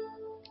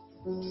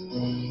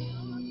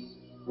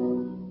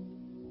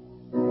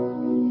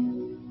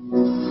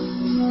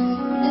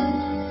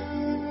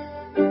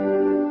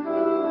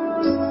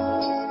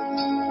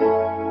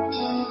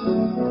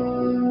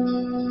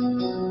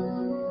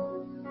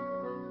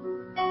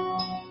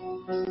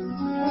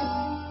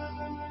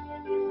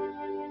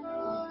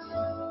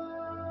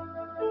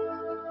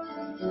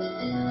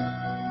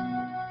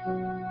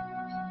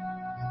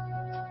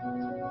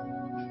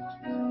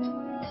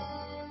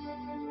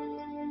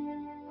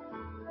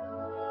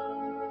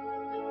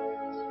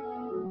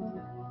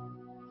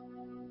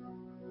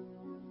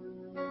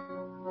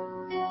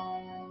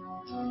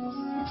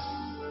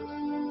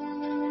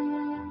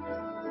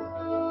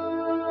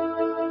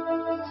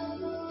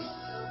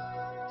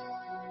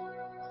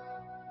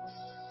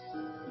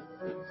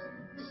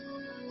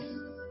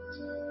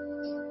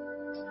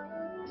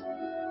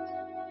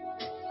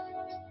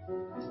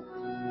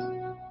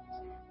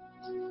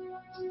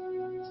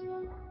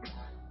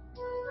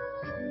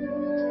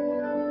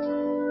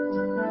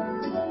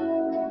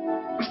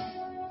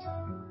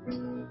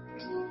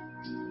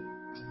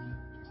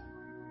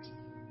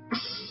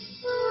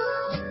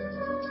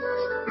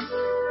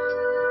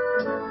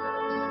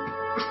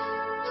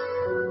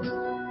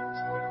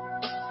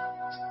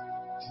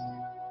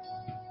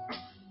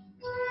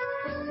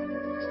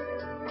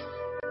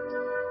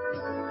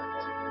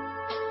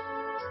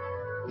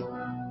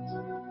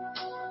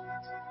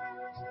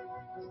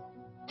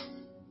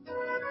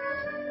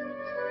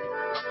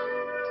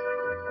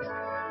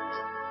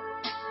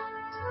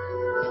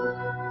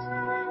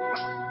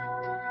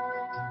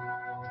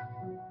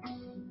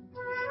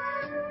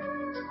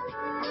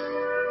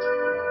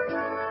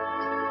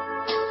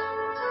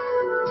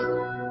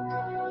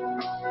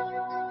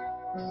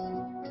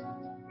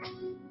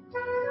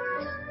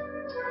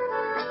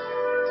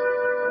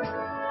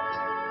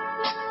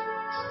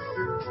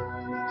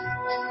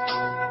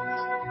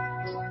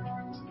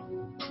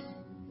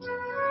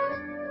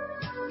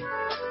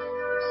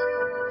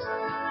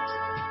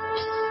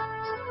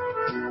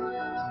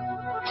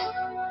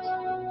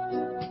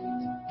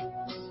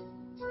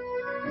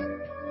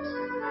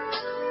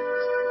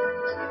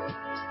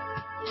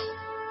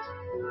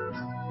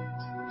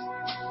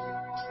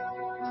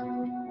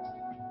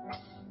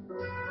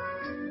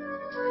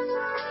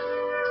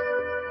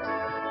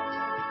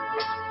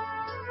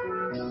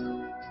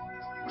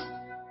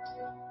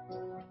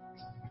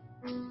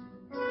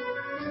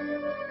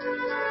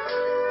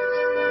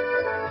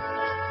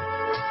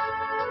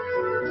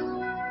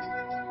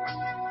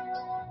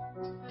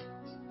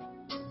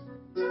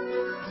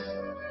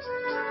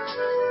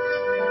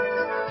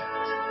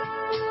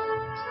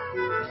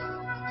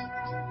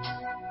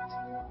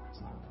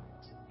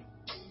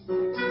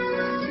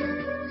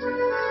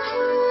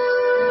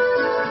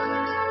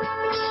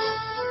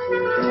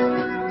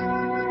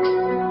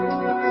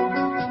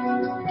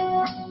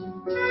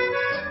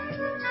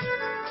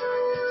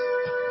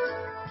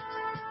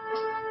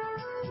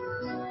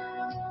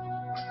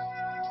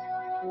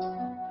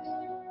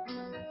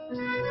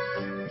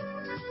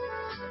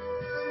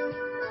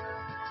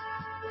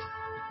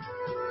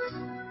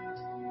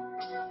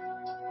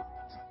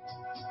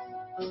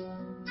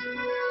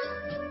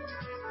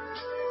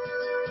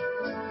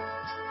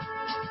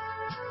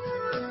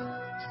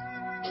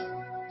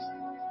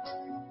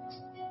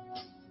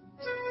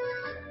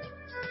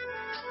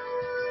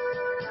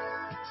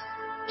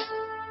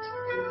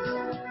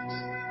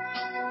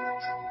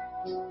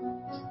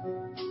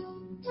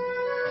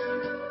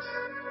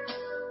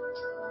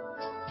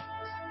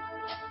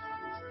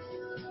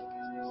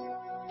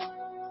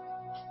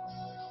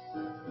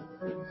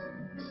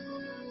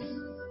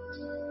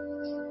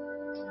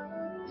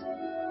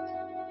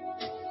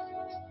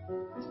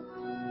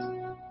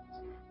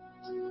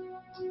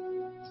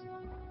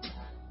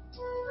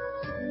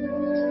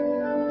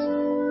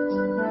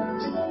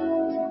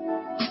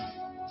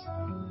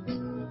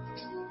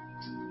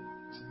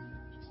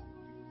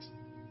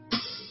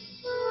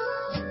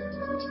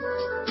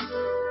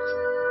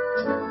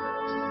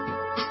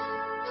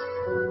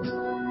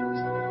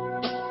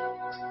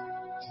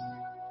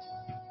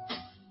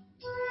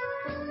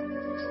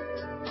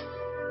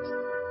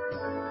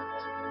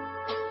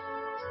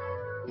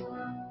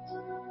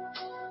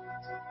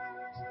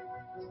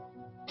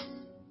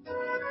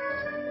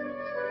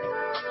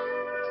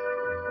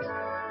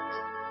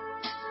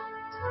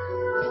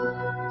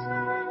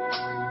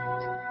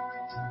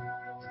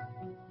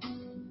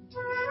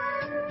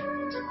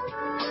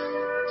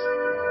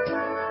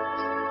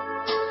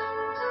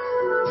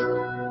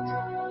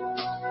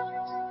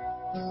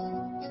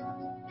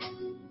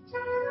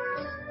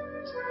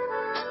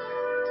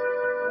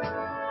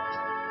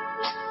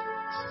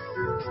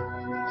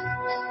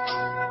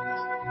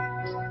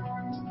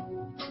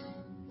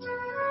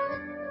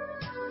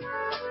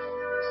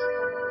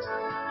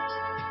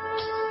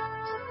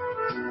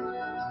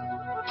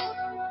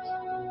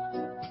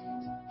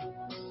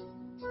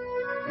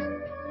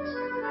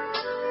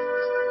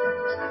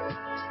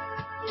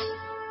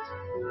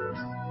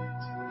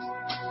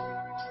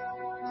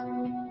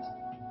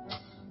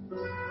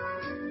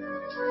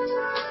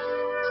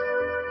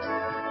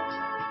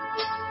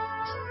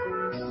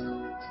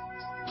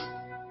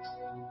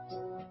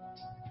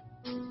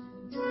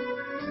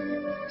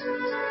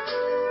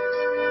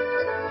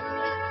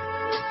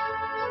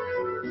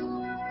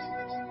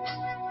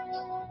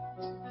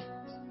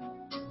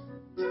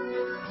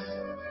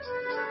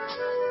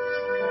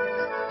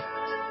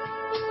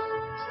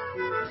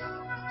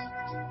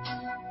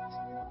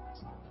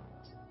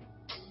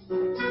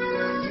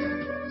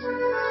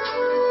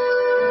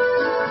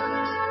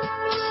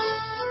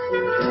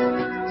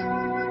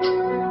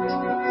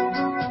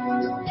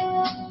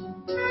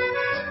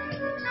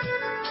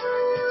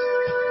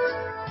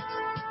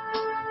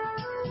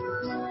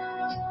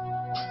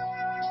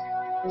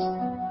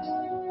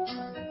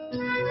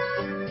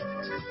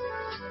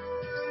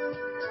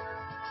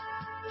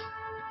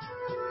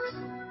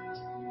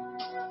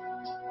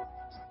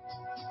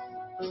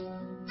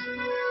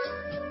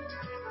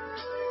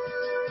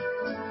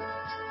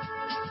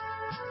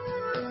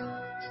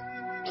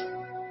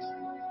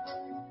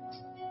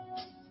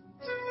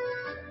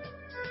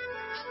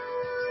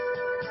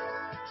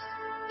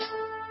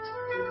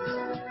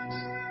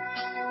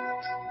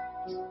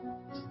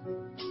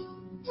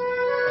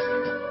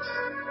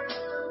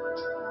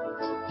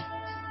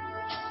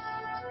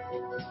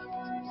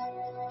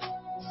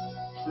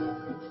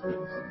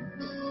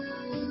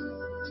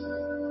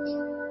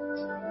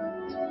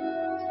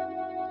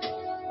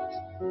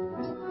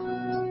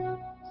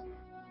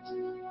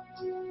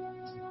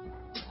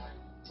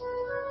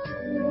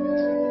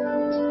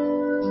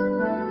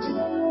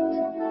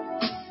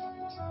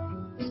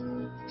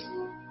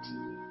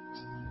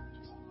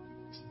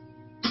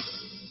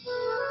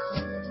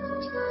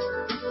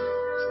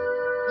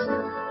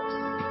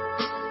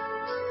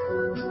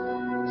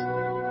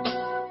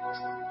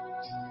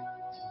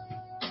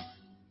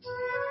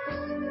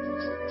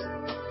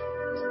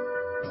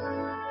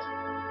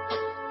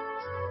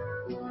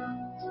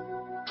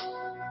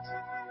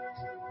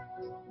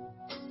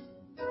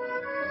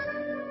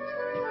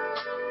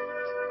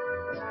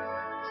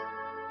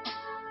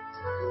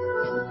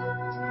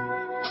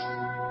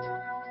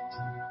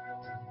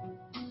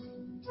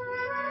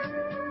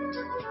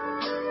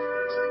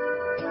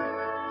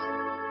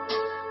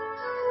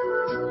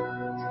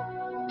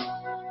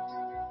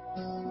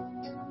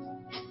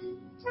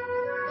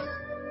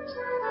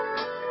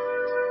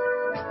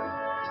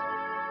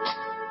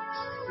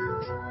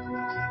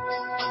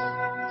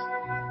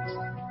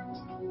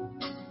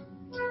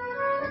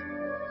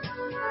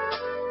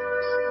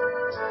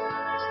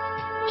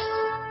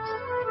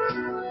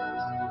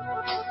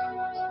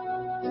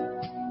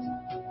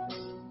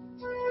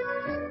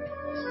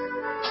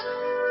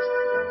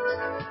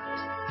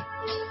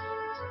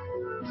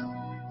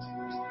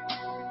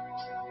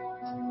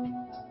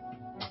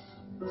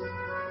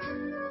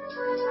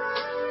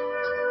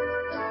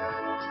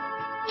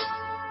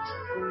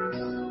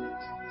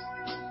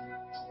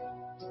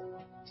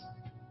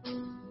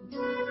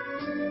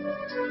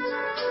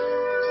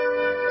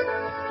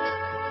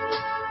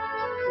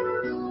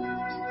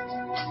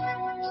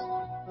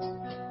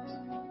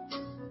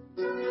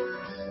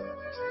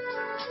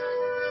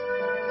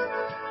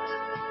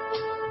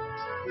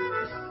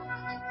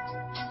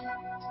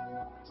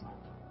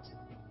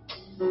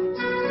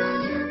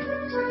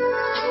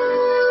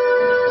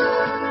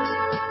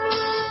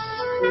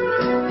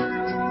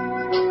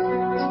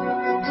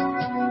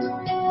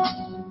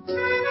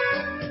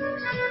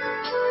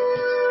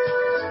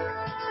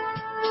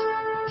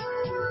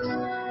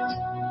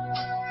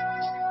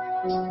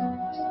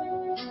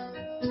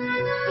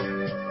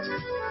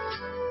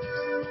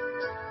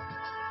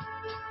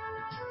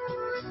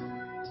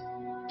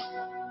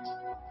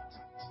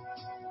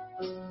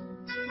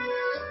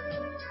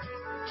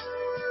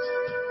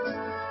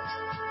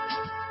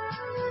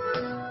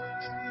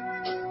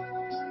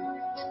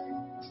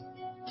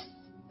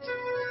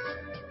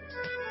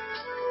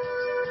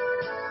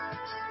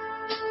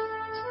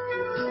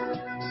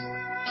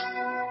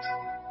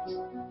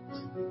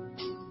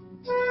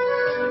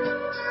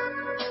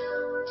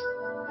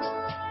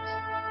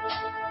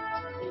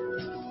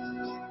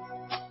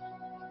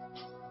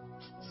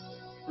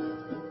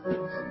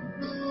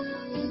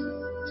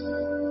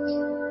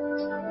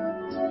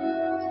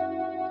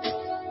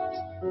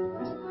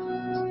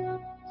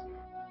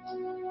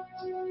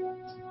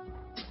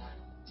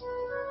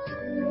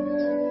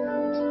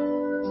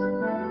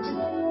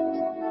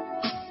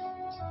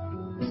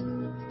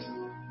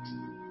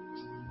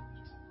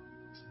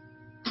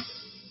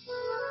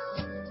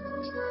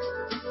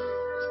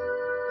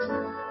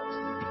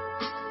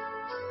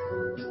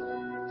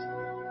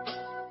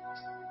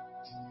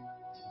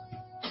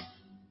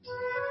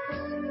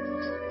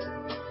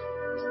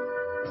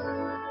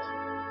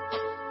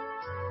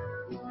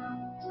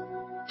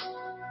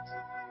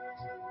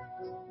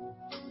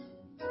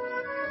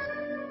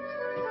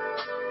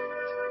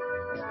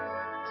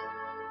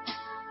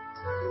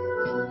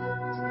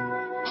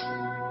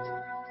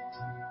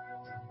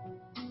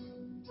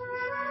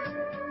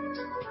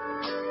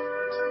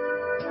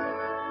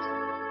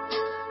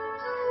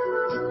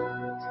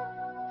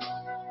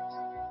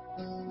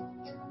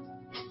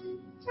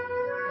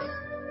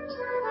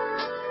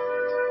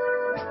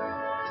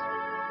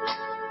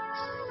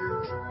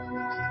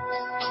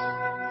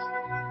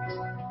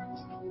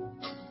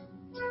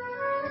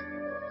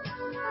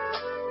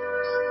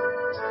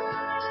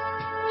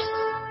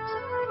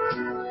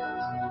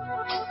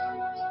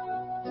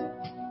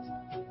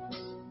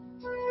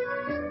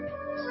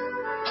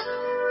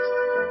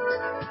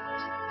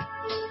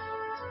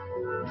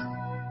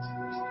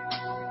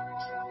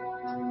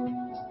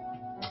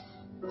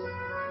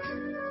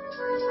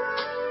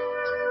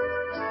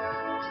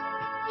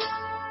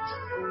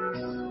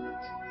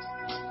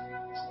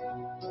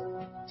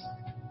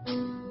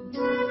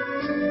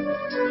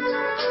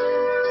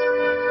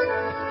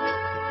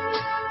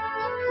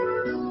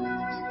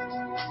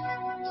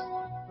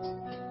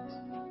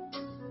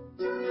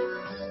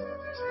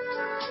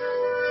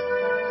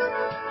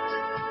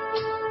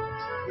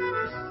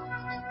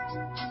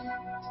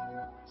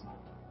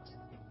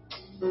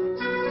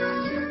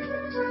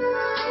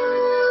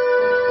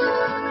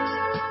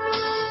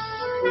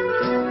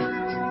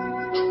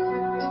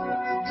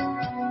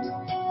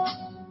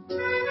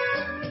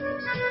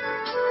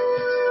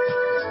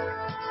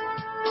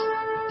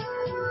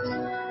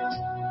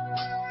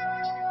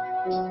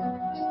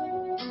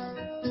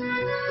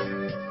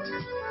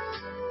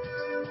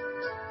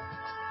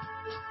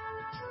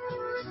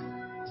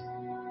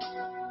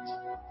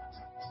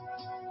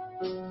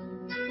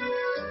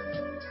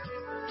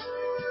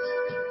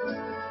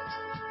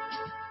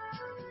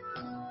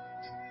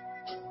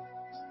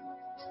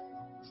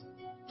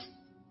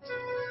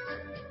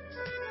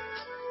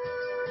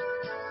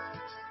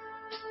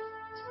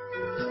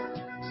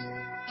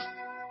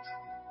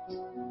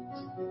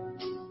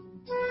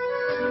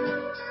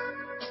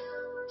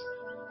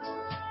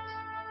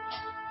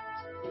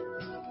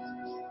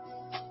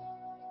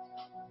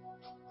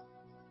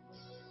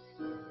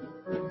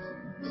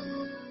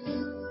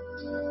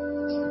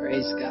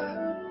 Praise God.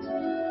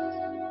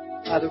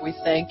 Father, we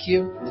thank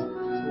you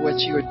for what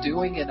you are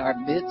doing in our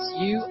midst.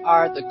 You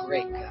are the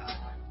great God.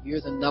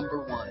 You're the number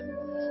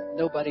one.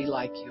 Nobody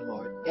like you,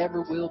 Lord.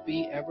 Ever will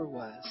be, ever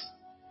was.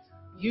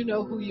 You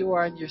know who you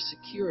are and you're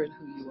secure in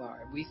who you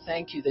are. We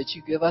thank you that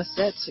you give us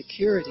that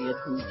security in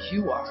who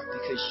you are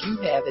because you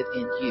have it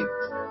in you.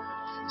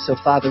 So,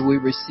 Father, we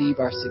receive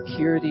our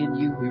security in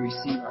you. We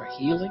receive our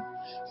healing.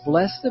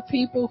 Bless the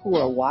people who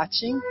are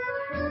watching.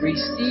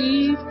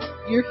 Receive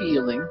your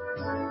healing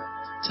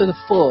to the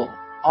full,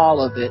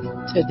 all of it,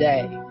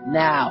 today,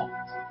 now,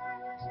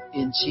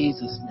 in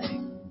Jesus'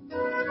 name.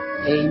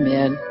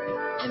 Amen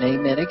and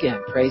amen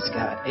again. Praise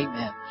God.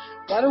 Amen.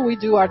 Why don't we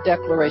do our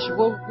declaration?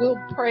 We'll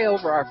pray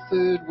over our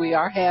food. We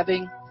are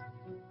having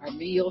our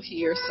meal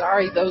here.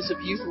 Sorry, those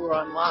of you who are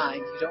online,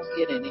 you don't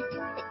get any.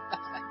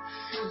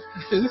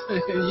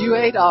 You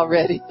ate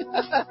already.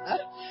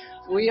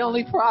 We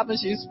only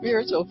promise you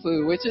spiritual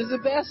food, which is the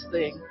best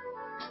thing.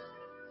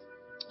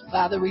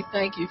 Father, we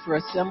thank you for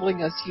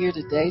assembling us here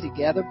today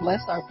together.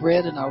 Bless our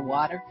bread and our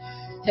water.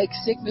 Take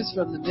sickness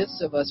from the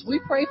midst of us. We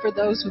pray for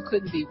those who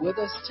couldn't be with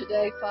us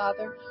today,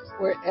 Father.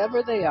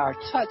 Wherever they are,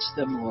 touch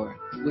them, Lord,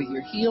 with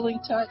your healing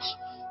touch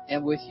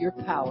and with your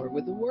power,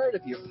 with the word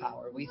of your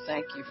power. We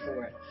thank you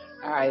for it.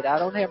 All right, I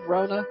don't have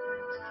Rona.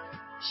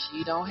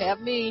 She don't have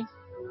me.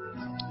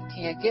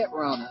 Can't get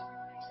Rona.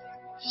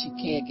 She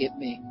can't get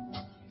me.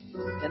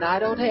 And I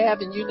don't have,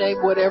 and you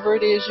name whatever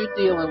it is you're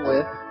dealing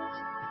with.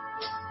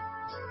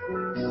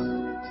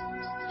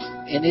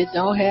 And it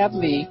don't have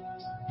me.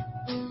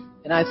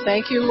 And I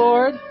thank you,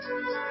 Lord,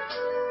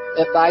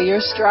 that by your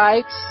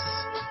stripes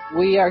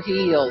we are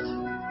healed.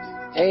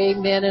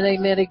 Amen and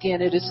amen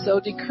again. It is so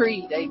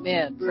decreed.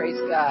 Amen. Praise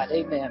God.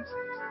 Amen.